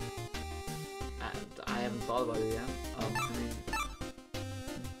buy? I haven't thought about it yet. I mean...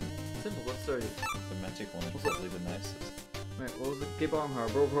 Simple, what's 30? The magic one is What's that? probably the nicest. Wait, what was it? Give arm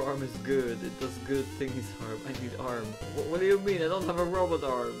harb. Robot arm is good. It does good things harb. I need arm. What do you mean? I don't have a robot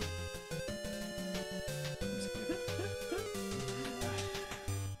arm.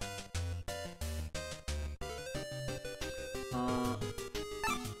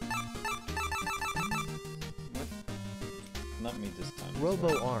 What? Not me this time.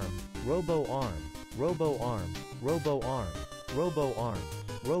 Robo arm. Robo arm. Robo arm. Robo arm. Robo arm.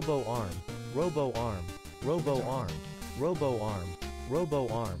 Robo arm. Robo Arm, Robo Arm, Robo Arm, Robo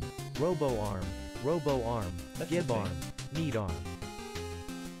Arm, Robo Arm, Robo Arm, That's Gib the thing. Arm, Need Arm.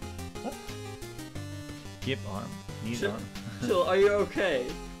 Gib arm. Knee Chill, arm. Chill, are you okay?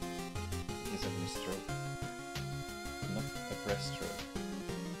 He's having a stroke. Not a breaststroke.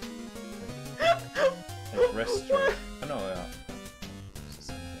 A breaststroke. Oh no, yeah. It's the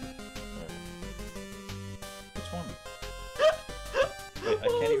same thing. Wait. Which one? Wait, I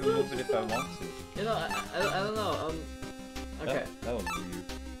can't even move it if I want to. You know, I don't know. Okay. That was weird.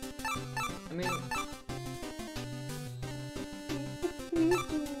 I mean,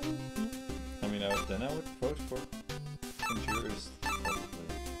 Then I would vote for Conjurers, probably.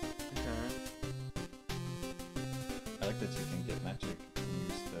 okay. I like that you can get magic and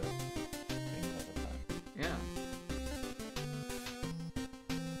use the thing all the time. Yeah.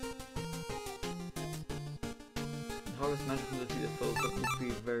 Harvest magic from the defeated foes, that would be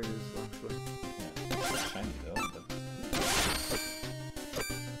very useful actually. Yeah, it's shiny though. But...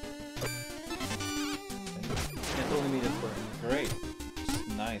 It's only medium for it. Great. It's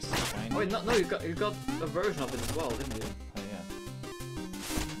nice, shiny. Oh wait, no, you got a version of it as well, didn't you? Oh yeah.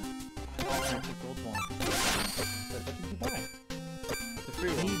 Oh, there's a gold one. What did you buy? The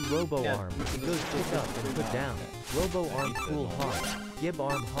free one. Need Robo Yeah, Arm, you can goes just pick up and put Ah, down. okay. Robo I Arm need the Cool one. Heart, Gib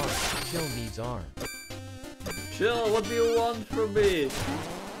Arm Heart, Chill needs arm. Chill, what do you want from me?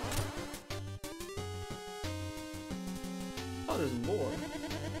 Oh, there's more.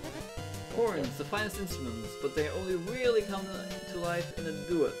 Horns, the finest instruments, but they only really come to life in a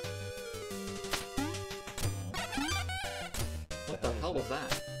duet. What the hell was that? I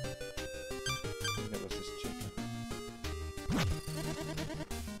think that was just chicken.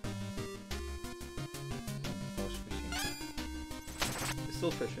 I was fishing. You're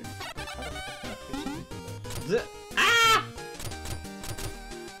still fishing. How the fuck can I fish in Ah!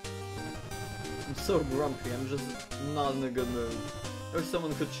 I'm so grumpy, I'm just not in a good mood. I wish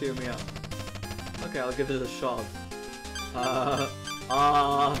someone could cheer me up. Okay, I'll give it a shot. Have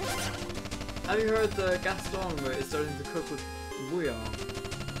you heard the Gaston is starting to cook with bouillon?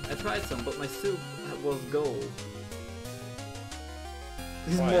 I tried some, but my soup was gold.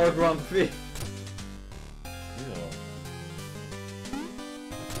 He's Why? more grumpy. Yeah.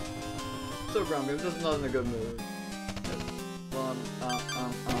 So grumpy, I'm just not in a good mood. Well,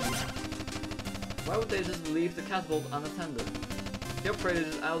 why would they just leave the catapult unattended? The operator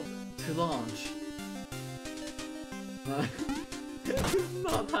is out to launch.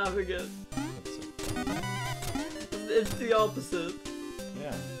 Not having it. That's so funny. It's the opposite.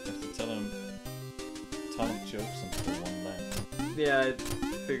 Yeah, you have to tell him a ton of jokes until one lands. Yeah, I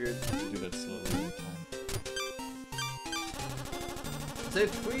figured. Do that slowly every time. I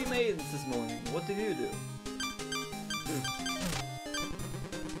saved 3 maidens this morning. What did you do?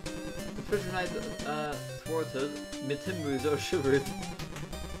 The Fisher Knight thwarted, mid timbers are shivered.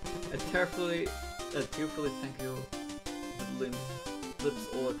 I tearfully thank you. With lips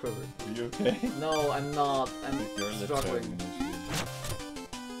all a quiver. Are you okay? No, I'm not. I'm Your lips are struggling. an issue.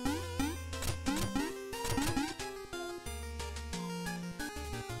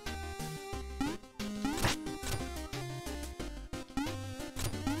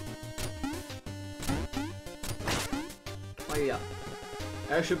 Oh yeah.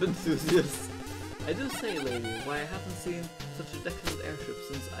 Airship enthusiast. I do say, lady, why I haven't seen such a decadent airship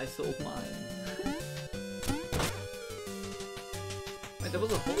since I sold mine. Wait, there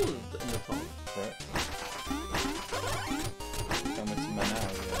was a hole in the top. Correct. How much mana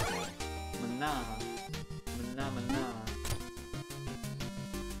we have here? Mana. Mana.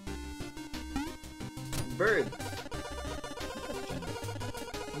 Bird.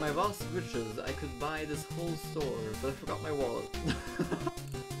 For my vast riches, I could buy this whole store, but I forgot my wallet.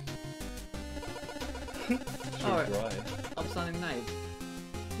 Alright. Dry. Upstanding knight.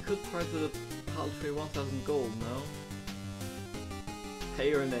 You could part with a paltry 1,000 gold, no?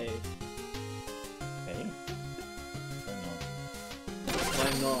 Pay or nay? Hey? Why not? Why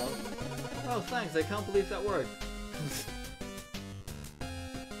not? Oh, thanks, I can't believe that worked.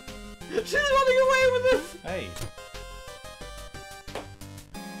 She's running away with this! Hey!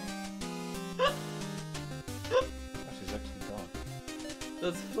 Oh, she's actually gone.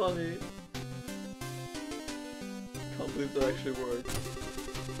 That's funny. Can't believe that actually worked.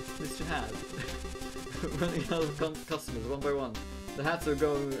 Mr. Hat. Running out of customers one by one. The hats are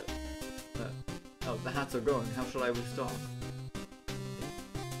going... oh, the hats are going. How shall I restock?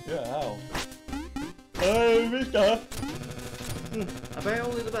 Yeah, how? Hey, mister! I buy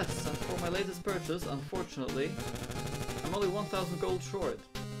only the best, and for my latest purchase, unfortunately, I'm only 1,000 gold short.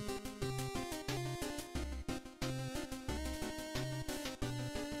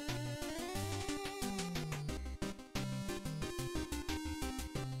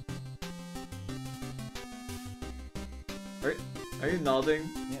 Are you nodding?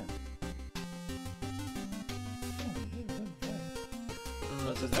 Yeah.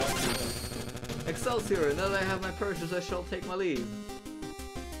 What does that do? Excelsior! Now that I have my purchase, I shall take my leave.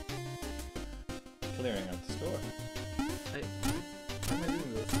 Clearing out the store. How am I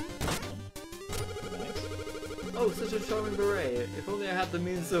doing this? Nice. Oh, such a charming beret. If only I had the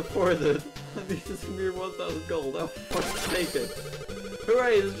means to afford it. This is a mere 1,000 gold. I'll fucking take it.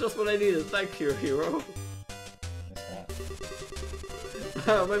 Hooray, this is just what I needed. Thank you, hero. What's that?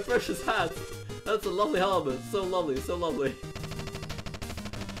 Ah, my precious hat. That's a lovely helmet. So lovely, so lovely.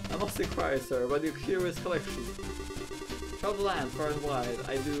 I must inquire, sir, about your curious collection. Travel land far and wide.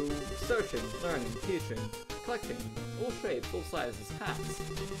 I do searching, learning, teaching, collecting. All shapes, all sizes, hats.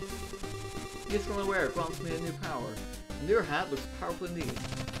 Each one I wear grants me a new power. And your hat looks powerful indeed.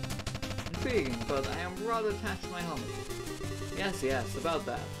 Intriguing, but I am rather attached to my helmet. Yes, yes, about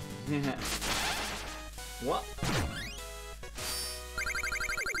that. What?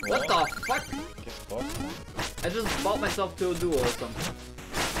 What the fuck? Guess what? I just bought myself to a duel or something.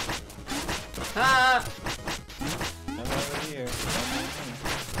 Ah! I'm over here.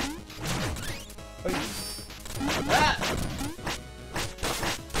 Ah!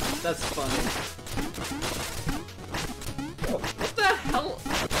 That's funny. Oh, what the hell?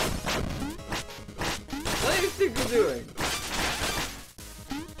 What do you think you're doing?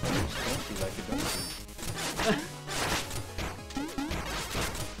 Don't be like a donkey.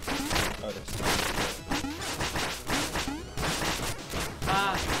 Oh, there's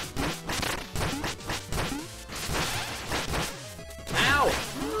Ah! Ow!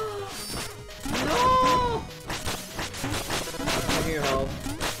 No! I need your help.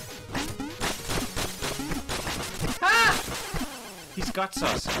 Ah! He's got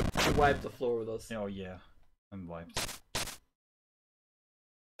us. He wiped the floor with us. Oh yeah, I'm wiped.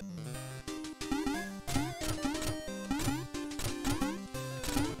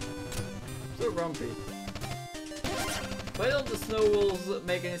 So grumpy. Why don't the snow wolves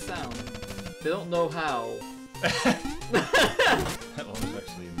make any sound? They don't know how. That one was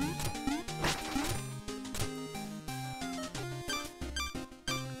actually amusing.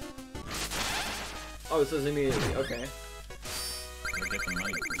 Oh, it says immediately, okay. I get the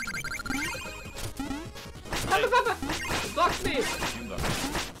money. Papa, Papa! Block me! You block.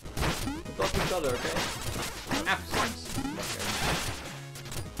 Block each other, okay? Ah, fuck.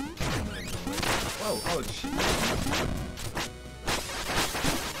 Whoa, oh shit.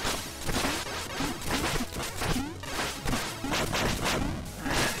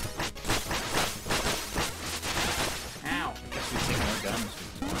 Ow. I guess we take more damage with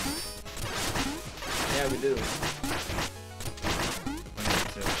this one. Yeah, we do. When we get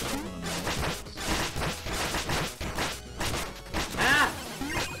to shovel and Ah!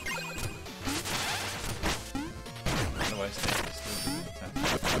 otherwise they can still do attack.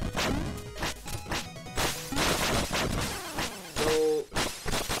 So,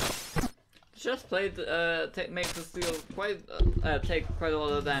 just played makes us deal quite take quite a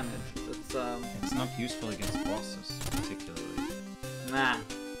lot of damage. It's not useful against bosses, particularly. Nah.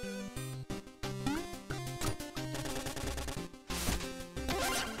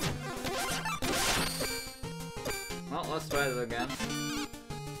 Well, let's try it again.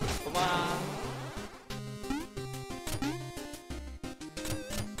 Come on.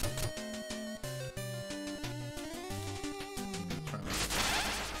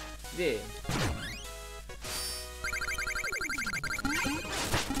 Yeah.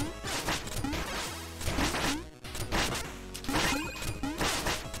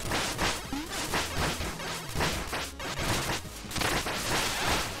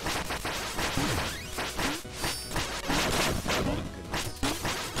 A lot of goodness.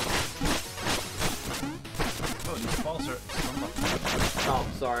 Oh, these balls are somewhat... Oh,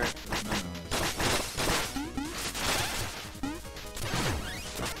 sorry. No, no,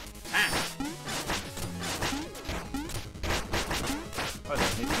 Ah! oh,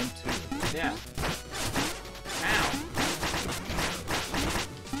 that hit him too. Yeah. Ow!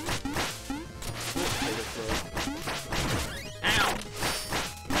 Ooh, take it slow. Ow!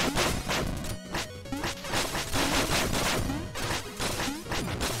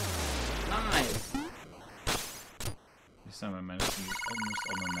 Nice! This time I managed to use almost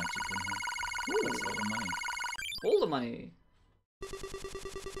all my magic in here. Ooh. That's all the money. All the money.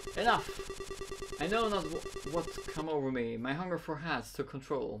 Enough! I know not what's come over me. My hunger for hats took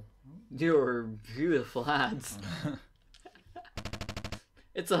control. Your beautiful hats.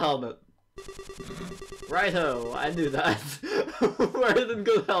 It's a helmet. Righto, I knew that. We're in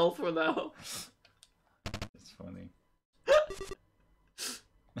good health for now. That's funny.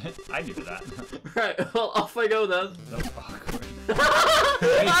 I knew that. Right, well, off I go then. That was awkward.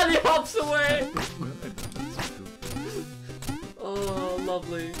 And he hops away! That's cool. Oh,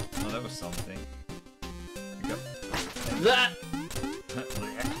 lovely. Oh, that was something. Go. That!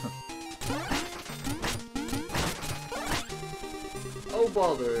 Oh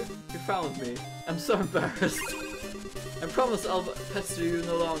bother, you found me. I'm so embarrassed. I promise I'll pester you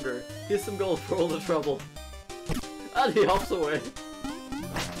no longer. Here's some gold for all the trouble. And he hops away.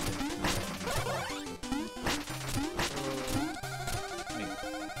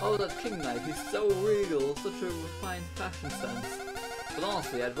 Oh, that King Knight, he's so regal, such a refined fashion sense. But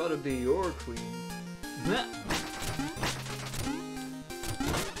honestly, I'd rather be your queen.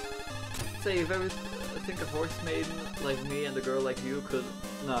 Say, if ever think a horse maiden like me and a girl like you could...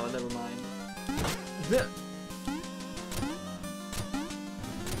 No, never mind.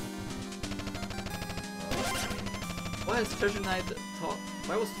 Why was Treasure Knight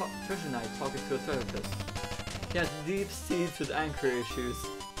talking to a therapist? He has deep-seated anchor issues.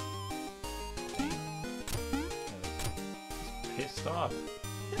 Pissed off.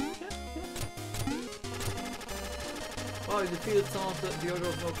 Wow, you defeated some of the Order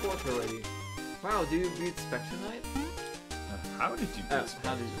of No Quarter already. Wow, do you beat Spectre Knight? How did you beat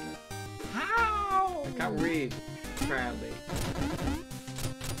How did you? How? I can't read, apparently.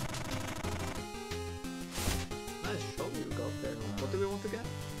 Nice show you got there. What do we want to get?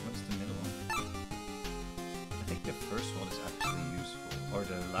 What's the middle one? I think the first one is actually useful. Or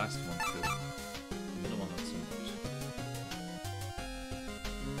the last one too. The middle one not so much.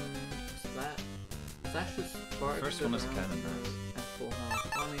 Slash is spark. The first one is kind of nice. At full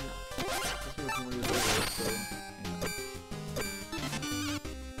health. I mean, that's what we can use over, so...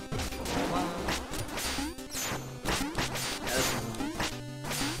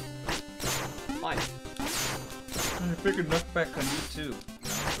 I figured knockback on you too.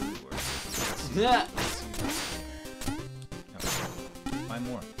 Yeah. Find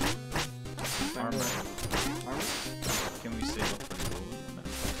more. Armor. Armor? Can we save up for the gold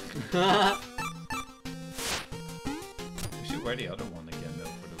one? We should wear the other one again though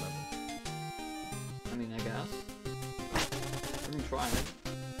for the level. I mean, I guess. We can try it.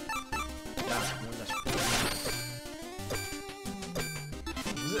 Yeah, more or less.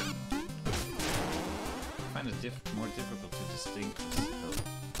 I find it more difficult to distinguish.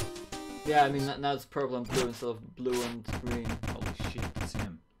 Yeah, I mean, now it's purple and blue instead of blue and green. Holy shit, it's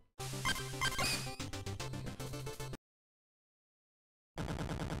him.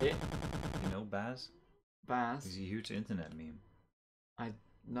 Yeah. You know Baz? Bass? He's a huge internet meme.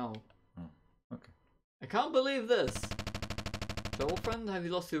 No. Oh, okay. I can't believe this! Trouble friend, have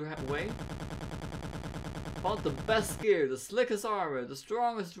you lost your way? Found the best gear, the slickest armor, the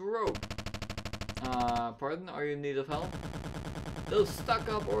strongest rope. Pardon? Are you in need of help? Those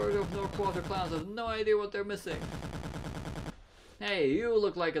stuck-up Order of No Quarter clowns have no idea what they're missing. Hey, you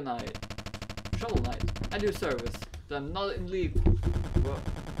look like a knight. Shovel Knight, at your service. But I'm not in league. What?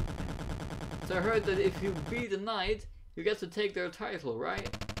 So I heard that if you beat a knight, you get to take their title, right?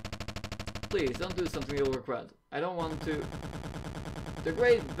 Please, don't do something you'll regret. I don't want to... The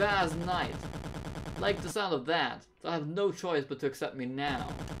Great Baz Knight. Like the sound of that. So I have no choice but to accept me now.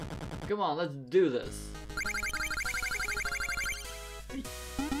 Come on, let's do this.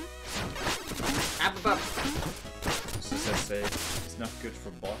 So as I say, it's not good for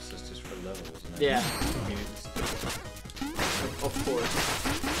bosses, just for levels, isn't it? Yeah. Of course.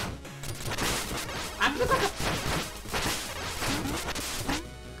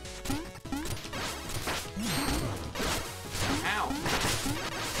 Ow.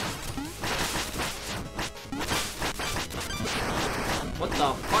 What the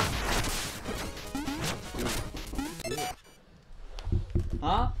fuck?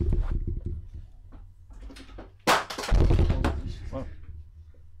 Huh? Whoa.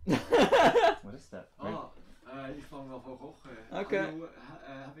 What is that? He's from Roche. Okay. Are you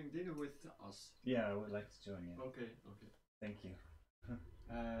having dinner with us? Yeah, I would like to join you. Okay, okay. Thank you.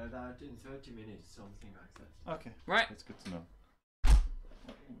 That in 30 minutes, something like that. Okay. Right. That's good to know.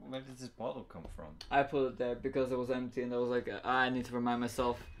 Where did this bottle come from? I put it there because it was empty and I was like, I need to remind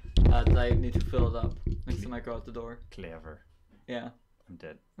myself that I need to fill it up next time I go out the door. Clever. Yeah. I'm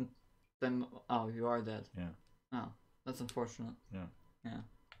dead. Then, oh, you are dead. Yeah. Oh, that's unfortunate. Yeah. Yeah.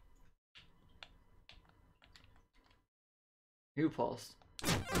 You paused.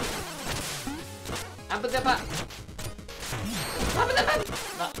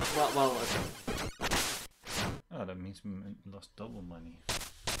 Well, okay. Oh, that means we lost double money.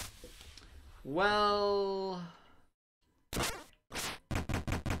 Well...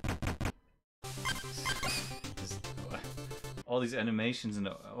 all these animations and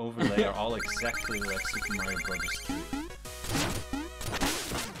the overlay are all exactly like Super Mario Brothers 3.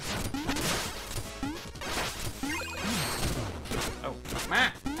 Oh.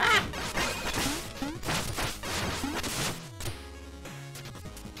 Ah! Ah!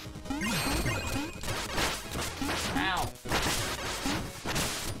 Ow!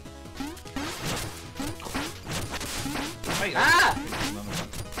 Wait, ah!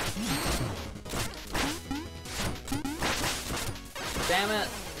 Damn it!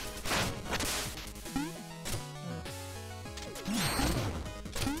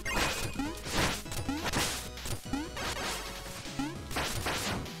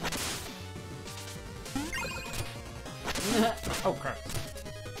 Oh crap!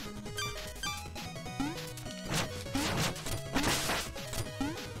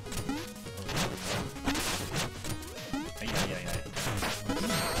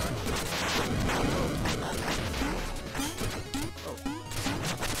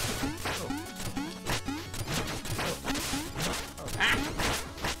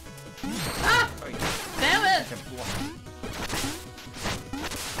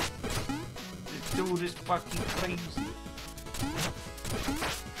 Dude is fucking crazy.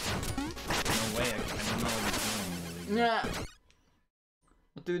 No way, I don't know what he's doing. Really. Yeah.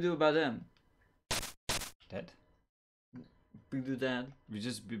 What do we do about him? Dead? We do that. We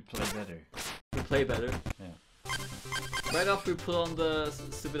just play better. We play better. Yeah. Right after we put on the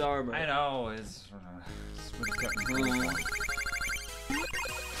stupid armor. I know, it's really gotten really fun.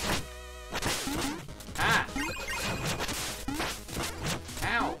 Ah!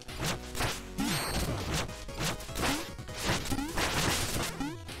 Ow!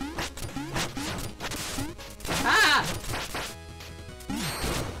 Ah!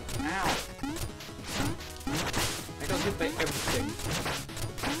 Ow! I got hit by everything.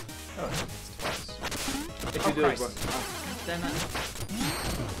 Oh, it's twice. If Oh, you do Christ. it, oh, damn it.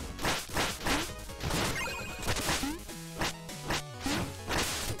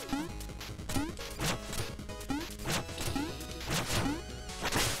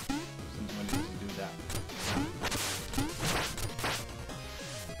 Somebody needs to do that.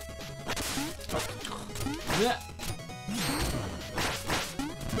 Yeah.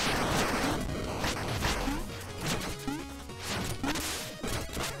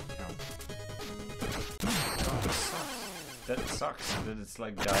 That sucks that it's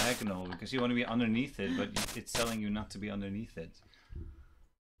like diagonal because you want to be underneath it, but it's telling you not to be underneath it.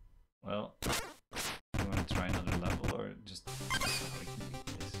 Well, you want to try another level or just I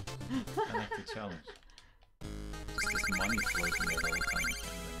like the challenge. Just this money floating there the whole time.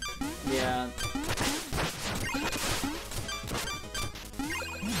 Yeah.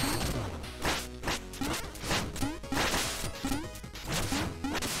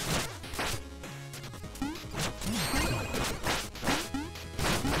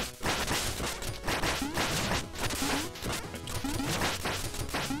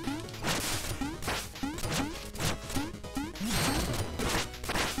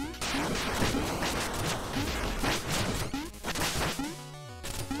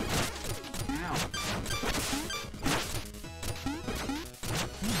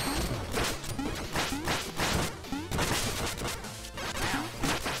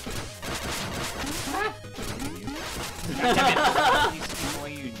 The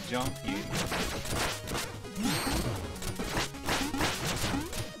way you jump, you.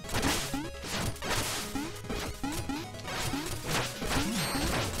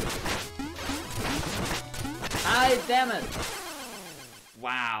 Ay, damn it!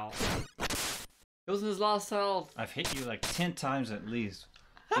 Wow. It was his last health. I've hit you like 10 times at least.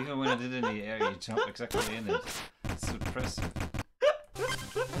 Even when I did it in the air, you jump exactly in it. It's impressive.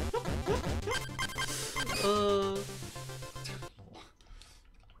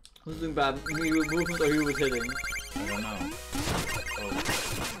 Who's doing bad? Me with movement or you with hitting? I don't know.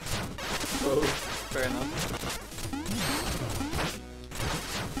 Oh, fair enough.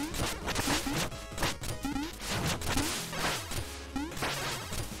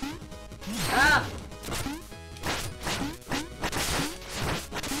 Ah!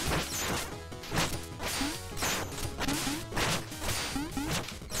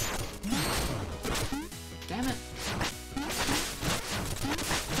 Damn it!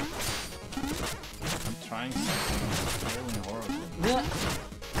 I'm trying something, it's failing horribly. Yeah.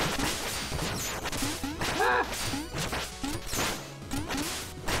 Ah!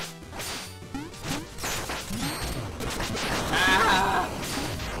 Ah!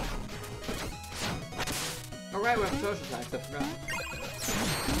 Alright, we have social attacks, I forgot.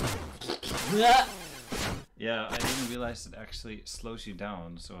 Yeah. Yeah, I didn't realize it actually slows you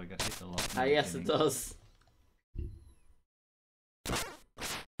down, so I got hit a lot. in Ah, the yes, it beginning. does.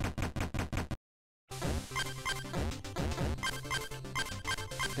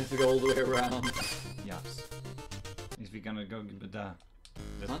 Have to go all the way around. Yaps. If we're gonna go Gibada,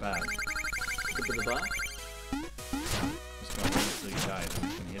 that's Huh? bad. Gibada? Just go until you die, then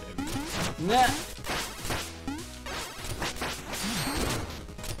you can hit everything. Nah!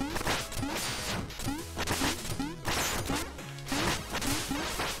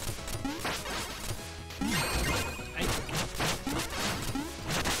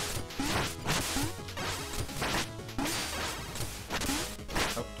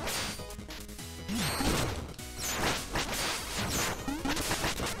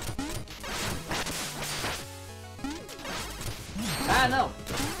 Ah, no!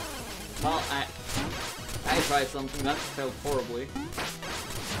 Well, I tried something that failed horribly.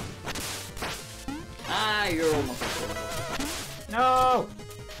 Ah, you're almost horrible. No!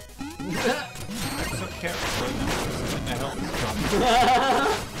 I'm so careful right now. My health is dropping.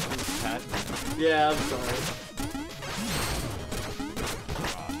 Bad. Yeah, I'm sorry.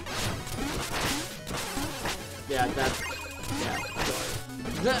 Yeah, that's...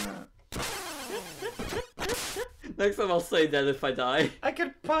 Yeah, sorry. Next time I'll say that if I die. I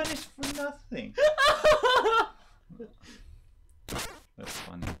get punished for nothing. That's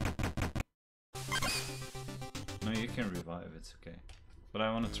funny. No, you can revive, it's okay. But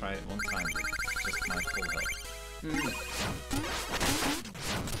I want to try it one time with just my full health.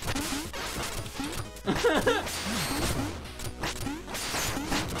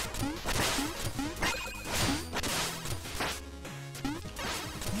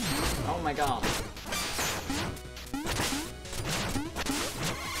 Oh my god.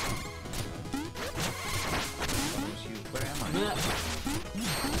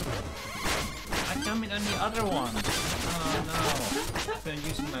 I jumped on the other one! Oh no! I've been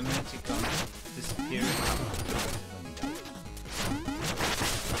using my magic on disappearing.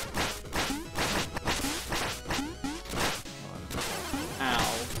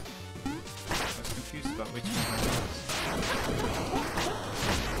 Ow. I was confused about which one I was.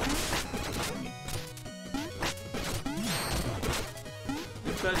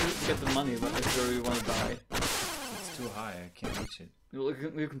 You try to get the money, but if you really want to die. It's too high, I can't reach it.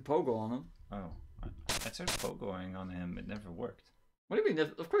 You can pogo on him. Oh. I tried pogoing on him, it never worked. What do you mean?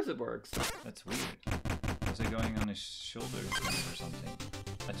 Of course it works. That's weird. Was I going on his shoulders or something?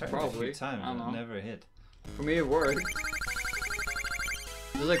 I tried Probably. it a few times, I don't but know. it never hit. For me it worked.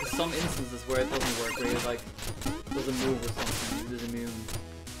 There's like some instances where it doesn't work, where it like doesn't move or something, it is immune.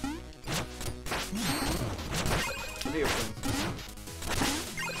 What are your friends?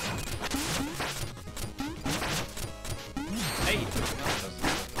 Hey! No, it doesn't.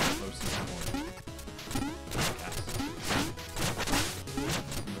 It's close anymore. Cast.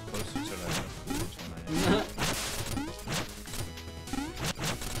 The closer to that, which one I am.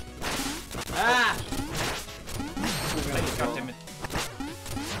 Ah! Hey, goddammit.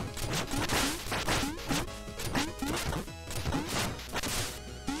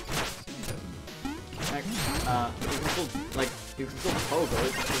 You can still, like, you can still pogo,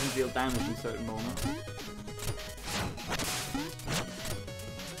 it just doesn't deal damage in certain moments.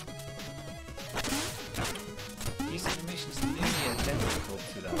 These animations nearly identical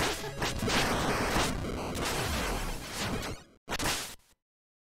to that.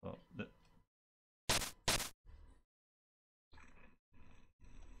 Oh,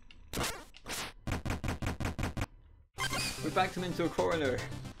 We backed him into a corner.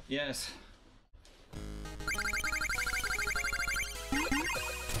 yes.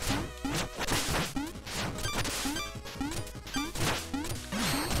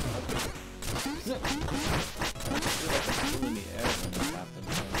 Still in the air when this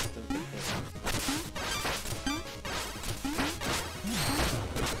happens, and I still get hit.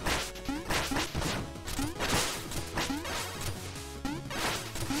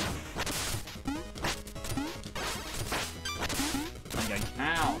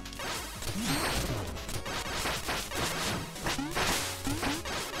 Ow!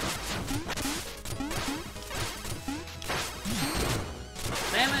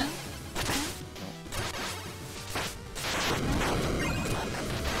 Damn it!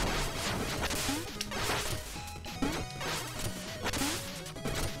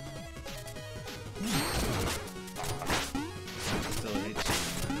 Still hits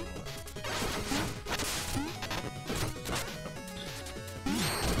you no matter what.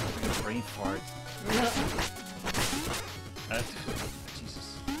 Brain fart.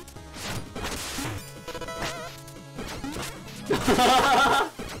 Jesus.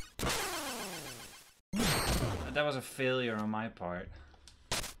 That was a failure on my part.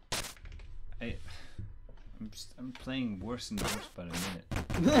 I'm playing worse and worse by the minute.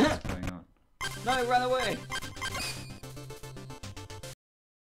 What's going on? No, it ran away!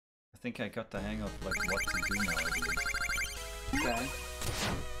 think I got the hang of like what to do now at least. Okay.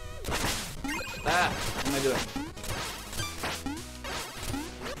 Ah! What am I doing?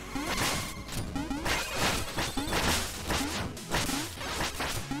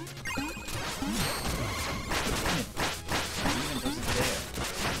 Even doesn't dare.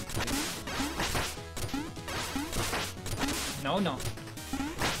 No, no.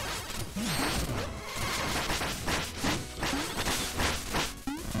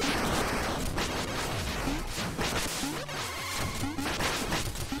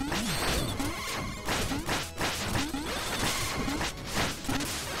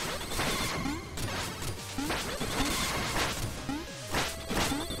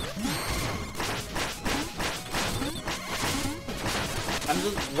 I'm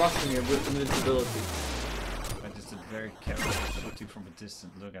just rushing it with invincibility. I just did very carefully shoot you from a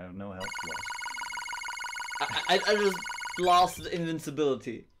distance. Look, I have no health loss. I just lost the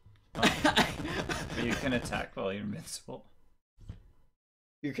invincibility. Oh. But you can attack while you're invincible.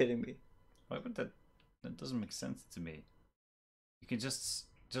 You're kidding me. Why would that? That doesn't make sense to me. You can just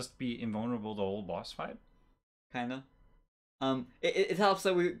be invulnerable the whole boss fight. Kinda. It helps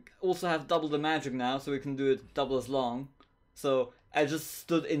that we also have double the magic now, so we can do it double as long. So I just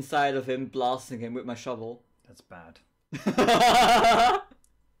stood inside of him, blasting him with my shovel. That's bad. How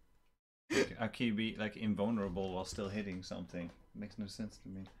can you be like invulnerable while still hitting something? It makes no sense to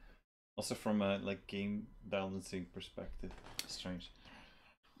me. Also from a like game balancing perspective, strange.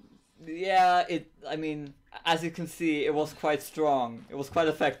 Yeah, I mean, as you can see, it was quite strong. It was quite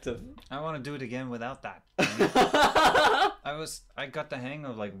effective. I want to do it again without that. I got the hang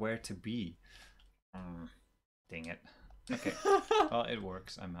of like where to be. Dang it. Okay. Well, it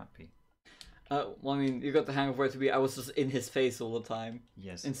works. I'm happy. Well, I mean, you got the hang of where to be. I was just in his face all the time.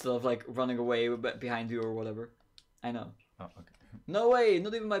 Yes. Instead of like running away behind you or whatever. I know. Oh, okay. No way!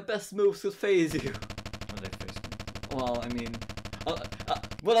 Not even my best moves could phase you. Oh, they faced me. Well, I mean,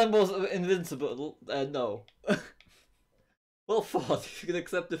 when I'm most invincible, no. Well fought. If you can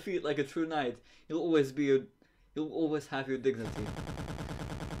accept defeat like a true knight, you'll always have your dignity.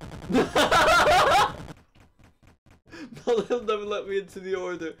 No, they'll never let me into the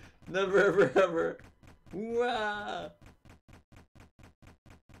order. Never, ever, ever. Wah!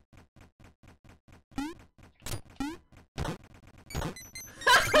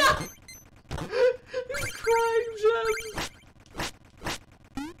 He's crying gems.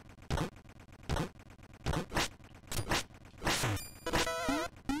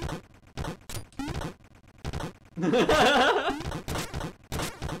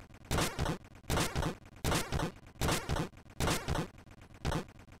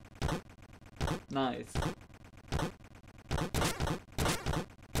 Nice.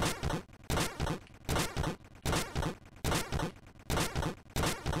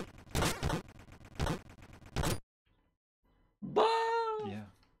 Bye. Yeah.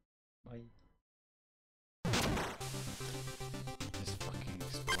 Bye. Just fucking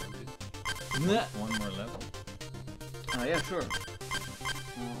exploded. Nah. One more level. Oh yeah, sure. This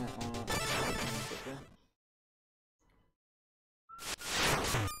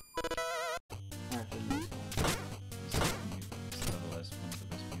level has one of the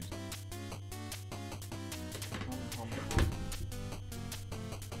best music.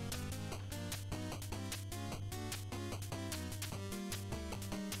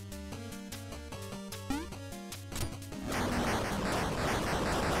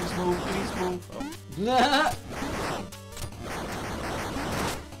 Please move, please move. Oh. Nah.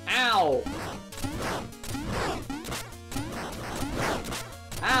 Ow!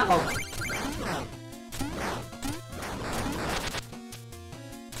 Ow! Ah!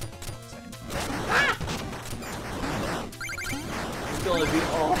 It's gonna be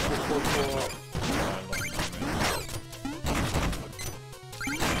awful for co-op.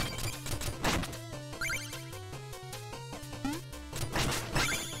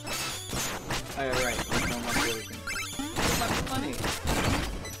 Alright, no more broken. Where's my money?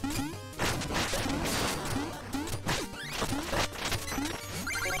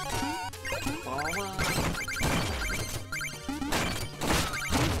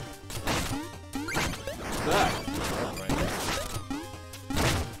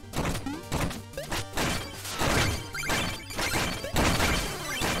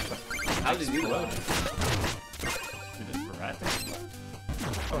 How did you load? Did it rat explode?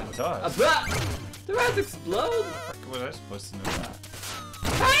 Oh, it does. The rats explode? Fuck, was I supposed to know that?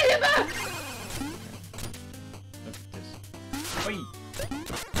 Look at this. Oi!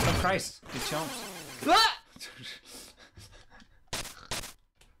 Oh Christ! Good chomps.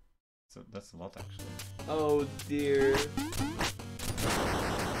 So that's a lot actually. Oh dear.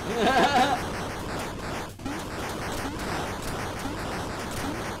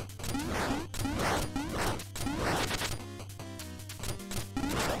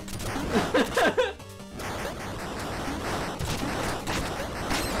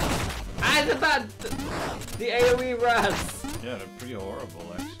 The bad, the AoE rats. Yeah, they're pretty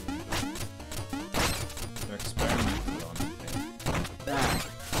horrible actually. They're experimental on it.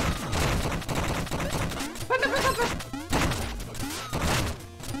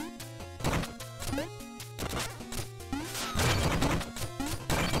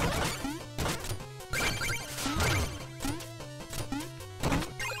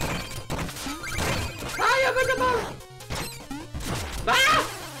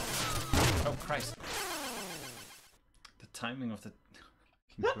 Oh Christ! The timing of the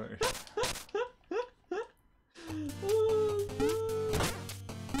bird.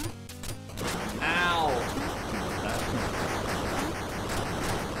 Ow!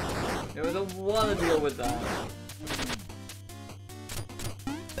 I don't want to deal with that.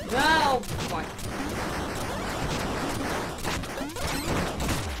 No! Fuck.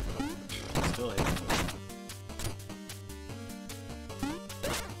 Still hitting.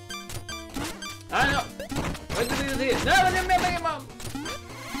 I don't know! Wait till we see it! No! No! Mom!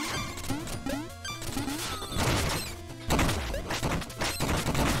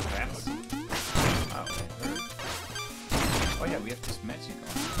 Rats. Wow, they hurt. Oh yeah, we have this magic on.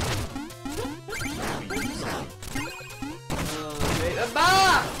 We use it. Wait,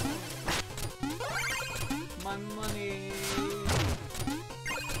 bah! My money.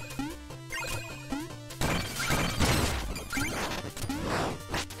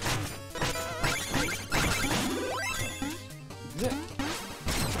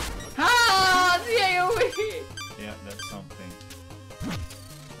 Ah, the AoE! Yeah, that's something.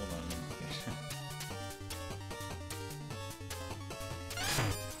 Hold on, let me get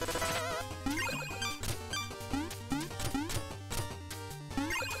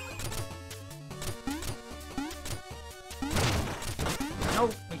No!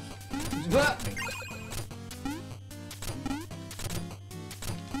 Bah!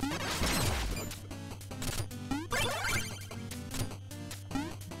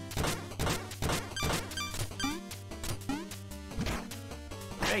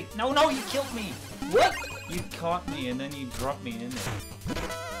 Hey, no, you killed me! What? You caught me and then you dropped me in there.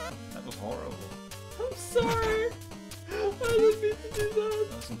 That was horrible. I'm sorry. I didn't mean to do that.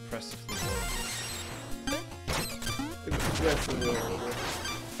 That was impressively horrible. Aggressively horrible.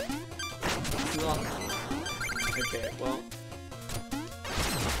 It's not. Okay, well.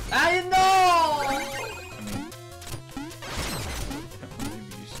 I know! I mean,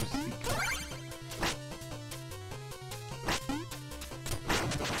 maybe you should see.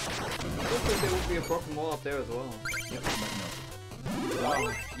 I don't think there would be a broken wall up there as well. Yep, but no.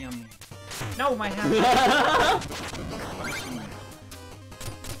 Oh, yummy. No, my hand! Punching me.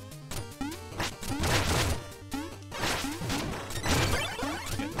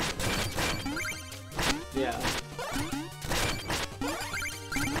 Yeah.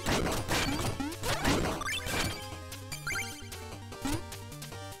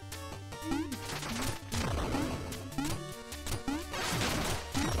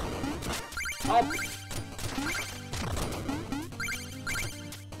 Up.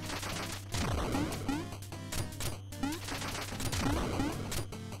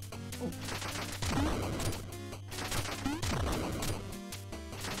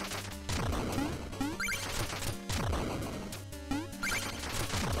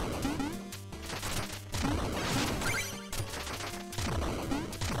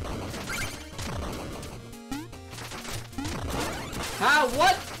 Ah,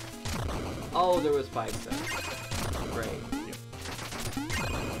 what? Oh, there was spikes there. Great. Yep.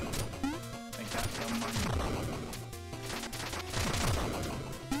 I got your money.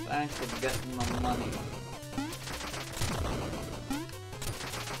 Thanks for getting my money.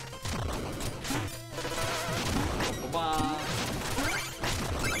 Bye-bye.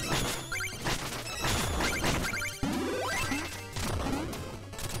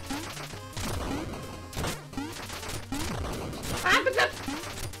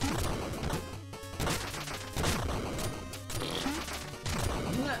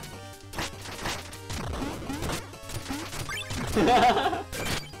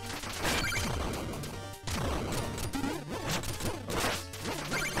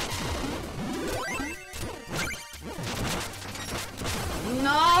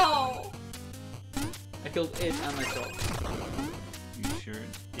 No! I killed it and myself. You sure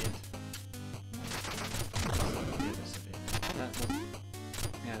did. Did as it is. That was...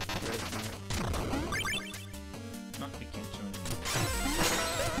 Yeah, it's very smart. No, you can't join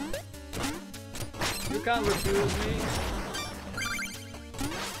anymore. can't refuse me.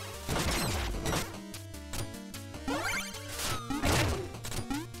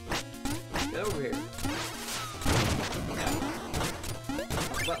 Get over here. Yeah.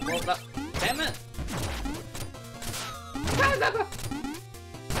 Well, that. Damn it!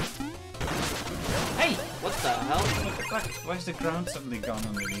 Hey! What the hell? What the fuck? Why is the ground suddenly gone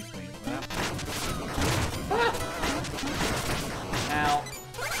underneath me? What happened? Ow.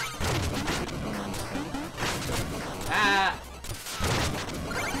 Ah!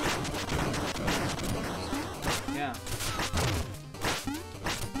 Yeah.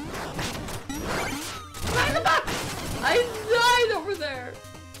 I died over there!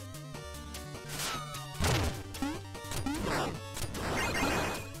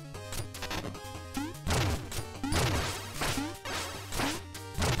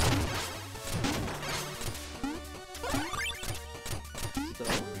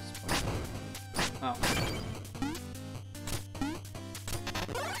 Oh.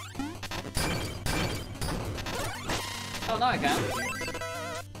 Oh, now I can.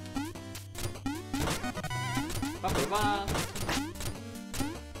 Ba-ba-ba.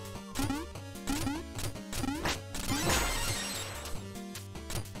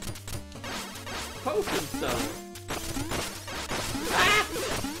 Potion cell. Ah!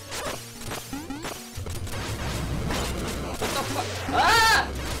 What the fuck? Ah!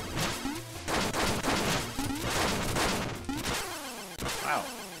 Wow.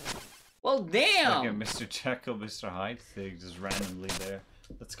 Well, damn! Like a Mr. Jekyll, Mr. Hyde thing just randomly there.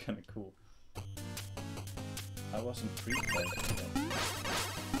 That's kind of cool. I wasn't prepared for that.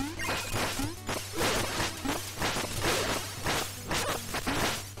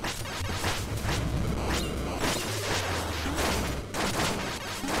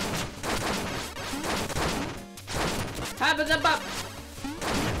 Habba-dabba!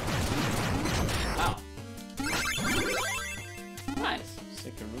 Wow. Nice.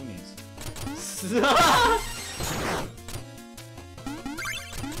 Sickaroonies.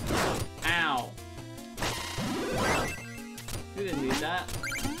 Ow. You didn't need that.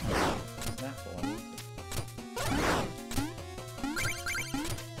 Snapple.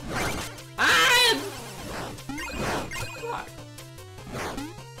 Ah! Fuck.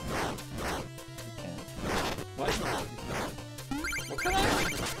 What? What can I?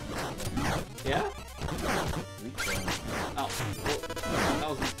 Yeah? Oh. Well, that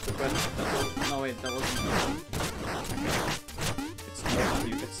wasn't the question. No, wait, that wasn't.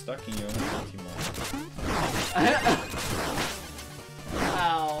 It's stuck in your own Pokemon.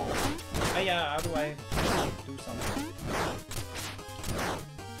 Ow. Hey, yeah, how do I do something?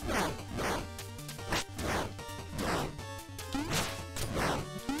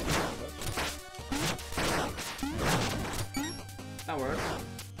 That works.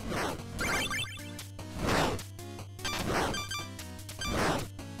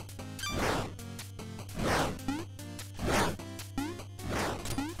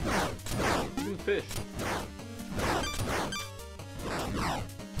 You can fish.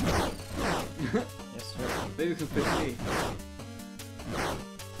 Yes, sir. Maybe you can fish me.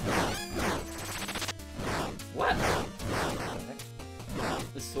 What?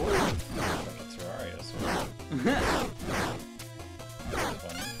 The sword? Like a Terraria sword. That's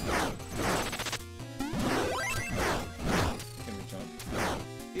funny. Can we jump?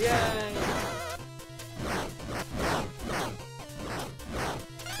 Yay!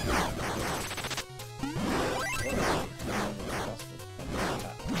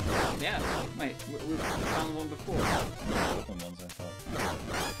 Yeah, wait, we found one before. Open ones, I thought.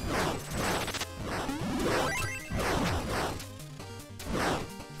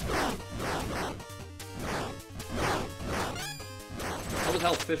 I was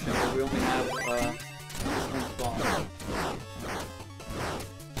out fishing, but we only have this one spawn.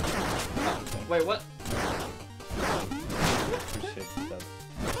 Wait, what? Appreciate that.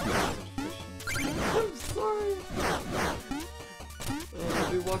 I'm sorry. Oh,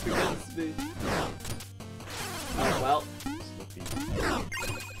 they walk against me. Oh well. Slippy.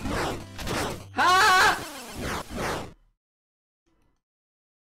 Ha!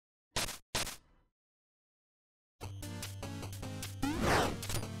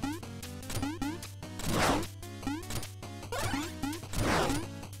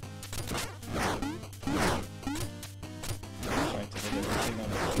 Trying to hit everything on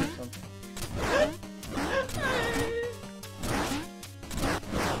the wall or something.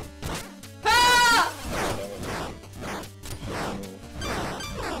 Ah! That was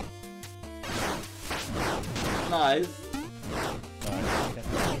Nice. no, I can't.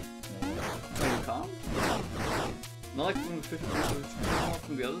 Are you calm? No, Not like from the 50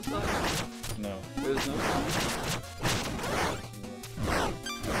 from the other side? No. Where there's no sound?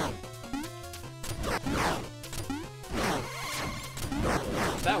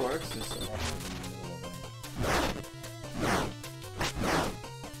 That works. Just off in the middle of it.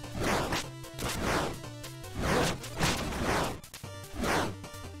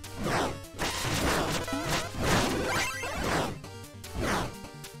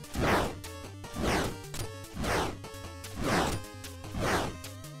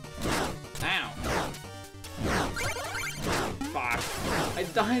 Ow! Fuck! I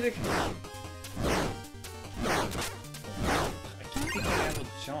died again! I keep thinking I will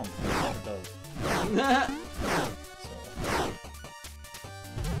jump, but it never does. Nah! So,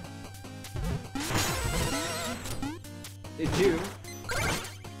 Did you?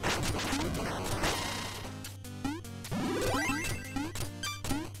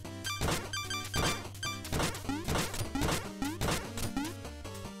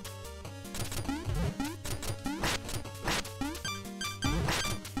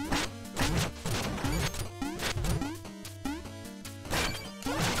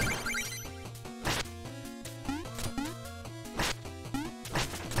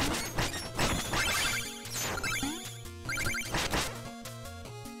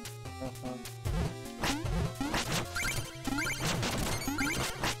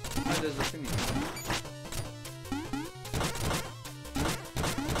 Oh, there's a thingy.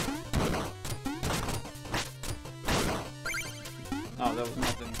 Oh, that was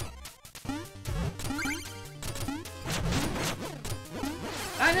nothing.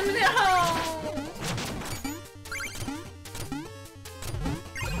 I'm in the hole!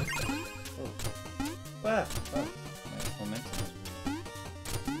 ah, oh, my momentum is weird.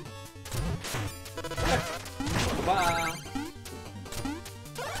 Bye!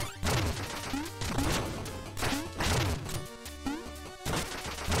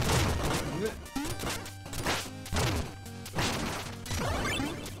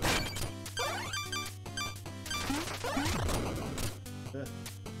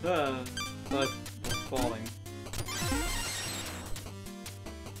 But was falling.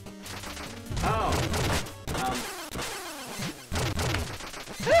 Oh!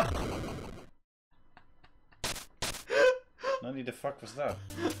 Nani, the fuck was that?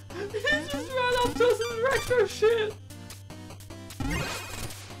 He just ran up to us and wrecked our shit!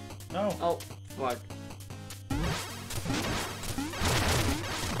 No! Oh, fuck.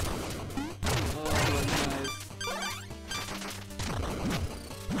 Oh, nice.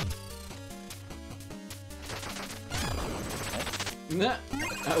 Nah,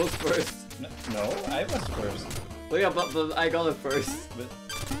 I was first. No, I was first. Oh yeah, but I got it first. But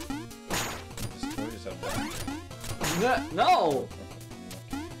destroy yourself then. Nah, no!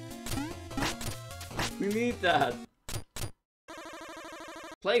 We need that.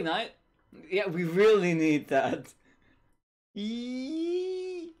 Plague Knight? Yeah, we really need that.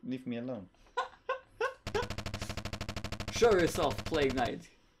 Leave me alone. Show yourself, Plague Knight.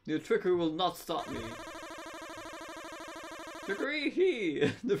 Your trickery will not stop me. Trickery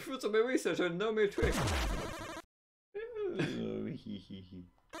he! The fruits of my research are no mere trick.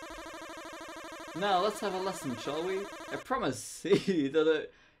 Now let's have a lesson, shall we? I promise that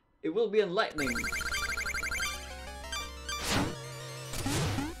it will be enlightening. Use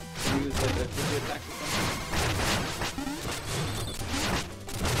like a tricky attack or something.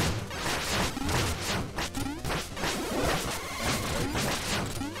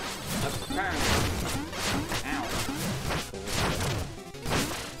 Apparently. Ow.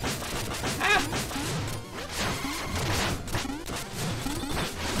 Ah!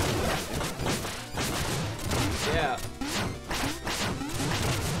 Yeah.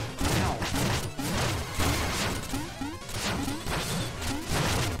 Ow.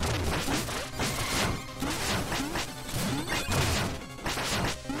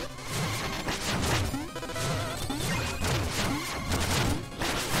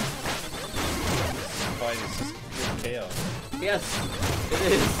 Fight is just pure chaos. Yes, it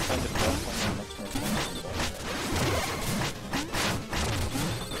is. Find the boss one much more fun than the boss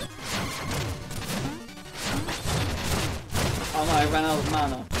Oh no, I ran out of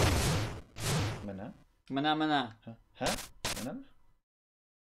mana. Mana? Mana. Huh? Mana?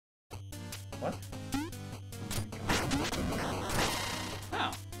 What?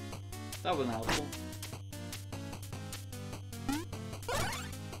 Wow. That wasn't helpful.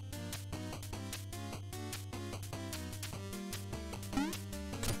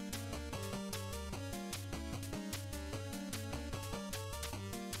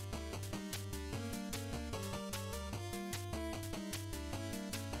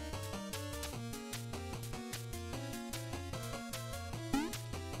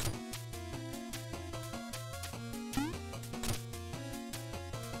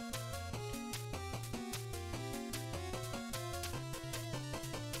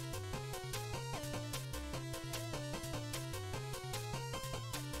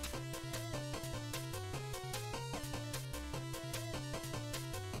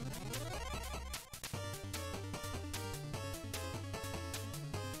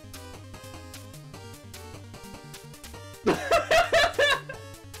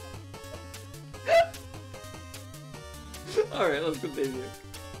 Alright, let's continue.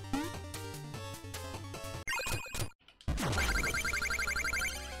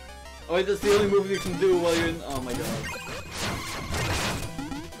 Oh wait, that's the only move you can do while you're in. Oh my god.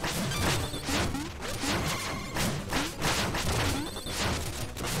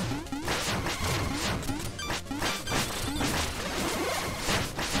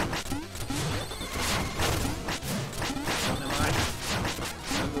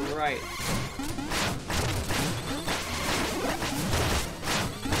 Right.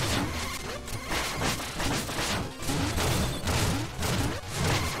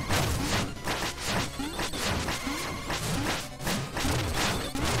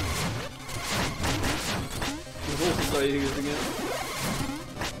 We've also started using it.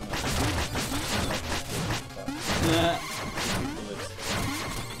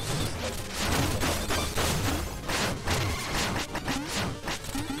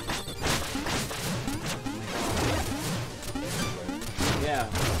 Yeah,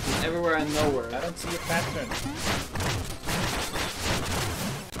 it's everywhere and nowhere. I don't see a pattern.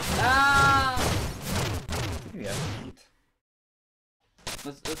 Ah! Maybe I have to eat.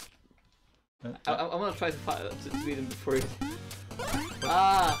 Let's I'm gonna try to beat him before he...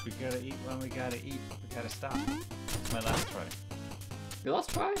 Ah! We gotta eat when we gotta eat. We gotta stop. It's my last try. Your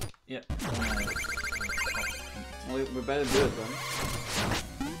last try? Yeah. Well, we better do it then.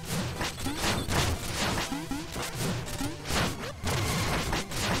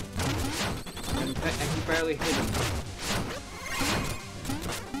 I can barely hit him.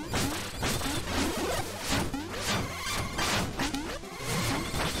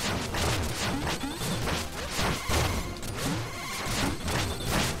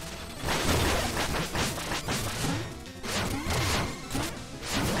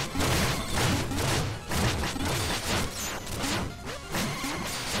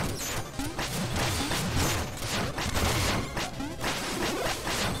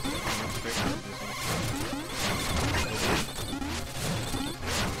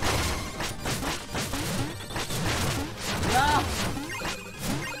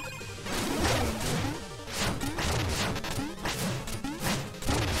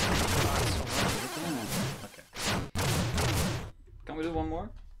 Can we do one more?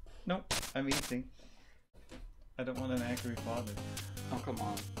 Nope, I'm eating. I don't want an angry father. Oh, come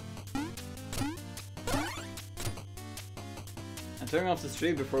on. I'm turning off the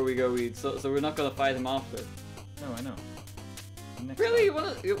stream before we go eat, so we're not gonna fight him after. No, I know. Next Really?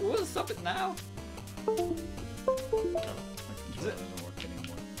 time. You wanna stop it now? Oh, my controller doesn't work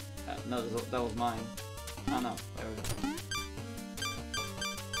anymore. No, that was mine. Oh no, there we go.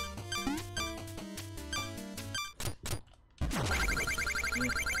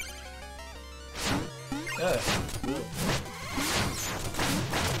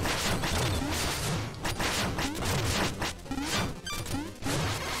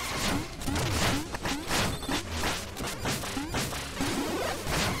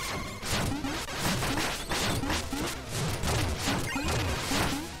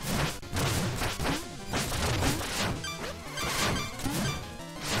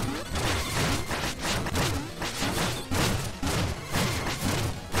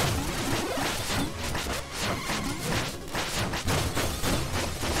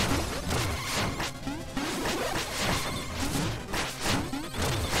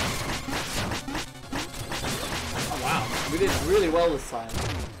 We did really well this time.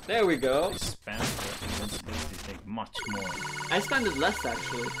 There we go. Spam for invincibility take much more. I spent it less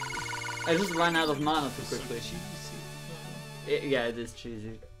actually. I just ran out of mana too quickly. Yeah, it is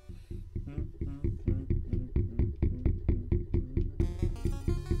cheesy.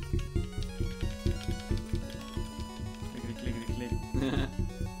 Clickety, clickety, click.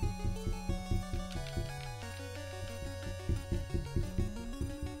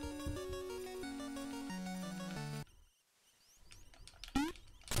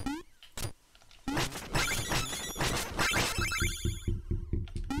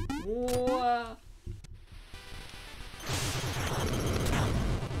 Whoa.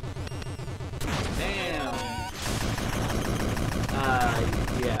 Damn.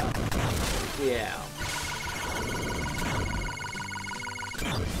 Yeah. Yeah.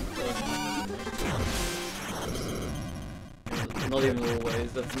 Not even always.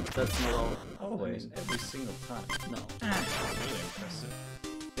 That's not all. Always, I mean, every single time. no. That's really impressive.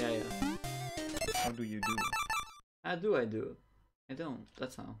 Yeah. How do you do it? How do I do it? I don't.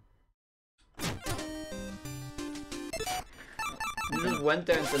 That's how. You just went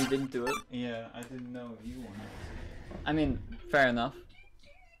there and then didn't do it. Yeah, I didn't know you wanted to. I mean, fair enough.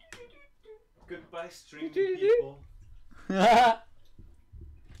 Goodbye, streaming people.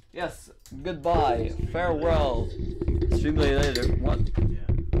 Yes, goodbye, farewell. Stream later. What?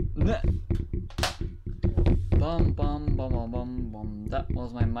 Yeah. Bum bum bum bum bum bum. That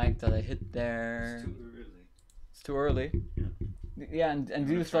was my mic that I hit there. It's too early. It's too early. Yeah. Yeah, and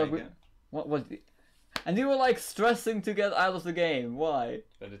you try thought again? what? And you were like stressing to get out of the game. Why?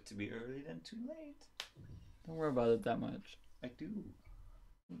 Better to be early than too late. Don't worry about it that much. I do.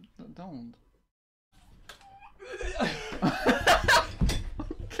 Don't.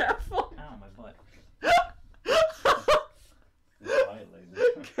 Careful. Ow, my butt.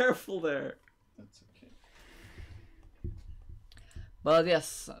 Violated. Careful there. That's okay. But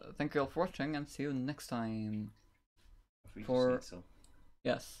yes, thank you all for watching and see you next time. Free For- to say so.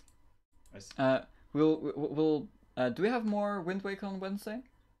 Yes. I see. We'll do we have more Wind Waker on Wednesday?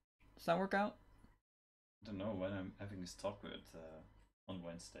 Does that work out? I don't know when I'm having this talk with on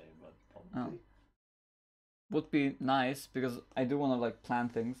Wednesday, but probably. Would be nice because I do want to like plan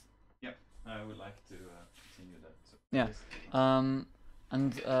things. Yep, I would like to continue that. So Yeah. please.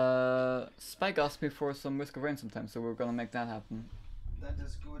 And Spike asked me for some Whisk of Rain sometime, so we're gonna make that happen. That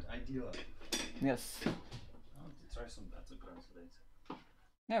is good idea. Yes. I want to try some battlegrounds later.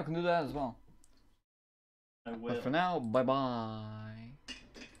 Yeah, we can do that as well. I will. But for now, bye bye.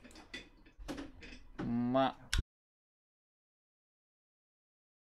 Mwah.